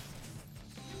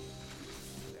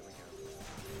 There we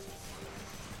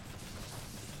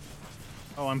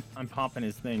go. Oh, I'm popping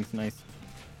his things. Nice.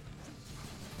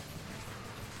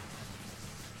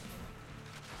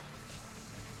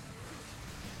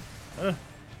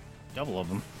 Double of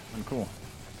them. Uncool.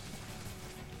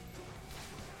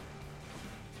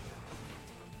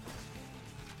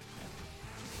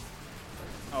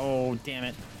 Oh, damn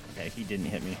it. Okay, he didn't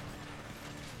hit me.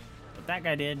 But that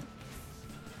guy did.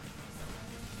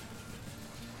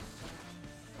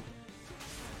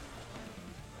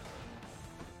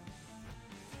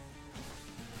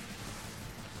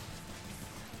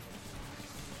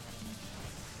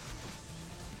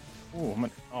 Ooh,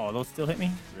 oh, those still hit me?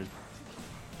 Weird.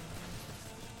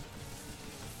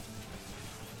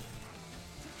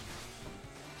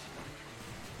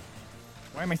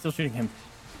 Why am I still shooting him?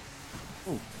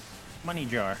 Ooh, money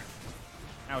jar.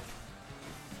 Ouch.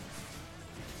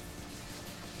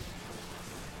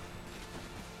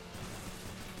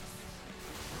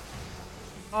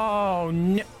 Oh,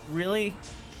 no. Really?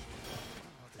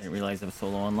 I didn't realize I was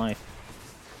solo on life.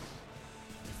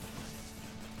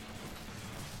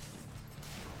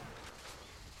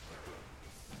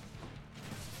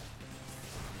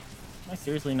 Am I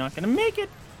seriously not gonna make it?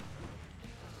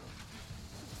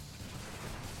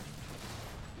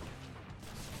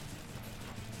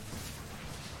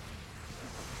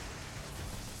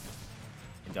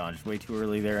 I dodged way too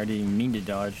early there. I didn't even mean to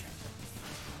dodge.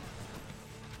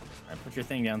 Alright, put your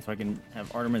thing down so I can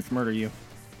have Artemis murder you.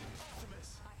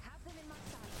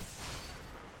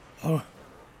 Oh.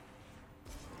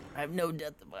 I have no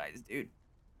death device, dude.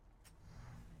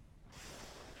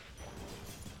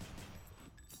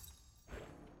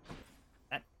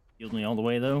 That healed me all the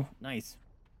way, though. Nice.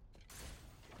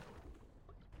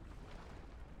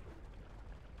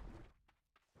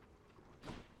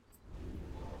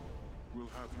 We'll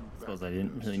have you back. Suppose I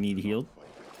didn't really need healed.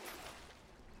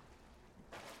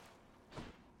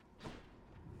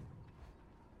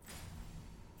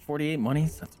 $48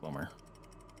 monies? That's a bummer.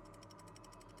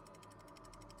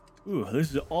 Ooh,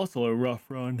 this is also a rough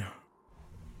run.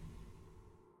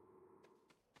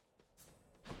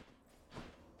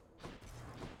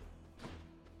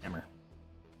 Hammer.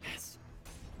 Yes.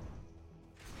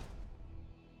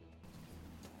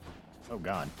 Oh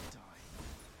god.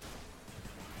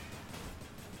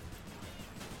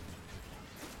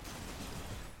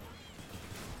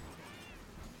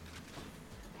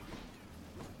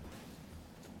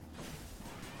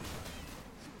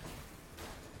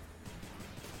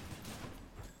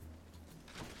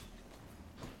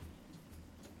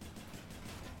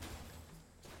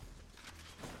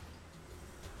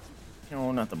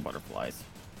 No, not the butterflies.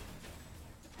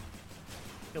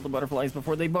 Kill the butterflies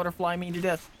before they butterfly me to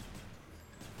death.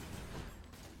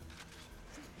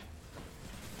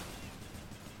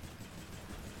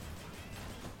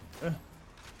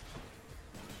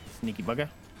 Sneaky bugger.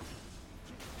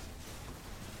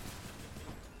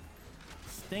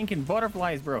 Stinking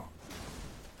butterflies, bro.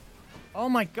 Oh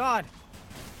my god.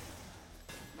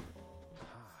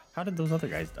 How did those other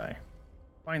guys die?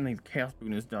 Finally, the Chaos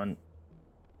Boon is done.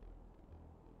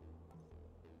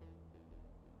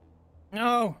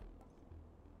 No!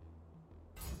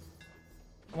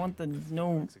 I want the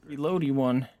no reloady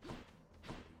one.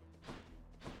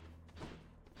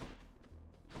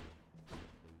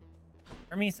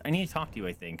 Hermes, I need to talk to you,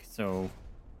 I think, so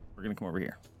we're gonna come over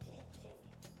here.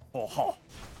 Oh, ho.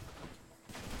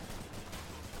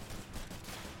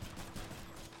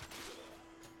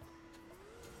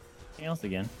 Chaos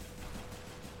again.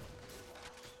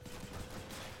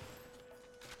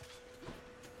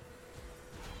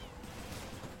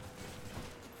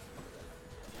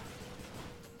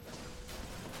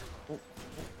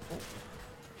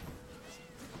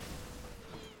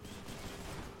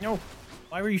 No!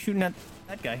 Why were you shooting at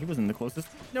that guy? He wasn't the closest.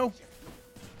 No!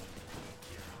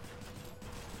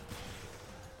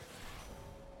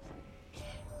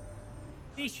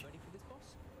 Eesh. Ready for this,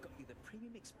 boss? Got you the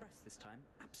Premium Express this time.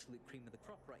 Absolute cream of the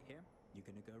crop right here. You're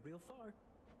gonna go real far.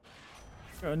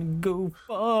 Gonna go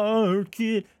far,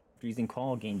 kid. Freezing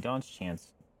call, gain dodge chance.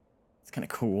 It's kind of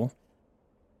cool.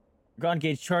 God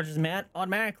gauge charges Matt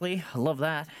automatically. I love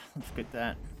that. Let's get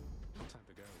that. Time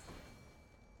to go.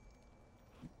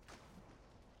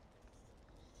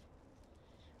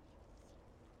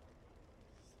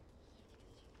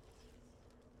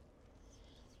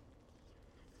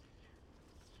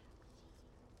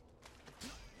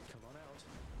 Come on out.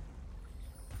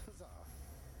 Huzzah.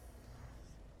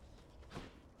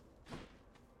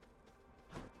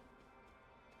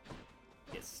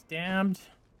 Get stabbed.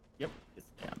 Yep, get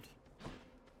stabbed.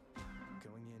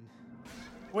 Going in.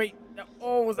 Wait, no.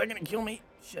 Oh, was that gonna kill me?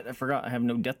 Shit, I forgot I have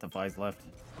no death defies left.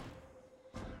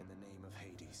 In the name of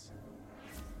Hades.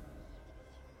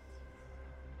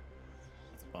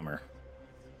 Bummer.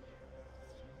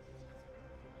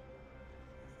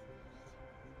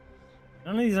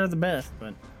 None of these are the best,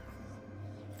 but...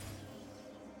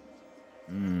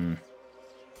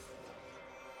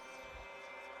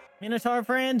 Minotaur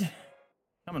friend,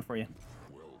 coming for you.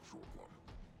 Well, short one.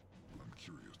 I'm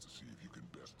curious to see if you can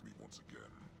best me once again.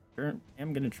 Sure,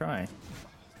 am gonna try.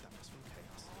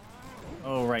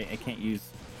 Oh right, I can't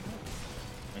use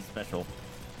my special.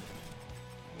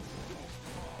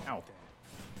 Ow.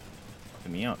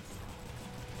 Fucking me up.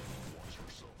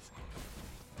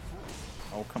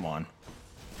 Oh, come on.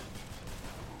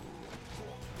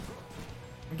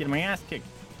 I'm getting my ass kicked.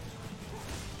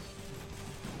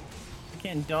 I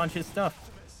can't dodge his stuff.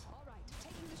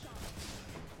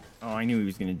 Oh, I knew he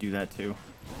was gonna do that too.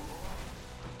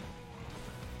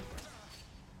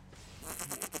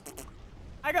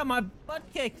 I got my butt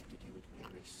kicked.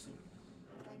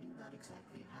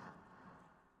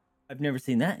 I've never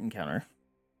seen that encounter.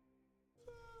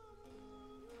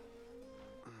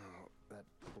 Oh, that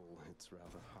pull hits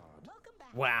rather hard.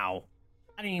 Wow.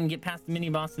 I didn't even get past the mini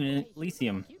boss in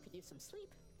Elysium. You could use some sleep.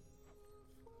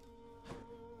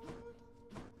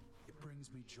 It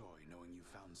brings me joy knowing you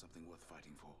found something worth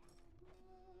fighting for.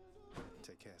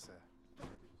 Take care, sir.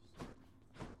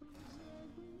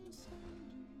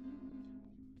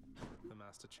 The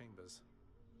Master Chambers.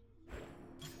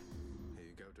 Here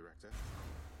you go, Director.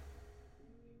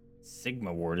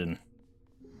 Sigma Warden.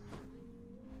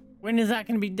 When is that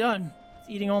going to be done? It's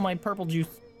eating all my purple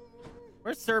juice.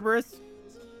 Where's Cerberus?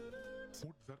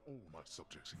 Would that all my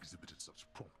subjects exhibited such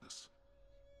promptness.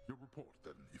 Your report,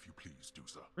 then, if you please, do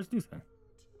so. Where's Dusa?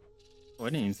 Oh,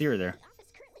 I didn't even see her there. The office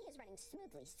currently is running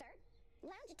smoothly, sir.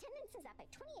 Lounge attendance is up by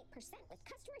 28% with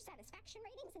customer satisfaction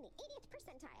ratings in the 80th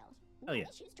percentile. Hell yeah.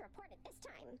 No issues to report at this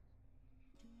time.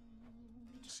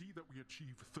 See that we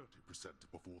achieve 30%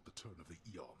 before the turn of the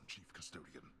Eon, Chief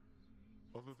Custodian.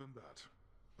 Other than that,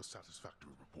 a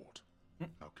satisfactory report.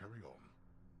 Now carry on.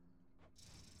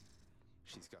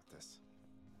 She's got this.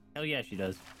 Hell yeah, she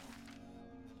does.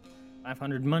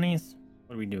 500 monies.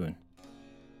 What are we doing?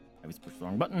 I was pushed the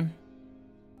wrong button.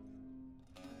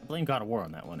 I blame God of War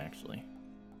on that one, actually.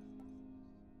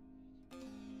 I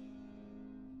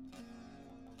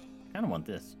kind of want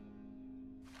this.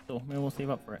 So maybe we'll save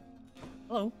up for it.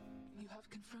 Hello. You have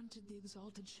confronted the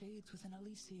exalted shades within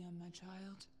Elysium, my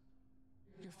child.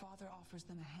 Your father offers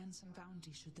them a handsome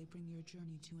bounty should they bring your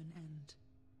journey to an end.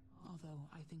 Although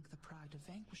I think the pride of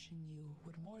vanquishing you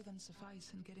would more than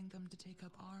suffice in getting them to take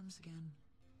up arms again.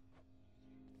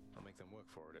 I'll make them work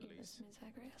for it at least. Miss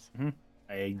Zagreus?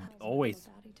 I How's my always...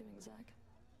 little baddie doing, Zach?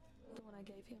 The one I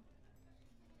gave you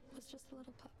was just a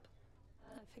little pup.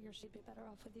 I figure she'd be better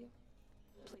off with you.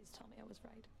 Please tell me I was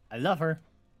right. I love her.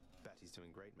 Betty's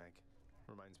doing great, Meg.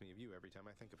 Reminds me of you every time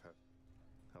I think of her.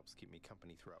 Helps keep me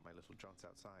company throughout my little jaunts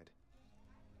outside.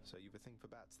 So you've a thing for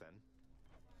bats, then?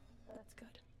 That's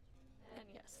good. And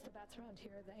yes, the bats around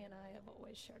here, they and I have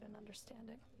always shared an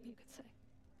understanding, you could say.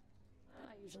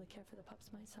 I usually care for the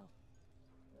pups myself.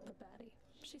 But Batty,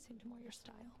 she seemed more your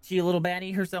style. She a little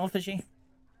baddie herself, is she?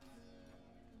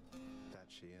 That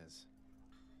she is.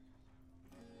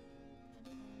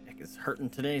 Neck is hurting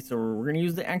today, so we're gonna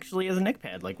use it actually as a neck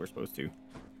pad like we're supposed to.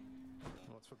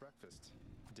 What's for breakfast?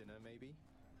 Dinner, maybe?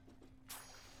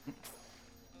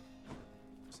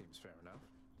 Seems fair enough.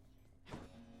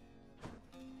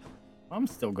 I'm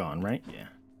still gone, right? Yeah.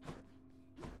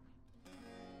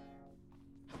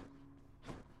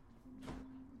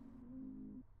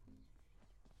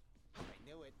 I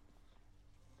knew it.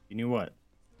 You knew what?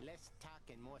 Less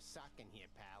talking, more socking here,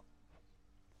 pal.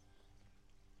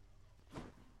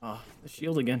 Oh, the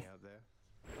shield again. Out there.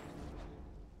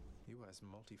 You are as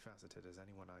multifaceted as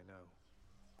anyone I know.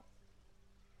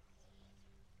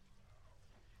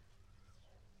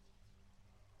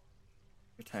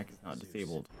 Your attack is not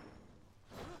disabled.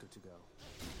 Good to go.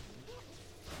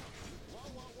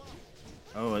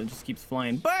 Oh, it just keeps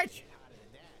flying. Butch!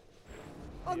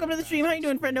 Welcome to the stream. How you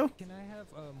doing, friendo? Can I have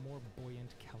a more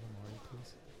buoyant calamari,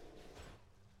 please?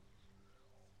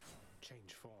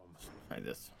 Change form. Try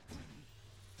this.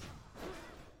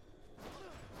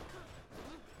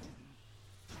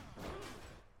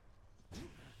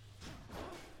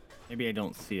 Maybe I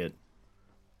don't see it.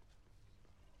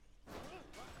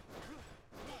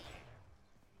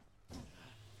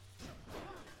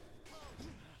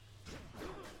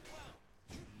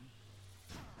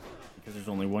 Because there's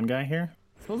only one guy here?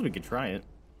 I suppose we could try it.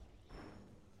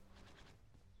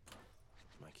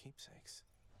 My keepsakes.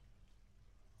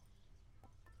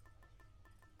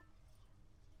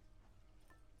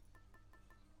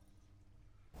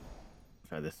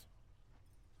 Try this.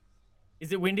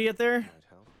 Is it windy up there?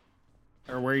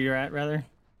 Or where you're at, rather.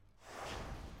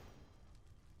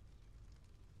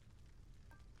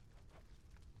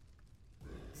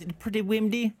 Is it pretty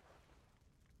windy?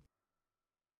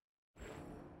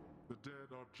 The dead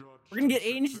are judged We're gonna get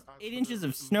and sent to 8 inches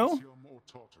of Asphodel, snow? Elysium, or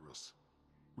Tartarus.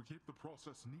 We keep the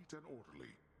process neat and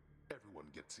orderly. Everyone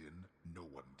gets in, no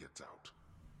one gets out.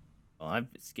 Well, I've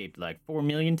escaped like 4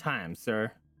 million times,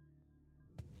 sir.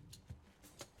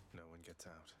 No one gets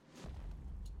out.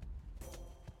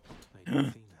 Lady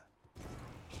Athena.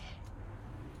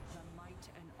 The might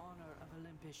and honor of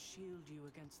Olympus shield you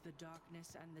against the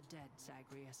darkness and the dead,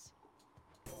 Zagreus.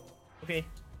 Okay.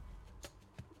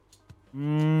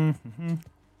 Mm-hmm.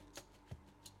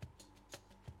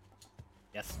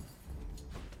 Yes.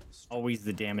 Always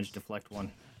the damage deflect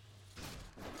one.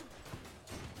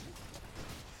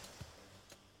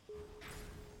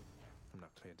 I'm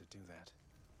not cleared to do that.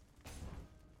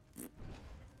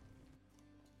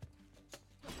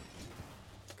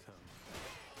 Come.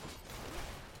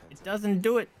 It doesn't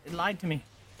do it. It lied to me.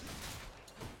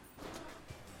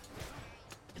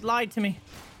 It lied to me.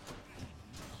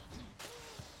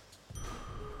 It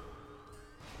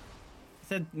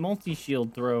said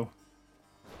multi-shield throw.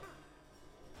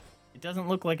 It doesn't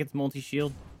look like it's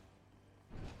multi-shield.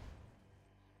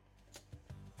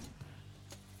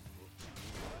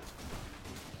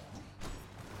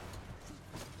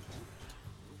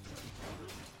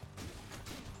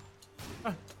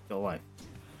 Ah, still alive.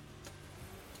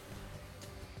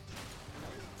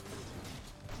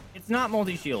 It's not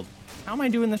multi-shield. How am I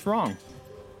doing this wrong?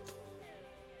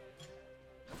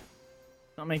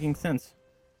 It's not making sense.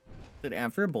 That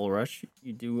after a bull rush,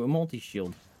 you do a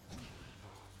multi-shield.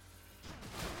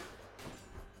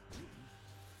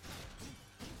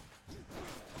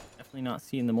 Definitely not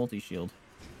seeing the multi-shield.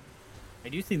 I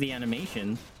do see the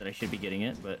animation that I should be getting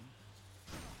it, but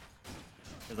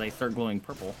because I start glowing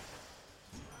purple.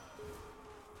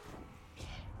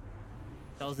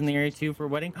 Tells in the area too for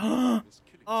wedding.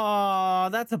 Oh,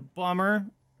 that's a bummer.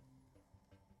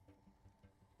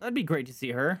 That'd be great to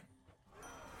see her.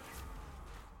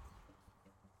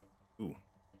 Ooh.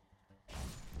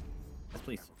 Yes,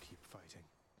 please. I will keep fighting.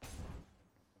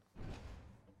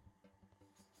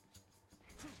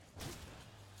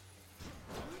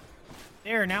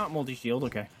 There, now at multi-shield,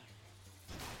 okay.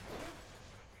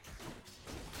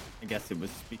 I guess it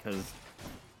was because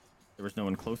there was no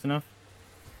one close enough.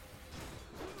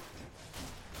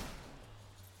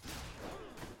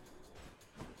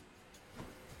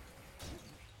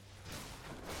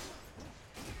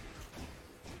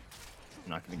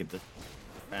 I'm not gonna get the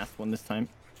fast one this time.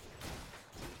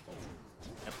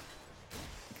 Yep.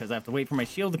 Because I have to wait for my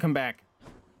shield to come back.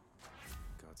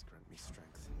 Gods grant me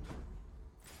strength.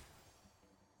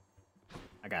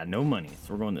 I got no money,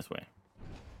 so we're going this way.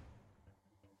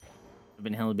 I've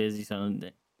been hella busy, so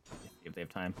if they have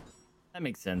time. That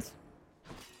makes sense.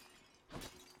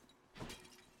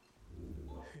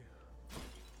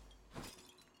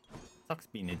 Sucks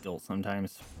being an adult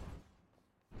sometimes.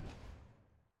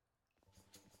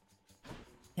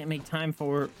 Can't make time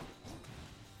for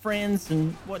friends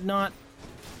and whatnot.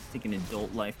 Just taking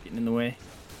adult life getting in the way.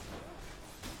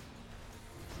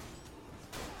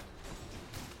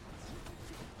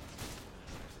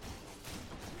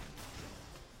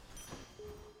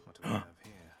 What do we have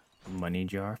here? Money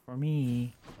jar for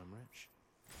me. I'm rich.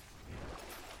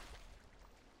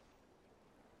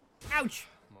 Ouch!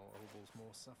 More ovals,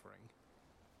 more suffering.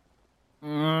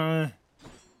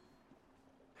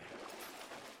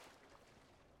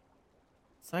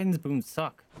 Poseidon's booms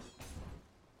suck.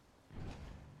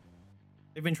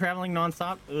 They've been traveling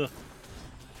non-stop. Ugh. Let's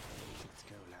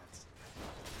go, lads.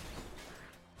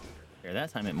 There, that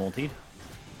time it multied.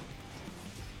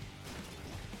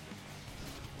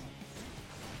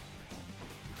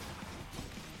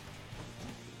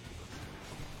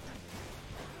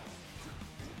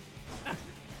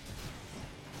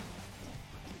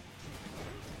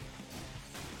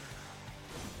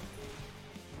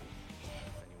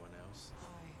 Anyone else?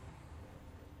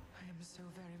 I am so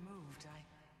very moved. I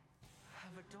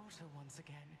have a daughter once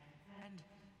again, and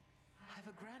I have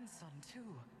a grandson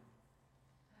too.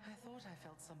 I thought I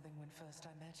felt something when first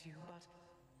I met you, but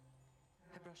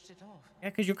I brushed it off. Yeah,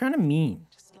 because you're kind of mean.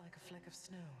 Just like a fleck of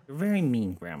snow. You're very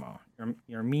mean, Grandma.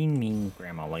 You're a mean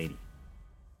Grandma lady.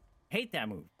 Hate that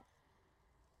move.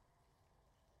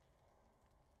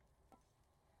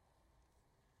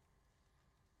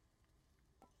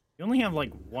 You only have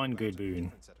like one good boon.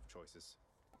 Different set of choices.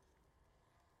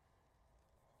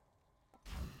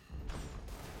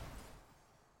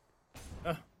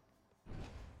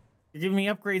 You're giving me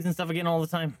upgrades and stuff again all the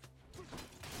time.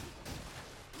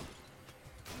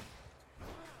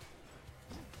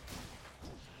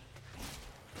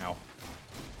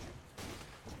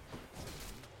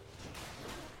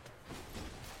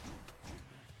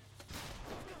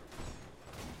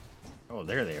 Oh,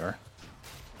 there they are.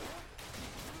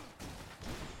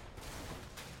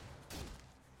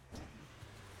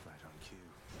 Right on cue.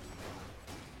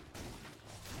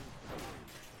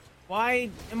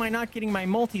 Why am I not getting my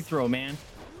multi-throw, man?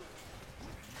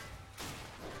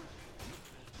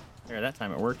 There, that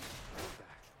time it worked.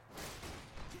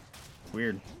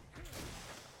 Weird.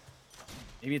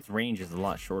 Maybe its range is a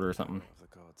lot shorter or something. Of the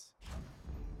gods.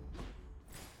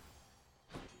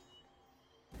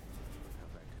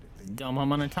 Dumb,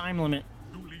 I'm on a time limit.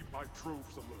 You leave my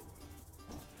troves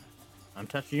alone. I'm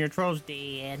touching your troves,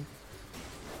 Dad.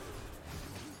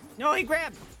 No, he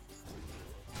grabbed.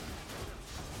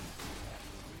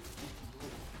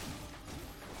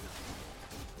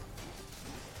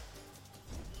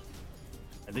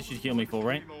 This should heal me full,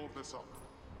 right? Well,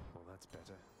 that's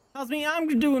better. How's me?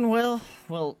 I'm doing well.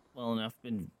 Well enough.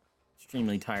 Been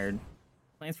extremely tired.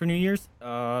 Plans for New Year's?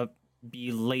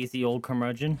 Be lazy old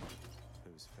curmudgeon.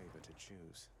 Whose favor to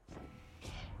choose?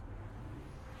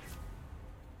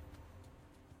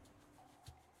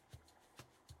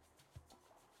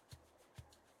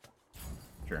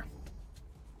 Sure.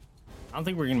 I don't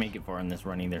think we're gonna make it far in this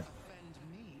run either. Offend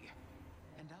me,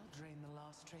 and I'll drain the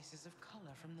last traces of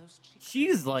color from those cheeks.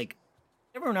 She's like,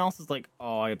 everyone else is like,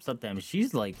 oh, I upset them.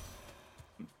 She's like,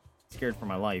 scared for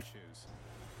my life.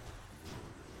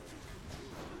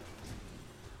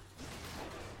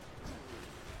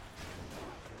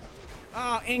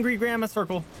 Ah, angry grandma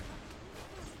circle.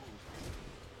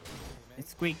 It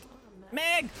squeaked.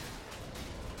 Meg!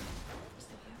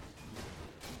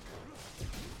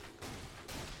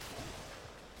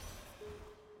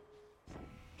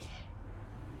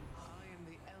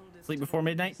 Sleep before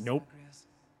midnight? Nope.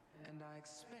 And I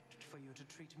expect for you to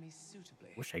treat me suitably.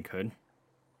 Wish I could.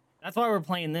 That's why we're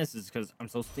playing this, is because I'm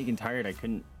so stinking tired I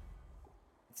couldn't.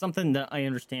 It's something that I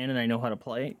understand and I know how to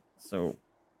play, so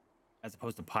as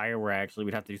opposed to Pyre where I actually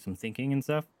would have to do some thinking and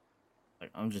stuff. Like,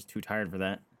 I'm just too tired for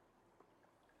that.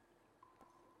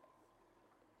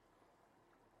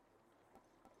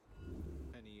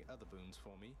 Any other boons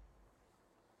for me?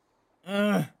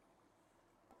 There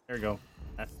we go.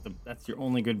 That's your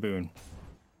only good boon.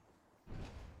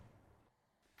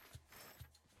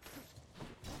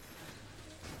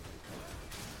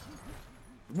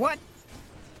 What?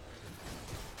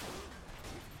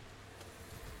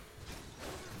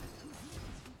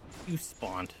 You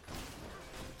spawned.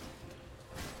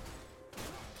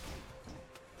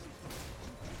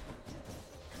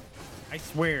 I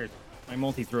swear, my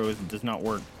multi-throw does not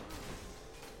work.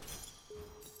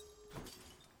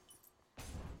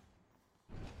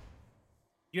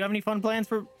 Do you have any fun plans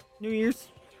for New Year's?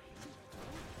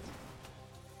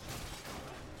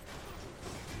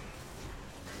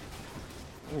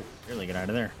 Oh, really get out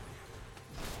of there.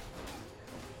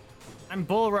 I'm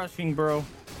bull rushing, bro.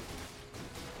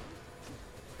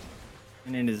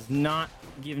 And it is not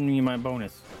giving me my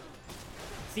bonus.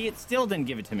 See, it still didn't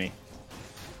give it to me.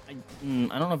 I don't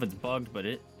know if it's bugged, but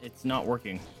it's not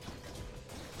working.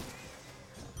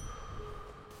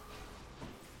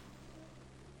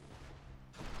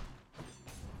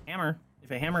 Hammer.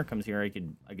 If a hammer comes here, I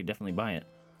could definitely buy it.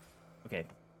 Okay,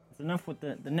 that's enough with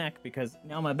the neck because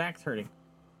now my back's hurting.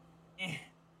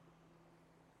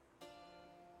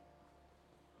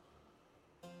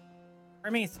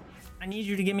 Hermes, I need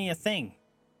you to give me a thing.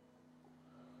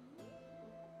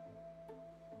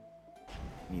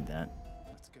 Need that.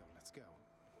 Let's go, let's go.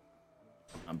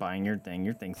 I'm buying your thing.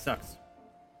 Your thing sucks.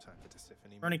 Time for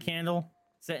Tisiphone. Burn a candle,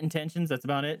 set intentions, that's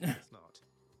about it. It's not.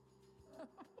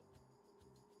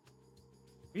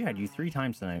 We had you 3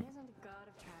 times tonight.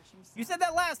 You said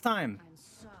that last time.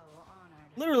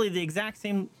 Literally the exact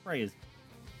same phrase.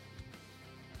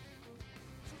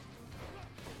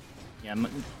 Yeah,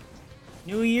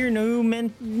 new year, new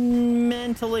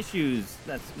mental issues.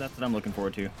 That's what I'm looking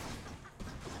forward to.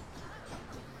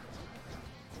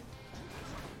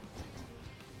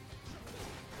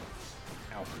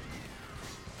 Ow.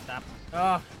 Stop.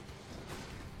 Oh.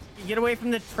 Get away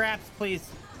from the traps, please.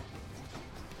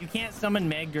 You can't summon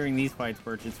Meg during these fights,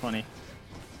 Birch. It's funny.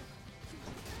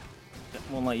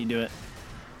 Won't let you do it.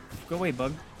 Go away,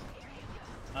 bug.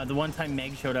 The one time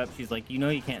Meg showed up, she's like, you know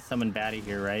you can't summon Batty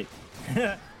here, right?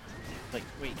 Like,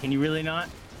 wait, can you really not?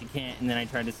 You can't. And then I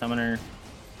tried to summon her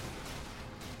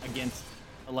against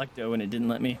Electo, and it didn't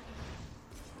let me.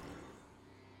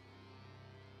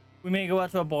 We may go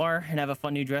out to a bar and have a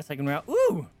fun new dress I can wear out.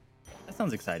 Ooh! That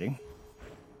sounds exciting.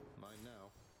 Mine now.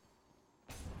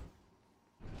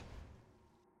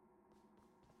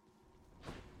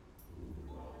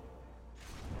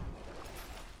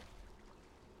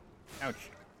 Ouch.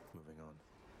 Moving on.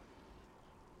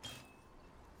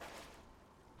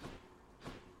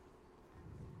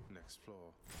 next floor.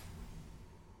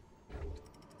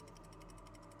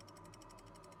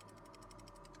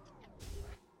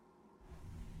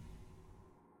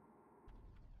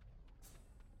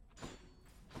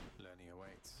 Learning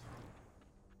awaits.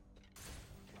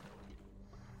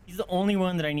 He's the only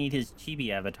one that I need his chibi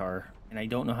avatar, and I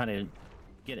don't know how to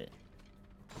get it.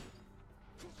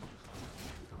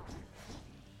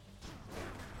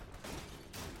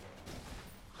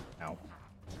 Ow.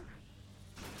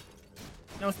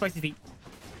 No spicy feet.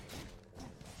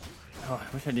 Oh,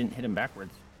 I wish I didn't hit him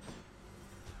backwards.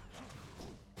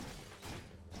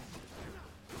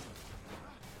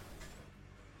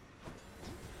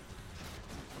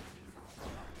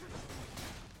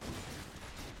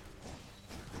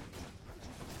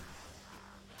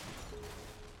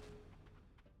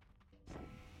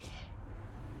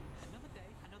 Another day,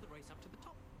 another race up to the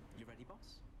top. You ready, boss?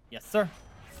 Yes, sir.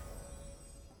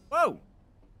 Whoa!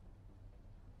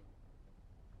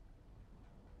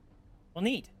 Well,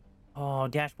 neat. Oh,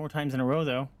 dash more times in a row,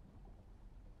 though.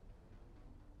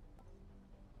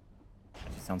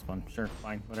 That just sounds fun. Sure,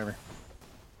 fine, whatever.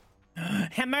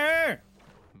 Hammer!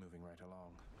 Moving right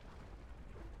along.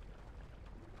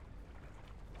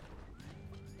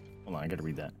 Hold on, I gotta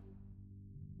read that.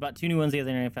 Bought 2 new ones the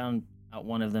other night. I found out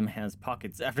one of them has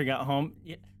pockets. After I got home,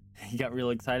 yeah, you got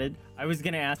real excited. I was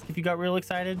gonna ask if you got real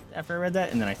excited after I read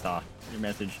that, and then I saw your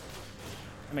message.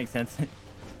 That makes sense.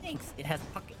 Thanks, it has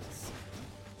pockets.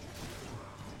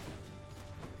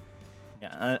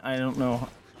 Yeah, I don't know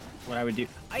what I would do.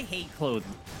 I hate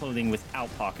clothing without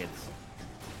pockets.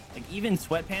 Like, even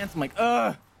sweatpants, I'm like,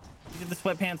 ugh! These are the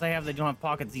sweatpants I have that don't have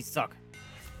pockets. These suck.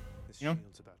 This You know?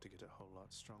 shield's about to get a whole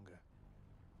lot stronger.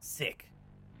 Sick.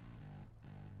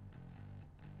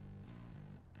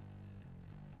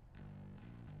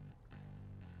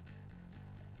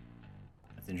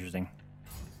 That's interesting.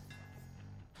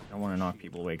 I don't want to knock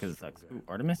people away because it sucks. Ooh,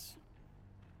 Artemis?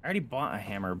 I already bought a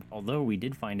hammer, although we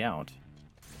did find out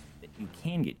that you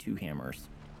can get 2 hammers.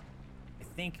 I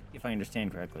think, if I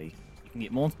understand correctly, you can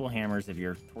get multiple hammers if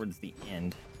you're towards the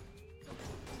end.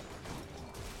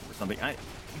 Or something.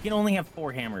 You can only have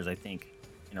 4 hammers, I think,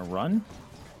 in a run.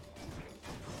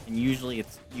 And usually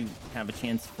you have a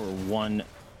chance for 1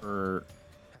 per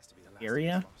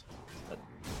area. But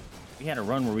we had a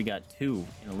run where we got 2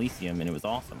 in Elysium, and it was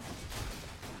awesome.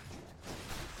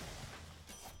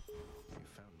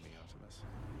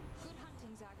 Good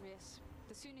hunting, Zagreus.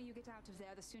 The sooner you get out of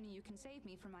there, the sooner you can save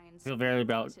me from my Feel very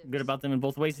good about them in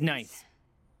both ways. Nice.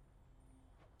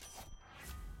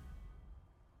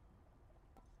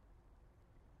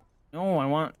 No, I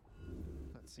want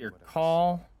your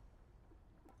call.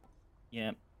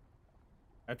 Yeah.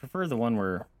 I prefer the one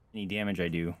where any damage I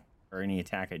do or any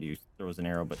attack I do throws an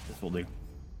arrow, but this will do.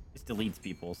 This deletes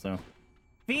people, so.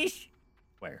 Fish!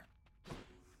 Where?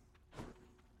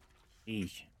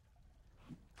 Fish.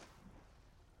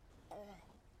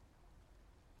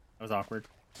 That was awkward.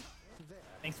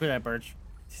 Thanks for that, Birch.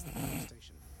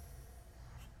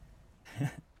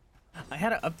 I had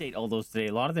to update all those today.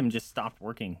 A lot of them just stopped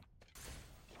working.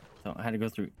 So I had to go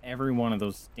through every one of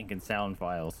those stinking sound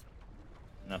files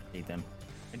and update them.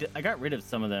 I got rid of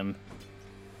some of them.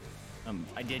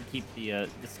 I did keep the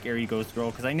scary ghost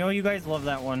girl because I know you guys love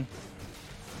that one.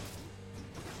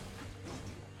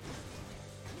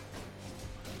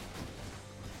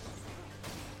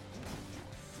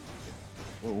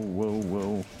 Whoa, whoa,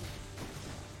 whoa.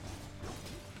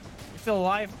 You're still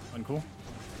alive? Uncool.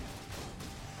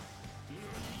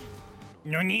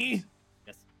 Nani?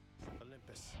 Yes.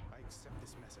 Olympus, I accept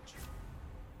this message.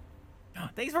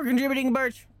 Thanks for contributing,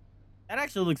 Birch. That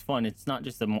actually looks fun. It's not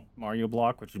just a Mario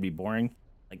block, which would be boring.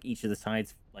 Like, each of the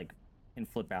sides, like, can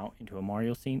flip out into a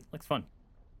Mario scene. Looks fun.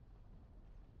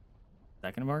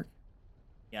 Second mark?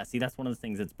 Yeah, see, that's one of the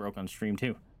things that's broke on stream,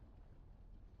 too.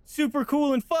 Super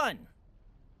cool and fun!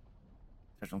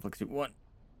 Special flick suit. 1,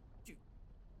 2,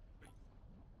 3,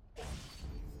 4,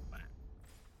 5,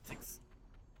 6,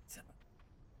 7,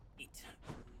 8,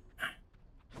 9,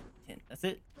 10. That's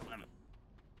it. 11,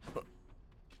 12,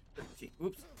 13.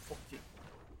 Oops. 14,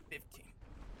 15.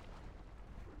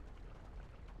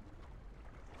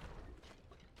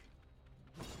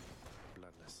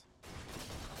 Bloodless.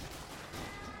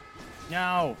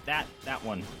 No, that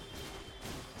one.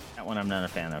 That one I'm not a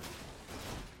fan of.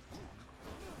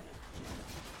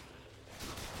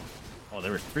 Oh,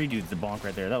 there was 3 dudes to bonk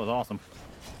right there. That was awesome.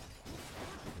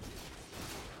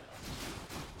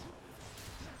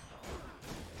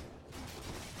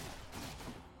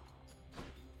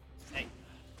 Hey.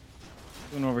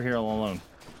 Doing over here all alone.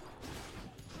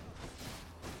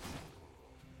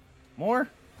 More?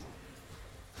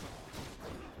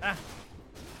 Ah.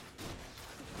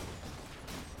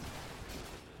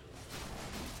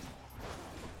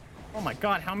 Oh my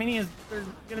god, how many is there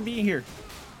gonna be here?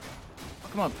 Oh,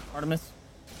 come on, Artemis.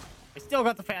 I still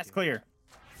got the fast clear.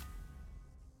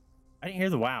 I didn't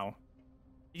hear the wow.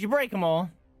 Did you break them all?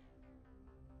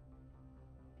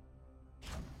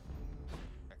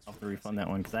 I'll have to refund that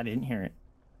one because I didn't hear it.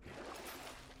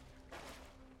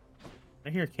 Did I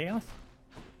hear chaos?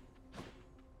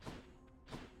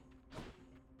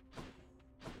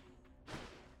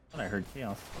 I thought I heard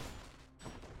chaos.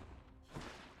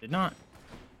 Did not.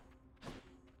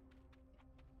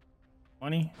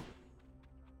 Money?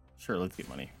 Sure, let's get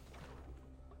money.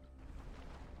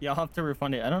 Yeah, I'll have to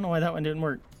refund it. I don't know why that one didn't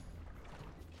work.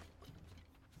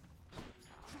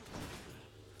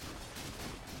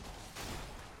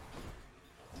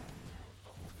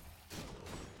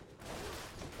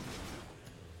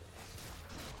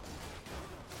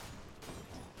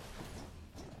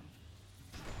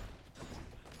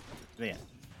 Yeah.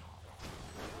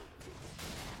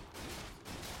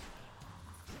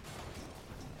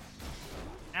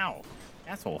 Ow.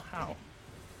 Asshole, how?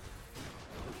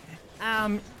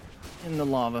 In the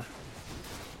lava.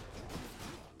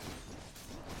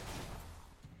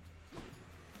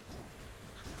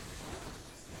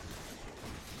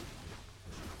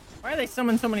 Why are they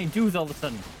summoning so many dudes all of a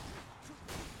sudden?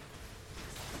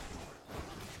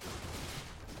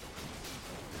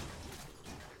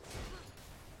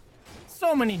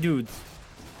 So many dudes.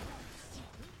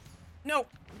 No.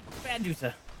 Bad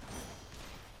Dusa.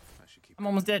 I'm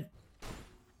almost dead.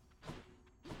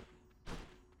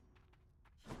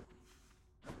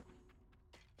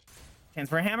 Chance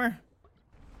for a hammer?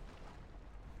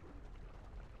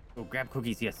 Go grab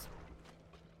cookies, yes.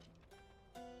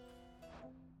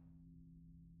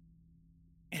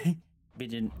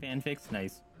 Pigeon fanfics,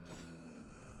 nice.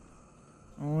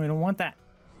 Oh, I don't want that.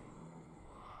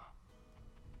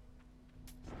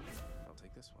 I'll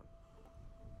take this one.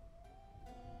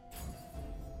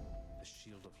 The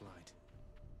Shield of Light.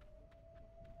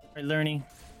 Alright, learning.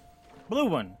 Blue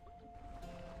one.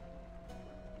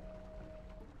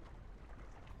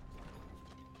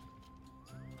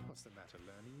 What's the matter,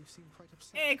 Lerny? You seem quite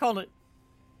upset. Hey, I called it.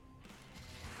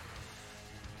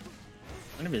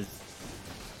 One of his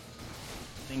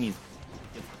thingies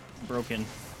gets broken.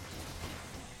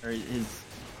 Or his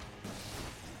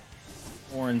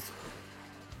horns.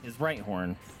 His right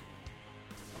horn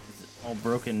is all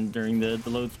broken during the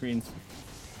load screens.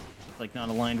 It's like not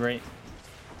aligned right.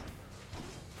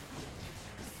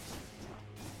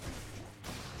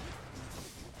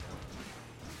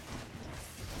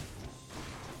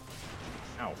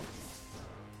 Ow.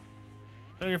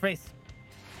 Show your face.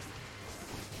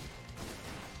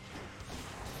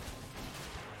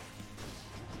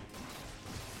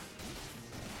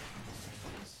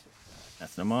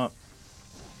 Messing him up.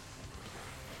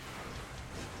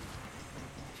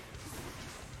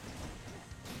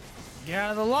 Get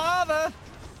out of the lava!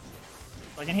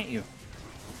 So I can hit you.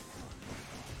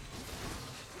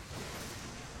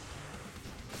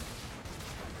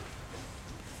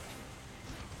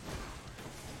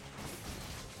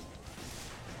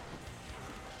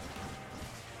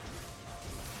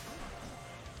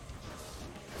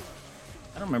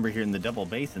 I don't remember hearing the double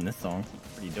bass in this song.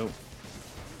 It's pretty dope.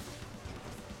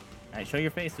 Alright, show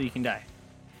your face so you can die.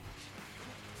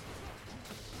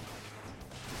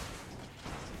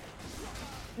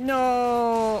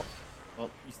 No! Well,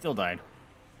 you still died.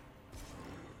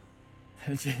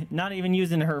 Not even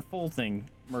using her full thing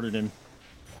murdered him.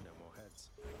 No more heads.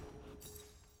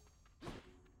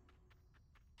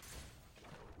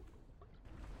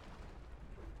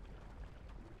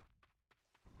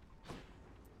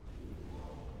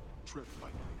 Tread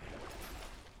lightly.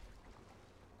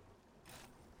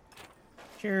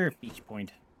 Sure, beach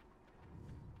point.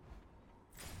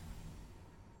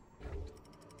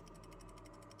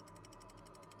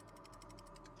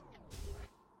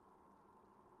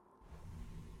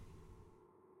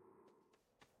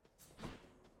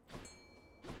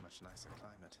 Much nicer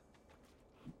climate.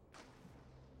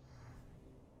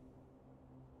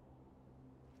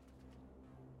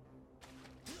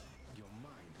 You're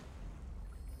mine.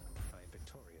 I am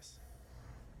victorious.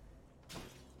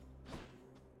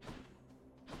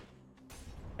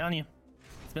 Telling you,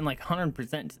 it's been like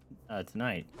 100%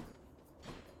 tonight.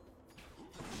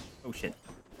 Oh shit!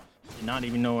 Did not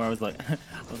even know where I was. Like, I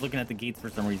was looking at the gates for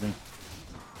some reason.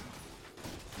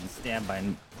 And stabbed by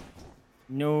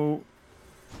no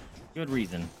good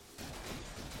reason.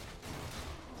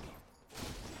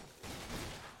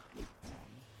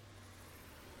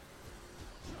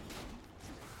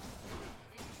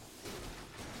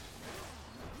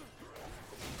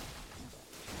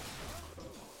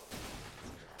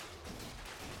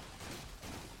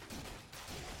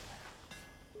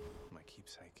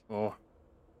 Oh.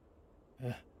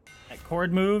 That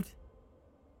cord moved.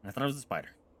 And I thought it was a spider.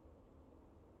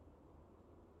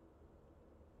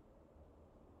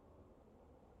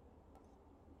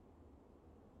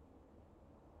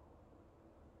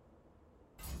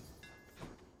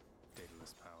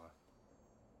 Daedalus power.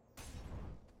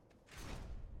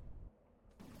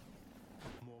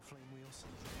 More flame wheels.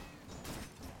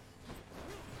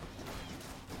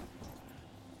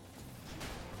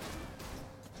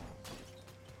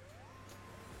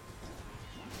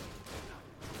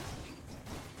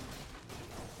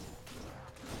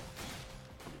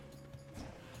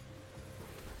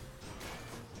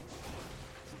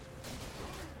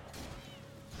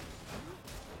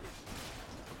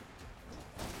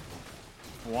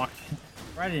 Walked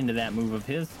right into that move of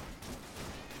his.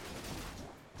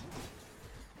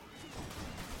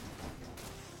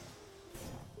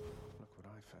 Look what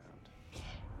I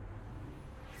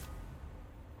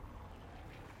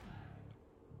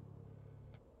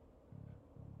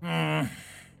found.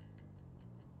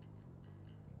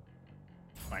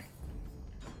 Fine.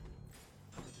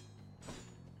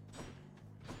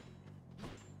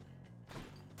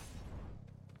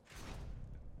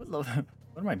 What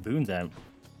are my boons at?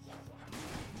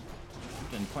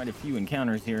 Done quite a few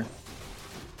encounters here.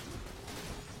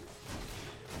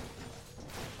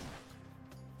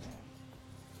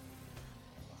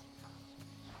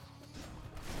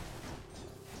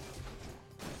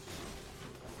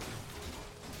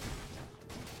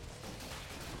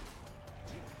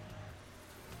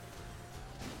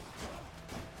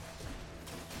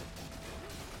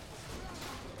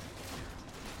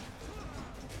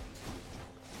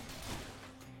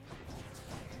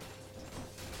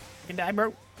 You can die,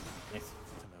 bro. Nice.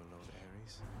 Hello, Lord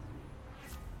Ares.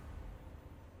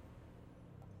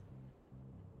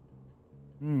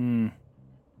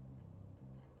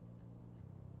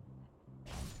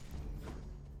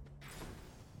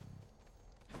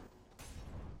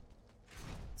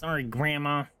 Sorry,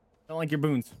 Grandma. Don't like your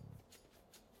boons.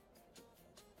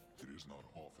 It is not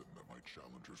often that my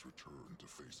challengers return to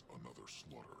face another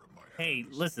slaughter at my Hey,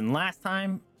 hands. listen, last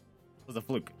time was a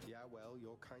fluke. Yeah, well,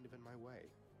 you're kind of in my way.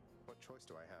 What choice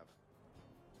do I have?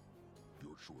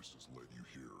 Your choices led you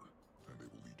here, and they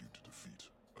will lead you to defeat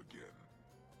again.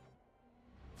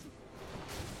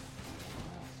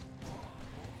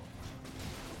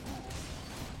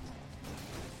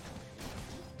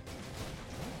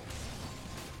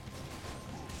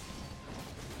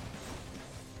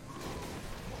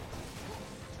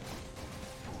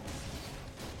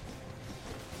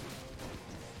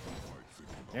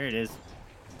 There it is.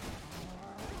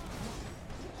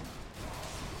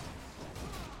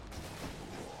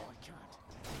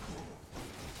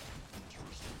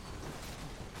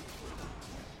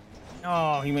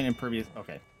 Oh, he went impervious.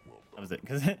 Okay, that was it.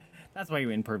 Because that's why he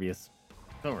went impervious.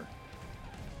 It's over.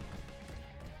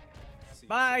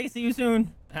 Bye. See you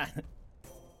soon.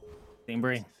 Same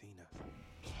brain.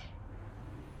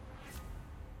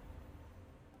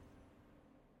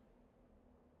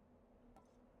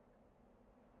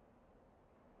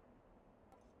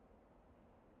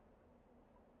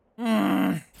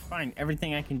 Fine.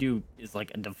 Everything I can do is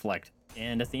like a deflect.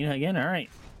 And Athena again. All right.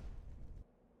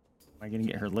 Am I gonna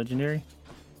get her legendary?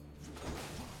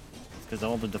 It's because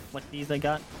all the deflecties I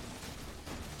got.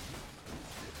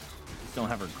 Just don't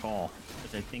have her call,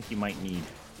 which I think you might need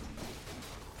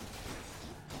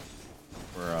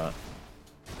for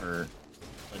her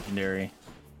legendary.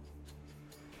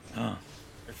 Oh,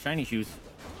 they're shiny shoes.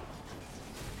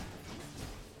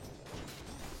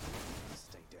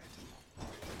 Stay dead.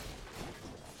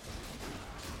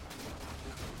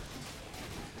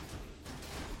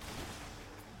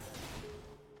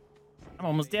 I'm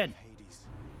almost dead. Hades.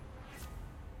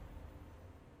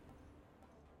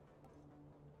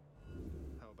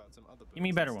 How about some other Give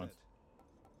me boons better instead? ones.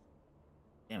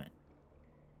 Damn it.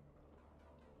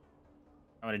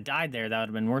 I would have died there. That would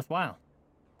have been worthwhile.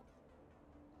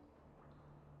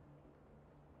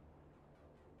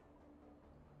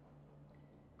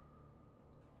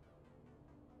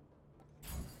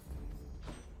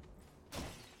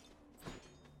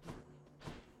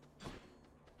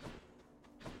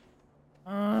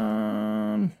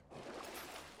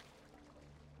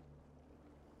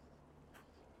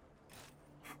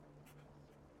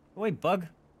 Wait, bug.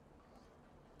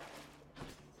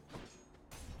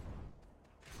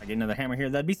 I get another hammer here.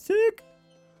 That'd be sick.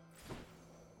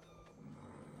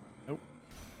 Nope.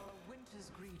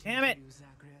 Damn it.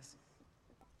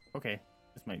 Okay,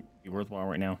 this might be worthwhile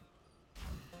right now.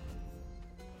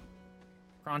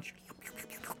 Crunch.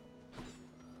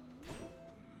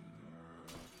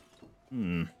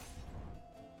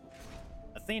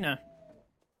 Athena.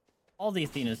 all the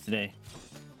Athenas today.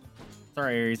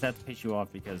 Sorry, Ares, I have to piss you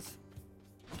off because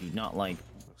I do not like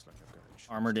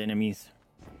armored enemies.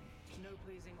 No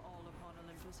pleasing all upon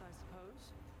Olympus, I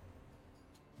suppose.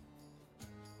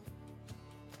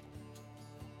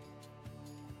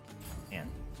 Man,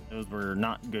 those were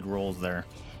not good rolls there.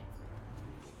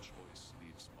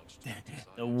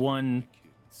 The one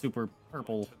super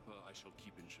purple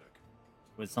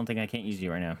was something I can't use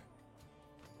you right now.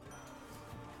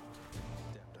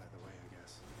 Damned either way, I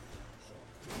guess.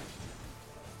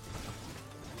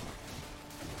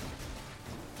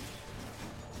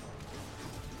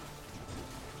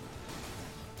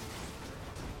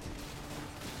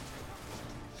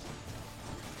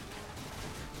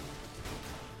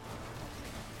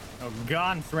 Oh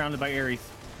god, I'm surrounded by Ares.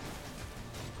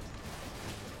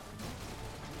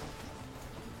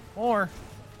 More.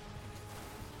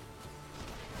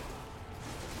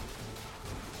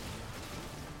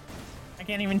 I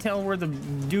can't even tell where the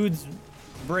dudes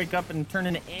break up and turn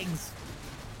into eggs.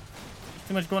 There's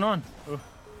too much going on. Oh.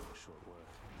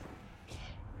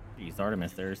 Jeez,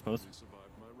 Artemis there, I suppose. You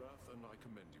survived my wrath, and I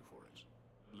commend you for it.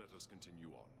 Let us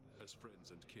continue on as friends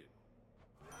and kin.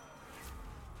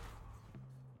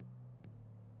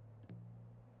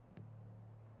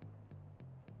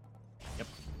 Yep.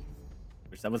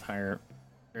 Wish that was higher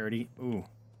priority. Ooh.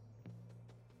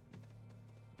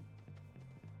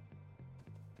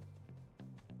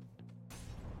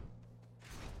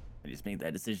 I just made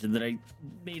that decision that I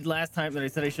made last time that I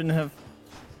said I shouldn't have.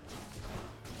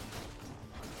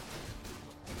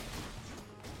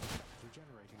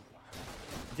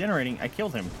 Generating. I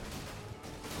killed him.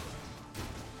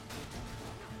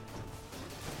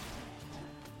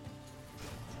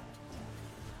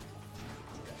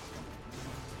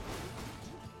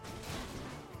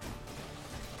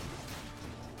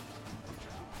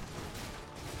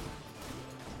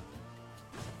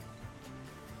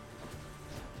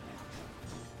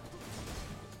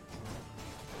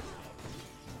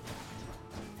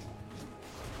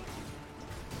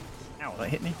 Ow, that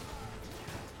hit me.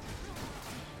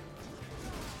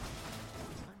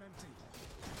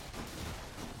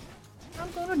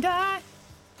 I'm gonna die.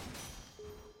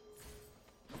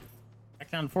 Back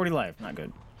down to 40 life. Not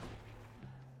good.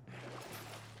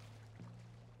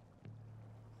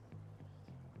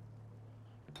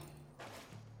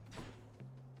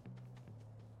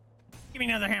 Give me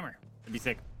another hammer. That'd be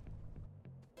sick.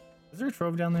 Is there a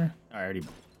trove down there? I already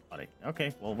bought it.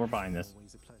 Okay, well, we're buying this.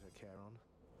 Always a pleasure, Charon.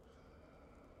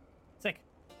 Sick.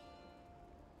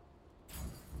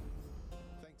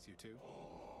 Thanks, you two.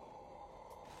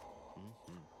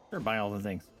 Sure, buy all the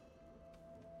things.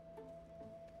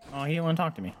 Oh, he didn't want to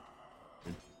talk to me.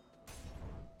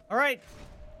 All right,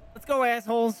 let's go,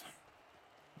 assholes.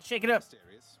 Shake it up.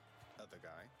 Mysterious. Other guy.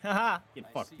 Haha.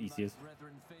 Get fucked, Theseus.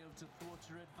 Brethren failed to thwart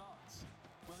your advance.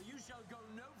 Well, you shall go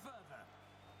no further.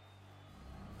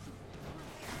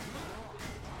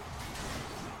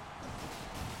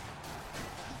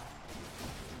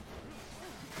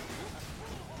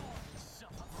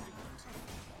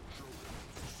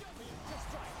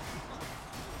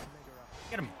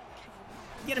 Get him.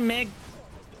 Get him, Meg.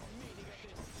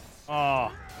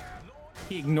 Oh.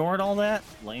 He ignored all that?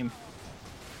 Lame.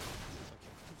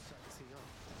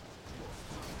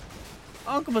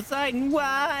 Uncle Poseidon,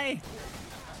 why?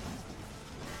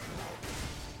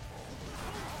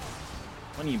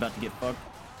 When are you about to get fucked?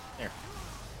 There.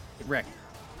 Get wrecked.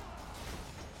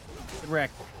 Get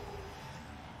wrecked.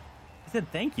 I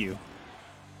said thank you.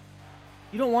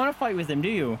 You don't want to fight with him, do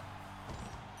you?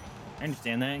 I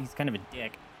understand that. He's kind of a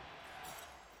dick.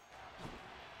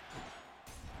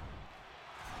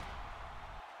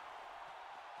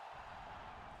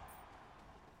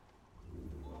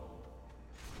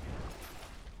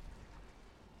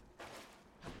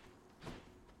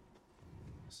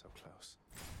 So close.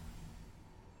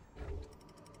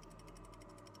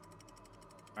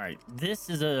 All right, this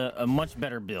is a much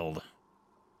better build.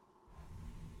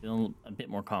 Feel a bit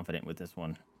more confident with this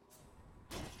one.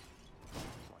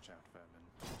 Watch out, vermin.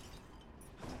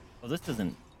 Well, this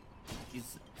doesn't.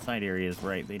 These side areas,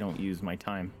 right? They don't use my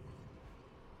time.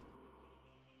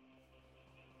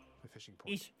 The fishing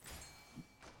point. Eesh.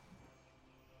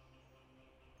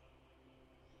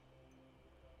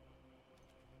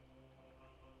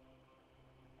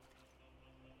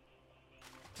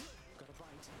 Got a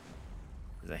bite.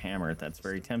 There's a hammer. That's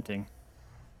very tempting.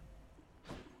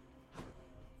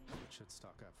 Should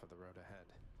stock up for the road ahead.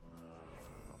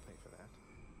 I'll pay for that.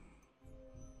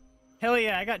 Hell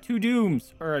yeah! I got 2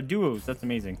 dooms or duos. That's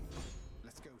amazing.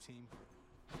 Let's go, team.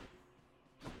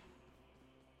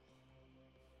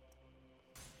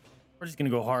 We're just gonna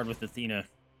go hard with Athena.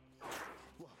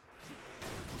 Whoa.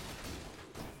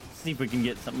 see if we can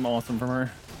get something awesome from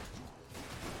her.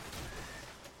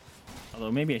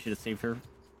 Although maybe I should have saved her in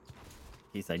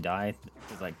case I die.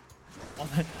 Because like,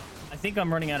 I think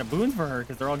I'm running out of boons for her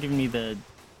because they're all giving me the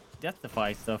death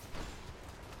defy stuff.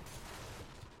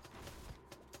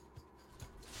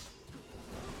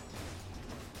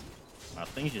 Wow,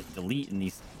 things just delete in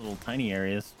these little tiny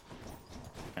areas.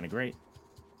 Kind of great.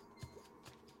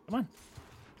 Come on.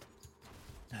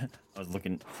 I was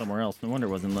looking somewhere else. No wonder it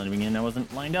wasn't letting me in. I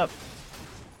wasn't lined up.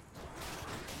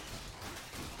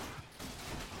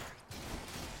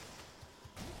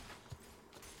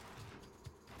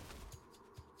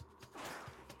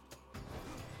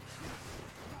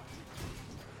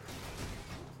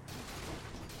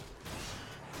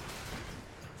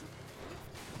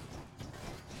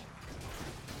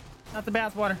 Not the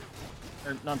bath water.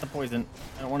 Or not the poison.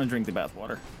 I don't want to drink the bath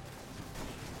water.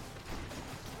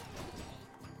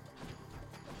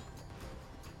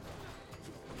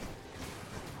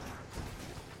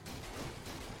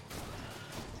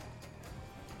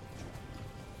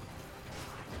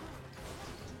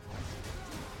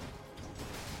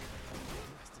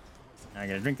 I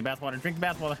gotta drink the bath water. Drink the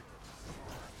bath water.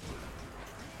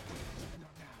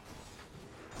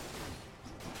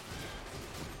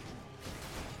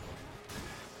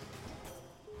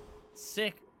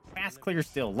 Sick. Fast clear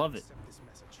still. Love it.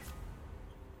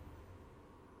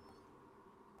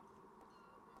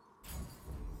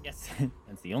 Yes.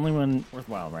 That's the only one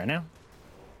worthwhile right now.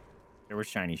 There were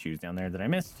shiny shoes down there that I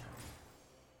missed.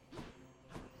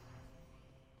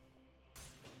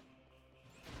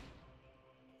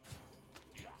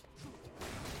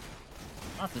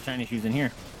 Lots of shiny shoes in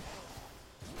here.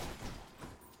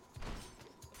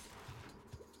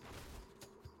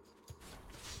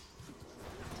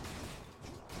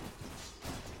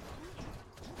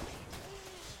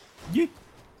 Yeah.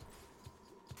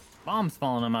 Bombs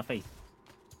falling on my face.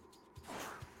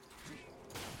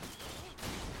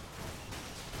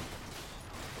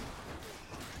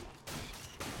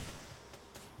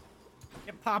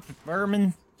 Get popped,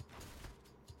 vermin.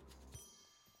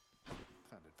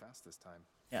 Found it fast this time.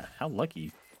 Yeah, how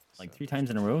lucky. Like 3 times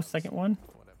in a row, second one?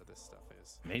 Whatever this stuff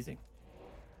is. Amazing.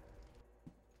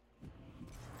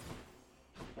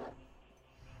 What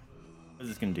is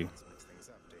this gonna do?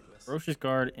 Ferocious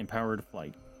Guard, Empowered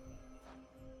Flight.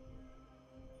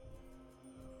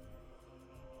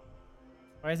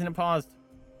 Why isn't it paused?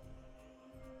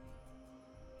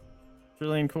 It's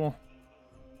really cool.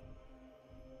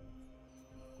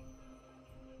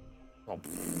 Oh,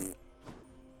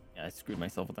 yeah, I screwed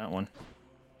myself with that one.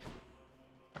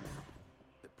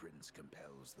 The prince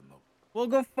compels the most. We'll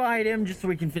go fight him just so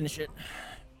we can finish it.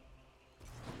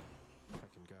 I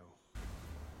can go.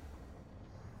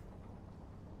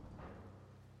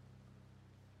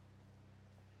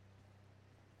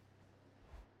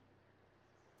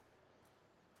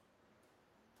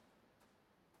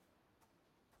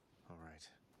 All right,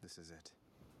 this is it.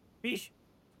 Fish.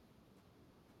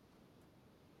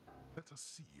 Let us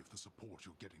see if the support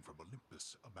you're getting from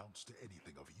Olympus amounts to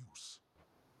anything of use.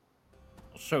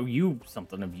 I'll show you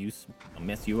something of use. I'll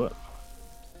mess you up.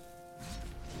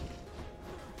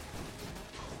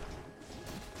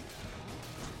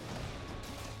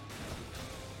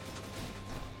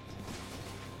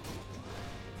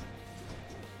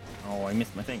 Oh, I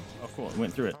missed my thing. Oh, cool. It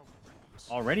went through it.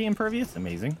 Already impervious?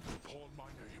 Amazing.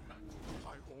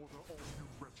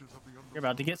 You're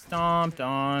about to get stomped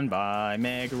on by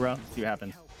Megara. See what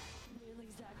happens.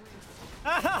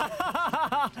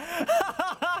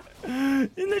 And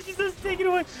then she says, take it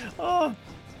away. Oh,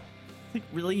 like,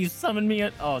 really? You summoned me?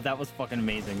 Oh, that was fucking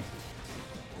amazing.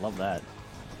 Love that.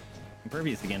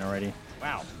 Impervious again already.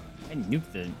 Wow. I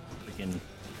nuked the freaking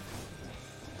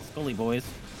Scully boys.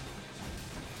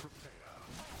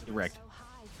 Get wrecked.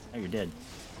 Now you're dead.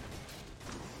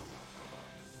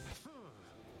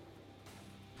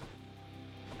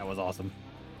 That was awesome.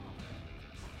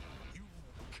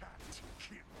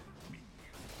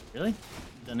 Really?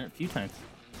 Done it a few times.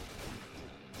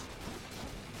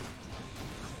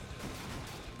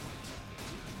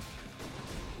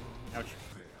 Ouch.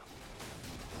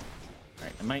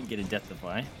 Alright, I might get a death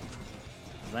defy.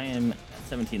 Because I am at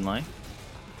 17 life.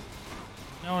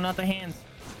 No, not the hands.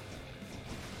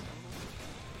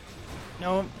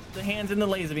 No, the hands and the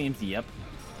laser beams. Yep.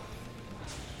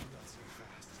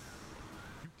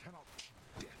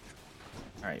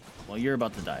 Alright, well, you're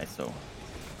about to die, so.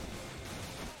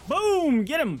 Boom!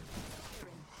 Get him!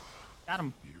 Got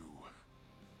him.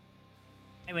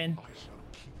 I win.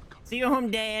 See you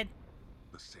home, Dad.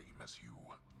 The same as you.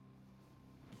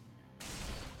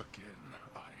 Again,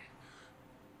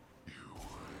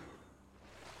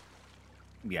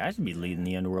 Yeah, I should be leading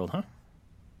the underworld, huh?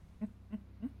 By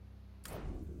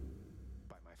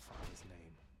my father's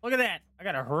name. Look at that. I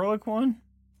got a heroic one.